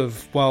I should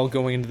have while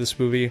going into this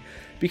movie,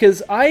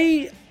 because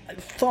I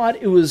thought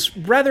it was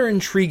rather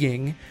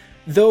intriguing,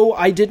 though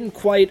I didn't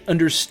quite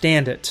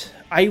understand it.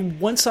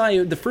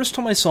 The first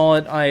time I saw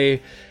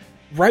it,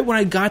 right when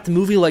I got the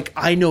movie,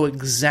 I know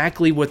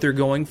exactly what they're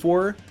going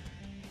for,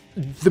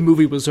 the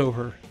movie was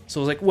over. So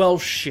I was like, well,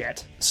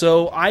 shit.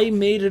 So I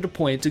made it a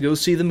point to go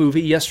see the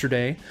movie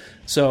yesterday.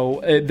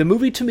 So the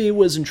movie to me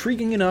was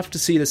intriguing enough to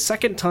see it a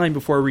second time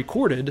before I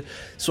recorded,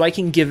 so I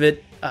can give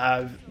it,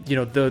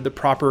 the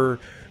proper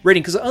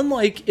rating. Because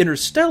unlike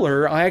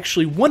Interstellar, I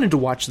actually wanted to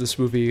watch this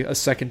movie a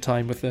second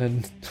time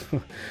within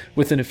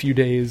a few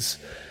days.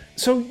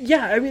 So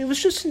yeah, I mean,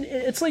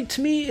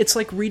 to me, it's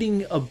like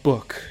reading a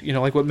book.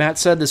 Like what Matt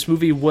said, this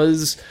movie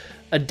was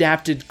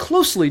adapted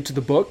closely to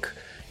the book,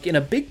 and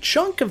a big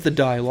chunk of the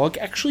dialogue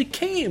actually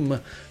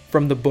came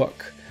from the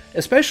book,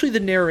 especially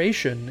the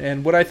narration.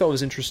 And what I thought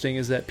was interesting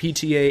is that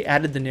PTA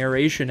added the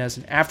narration as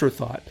an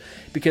afterthought,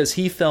 because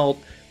he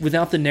felt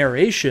without the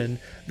narration,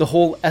 the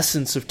whole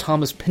essence of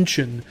Thomas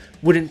Pynchon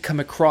wouldn't come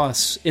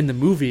across in the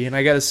movie, and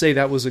I gotta say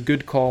that was a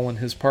good call on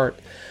his part.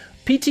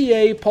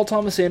 PTA, Paul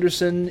Thomas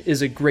Anderson,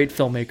 is a great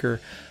filmmaker.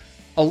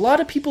 A lot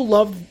of people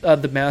love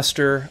The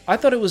Master. I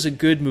thought it was a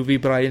good movie,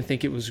 but I didn't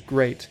think it was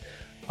great.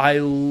 I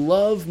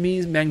love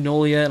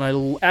Magnolia, and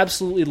I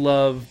absolutely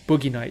love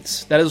Boogie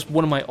Nights. That is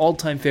one of my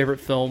all-time favorite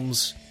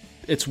films.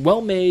 It's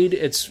well made.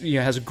 It's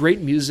has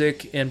great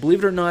music, and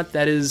believe it or not,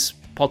 that is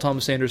Paul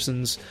Thomas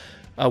Anderson's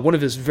one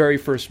of his very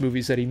first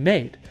movies that he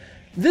made.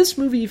 This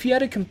movie, if you had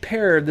to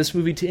compare this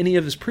movie to any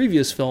of his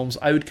previous films,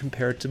 I would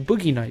compare it to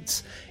Boogie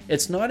Nights.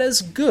 It's not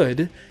as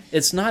good.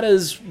 It's not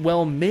as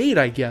well made,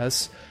 I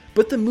guess.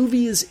 But the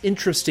movie is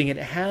interesting. It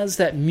has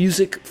that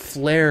music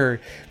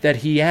flair that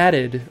he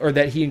added, or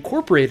that he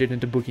incorporated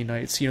into Boogie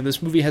Nights.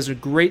 This movie has a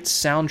great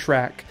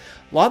soundtrack.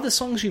 A lot of the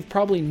songs you've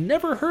probably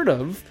never heard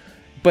of,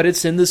 but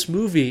it's in this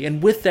movie.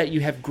 And with that,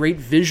 you have great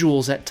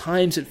visuals. At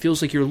times, it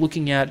feels like you're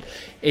looking at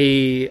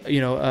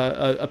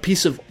a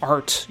piece of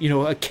art,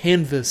 a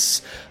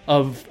canvas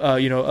of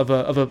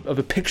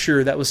a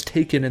picture that was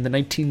taken in the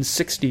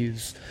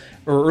 1960s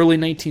or early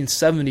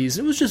 1970s.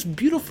 It was just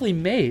beautifully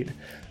made.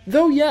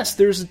 Though, yes,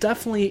 there's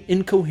definitely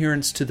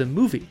incoherence to the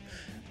movie.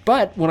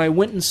 But when I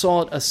went and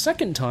saw it a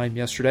second time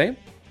yesterday,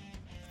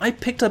 I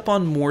picked up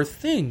on more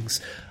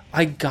things.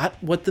 I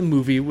got what the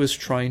movie was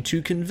trying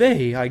to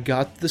convey. I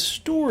got the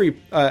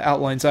story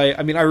outlines. I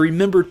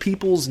remembered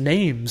people's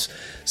names.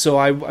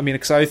 So,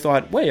 because I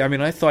thought,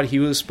 I thought he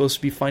was supposed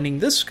to be finding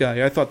this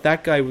guy. I thought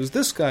that guy was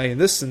this guy and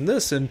this and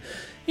this. And,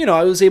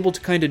 I was able to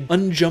kind of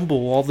unjumble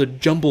all the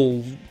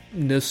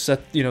jumbleness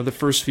that, the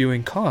first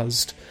viewing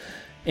caused.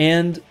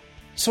 And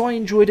so I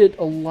enjoyed it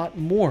a lot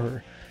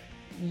more.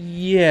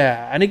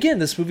 Yeah, and again,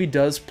 this movie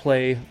does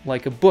play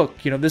like a book.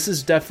 This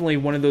is definitely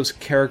one of those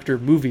character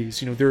movies.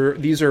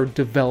 These are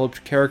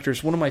developed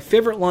characters. One of my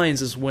favorite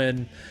lines is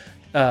when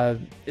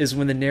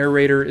the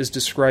narrator is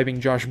describing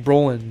Josh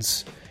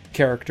Brolin's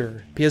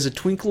character. He has a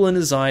twinkle in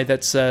his eye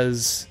that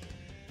says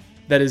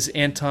that is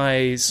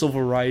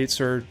anti-civil rights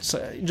or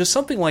just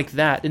something like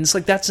that. And it's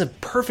like that's a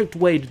perfect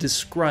way to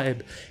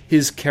describe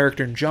his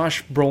character, and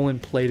Josh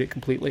Brolin played it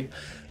completely.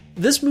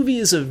 This movie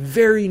is a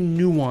very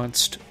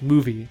nuanced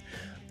movie.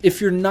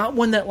 If you're not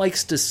one that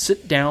likes to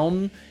sit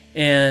down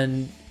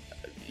and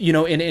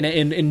and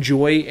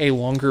enjoy a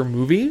longer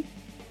movie,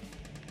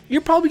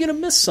 you're probably going to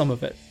miss some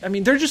of it.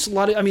 There's just a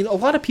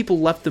lot of people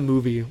left the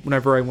movie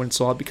whenever I went and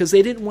saw it because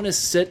they didn't want to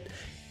sit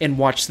and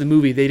watch the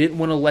movie. They didn't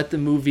want to let the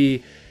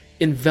movie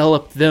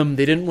envelop them.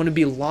 They didn't want to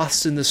be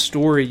lost in the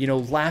story,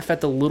 laugh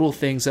at the little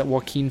things that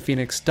Joaquin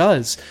Phoenix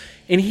does.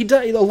 And he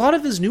does, a lot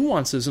of his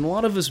nuances and a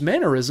lot of his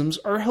mannerisms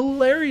are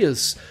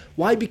hilarious.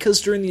 Why? Because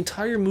during the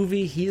entire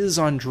movie, he is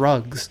on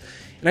drugs.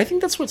 And I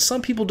think that's what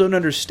some people don't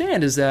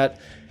understand, is that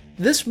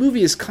this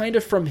movie is kind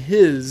of from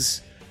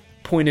his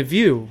point of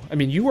view.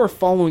 You are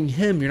following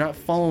him, you're not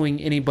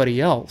following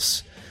anybody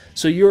else.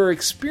 So you're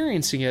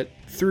experiencing it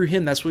through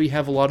him. That's why you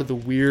have a lot of the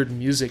weird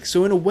music.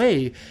 So in a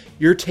way,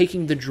 you're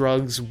taking the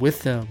drugs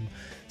with them.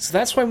 So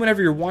that's why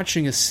whenever you're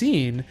watching a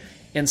scene,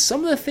 and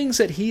some of the things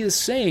that he is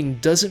saying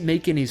doesn't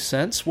make any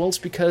sense, well, it's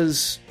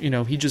because,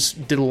 he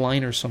just did a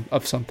line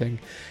of something.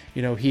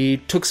 He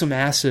took some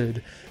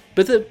acid.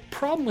 But the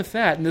problem with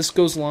that, and this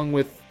goes along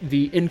with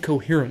the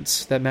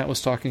incoherence that Matt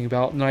was talking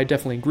about, and I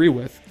definitely agree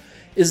with,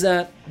 is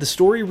that the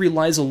story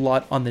relies a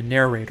lot on the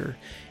narrator.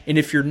 And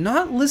if you're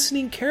not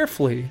listening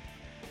carefully,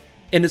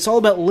 and it's all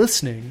about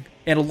listening,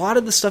 and a lot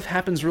of the stuff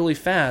happens really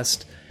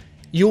fast,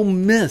 you'll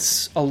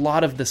miss a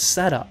lot of the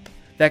setup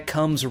that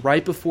comes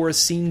right before a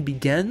scene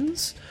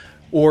begins,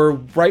 or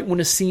right when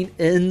a scene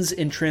ends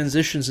and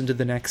transitions into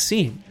the next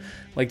scene.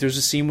 Like there's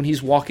a scene when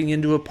he's walking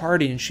into a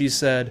party and she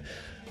said,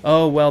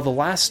 oh, well, the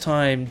last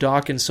time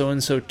Doc and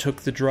so-and-so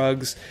took the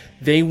drugs,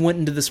 they went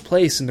into this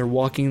place and they're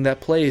walking in that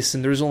place,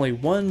 and there's only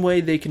one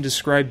way they can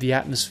describe the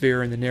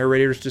atmosphere, and the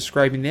narrator's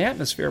describing the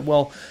atmosphere.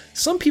 Well,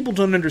 some people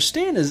don't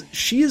understand is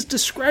she is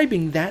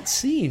describing that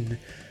scene.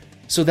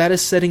 So that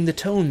is setting the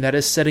tone, that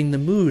is setting the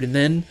mood, and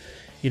then,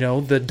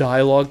 the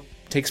dialogue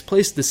takes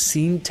place, the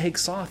scene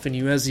takes off, and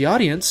you as the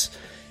audience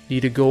need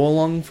to go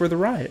along for the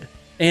ride.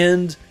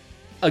 And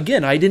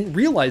again, I didn't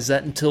realize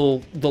that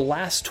until the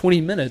last 20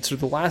 minutes or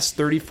the last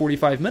 30,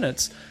 45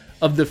 minutes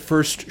of the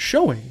first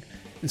showing.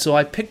 And so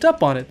I picked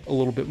up on it a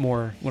little bit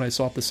more when I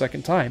saw it the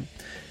second time.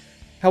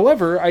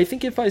 However, I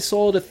think if I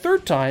saw it a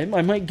third time,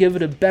 I might give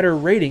it a better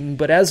rating,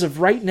 but as of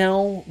right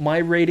now, my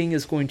rating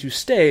is going to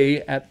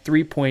stay at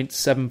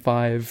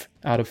 3.75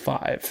 out of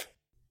 5.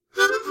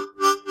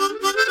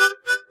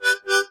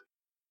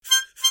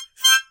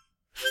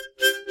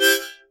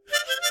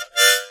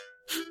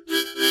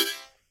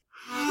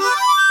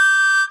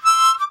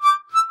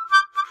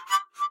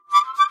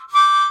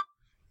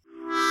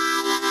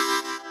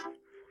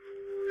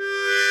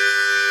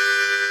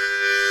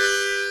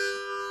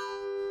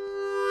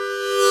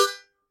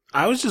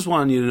 I was just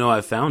wanting you to know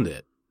I found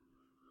it.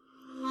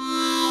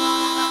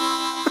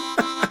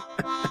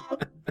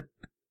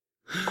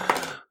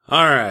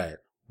 All right.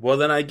 Well,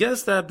 then I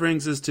guess that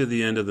brings us to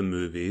the end of the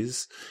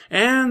movies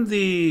and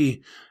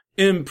the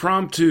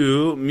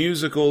impromptu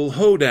musical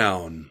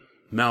hoedown,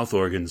 mouth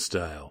organ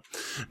style.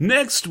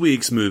 Next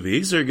week's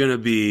movies are going to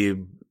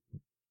be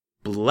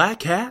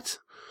Black Hat,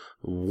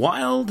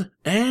 Wild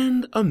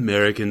and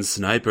American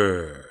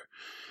Sniper.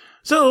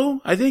 So,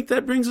 I think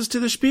that brings us to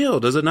the spiel,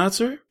 does it not,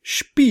 sir?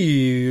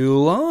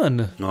 Spiel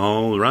on.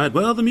 All right.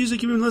 Well, the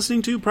music you've been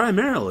listening to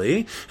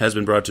primarily has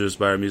been brought to us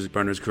by our music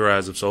partners,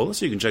 Cries of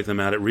Solace. You can check them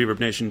out at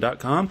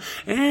ReverbNation.com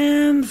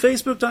and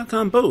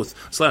Facebook.com, both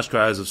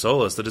 /Cries of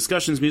Solace. The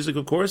Discussions music,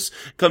 of course,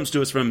 comes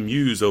to us from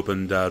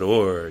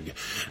MuseOpen.org.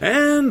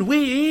 And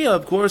we,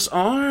 of course,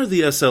 are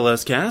the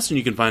SLS Cast, and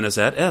you can find us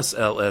at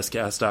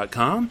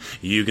slscast.com.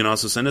 You can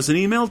also send us an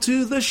email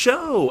to the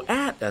show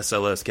at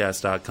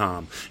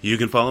slscast.com. You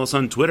can follow us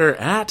on Twitter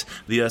at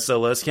the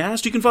SLS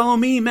Cast. You can follow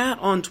me, Matt,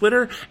 on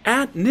Twitter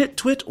at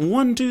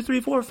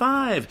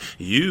NitTwit12345.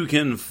 You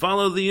can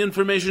follow the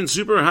information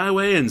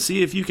superhighway and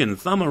see if you can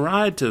thumb a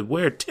ride to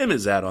where Tim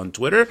is at on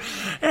Twitter.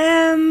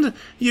 And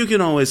you can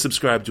always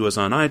subscribe to us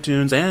on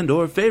iTunes and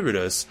or favorite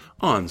us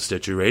on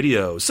Stitcher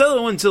Radio.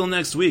 So until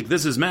next week,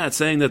 this is Matt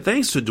saying that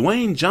thanks to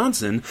Dwayne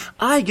Johnson,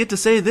 I get to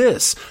say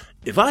this.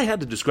 If I had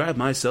to describe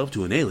myself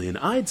to an alien,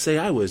 I'd say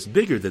I was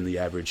bigger than the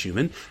average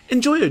human,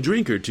 enjoy a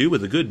drink or two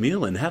with a good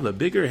meal, and have a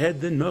bigger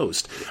head than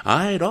most.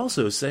 I'd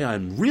also say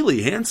I'm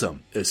really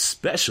handsome,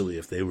 especially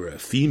if they were a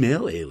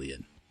female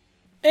alien.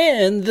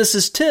 And this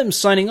is Tim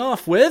signing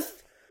off with...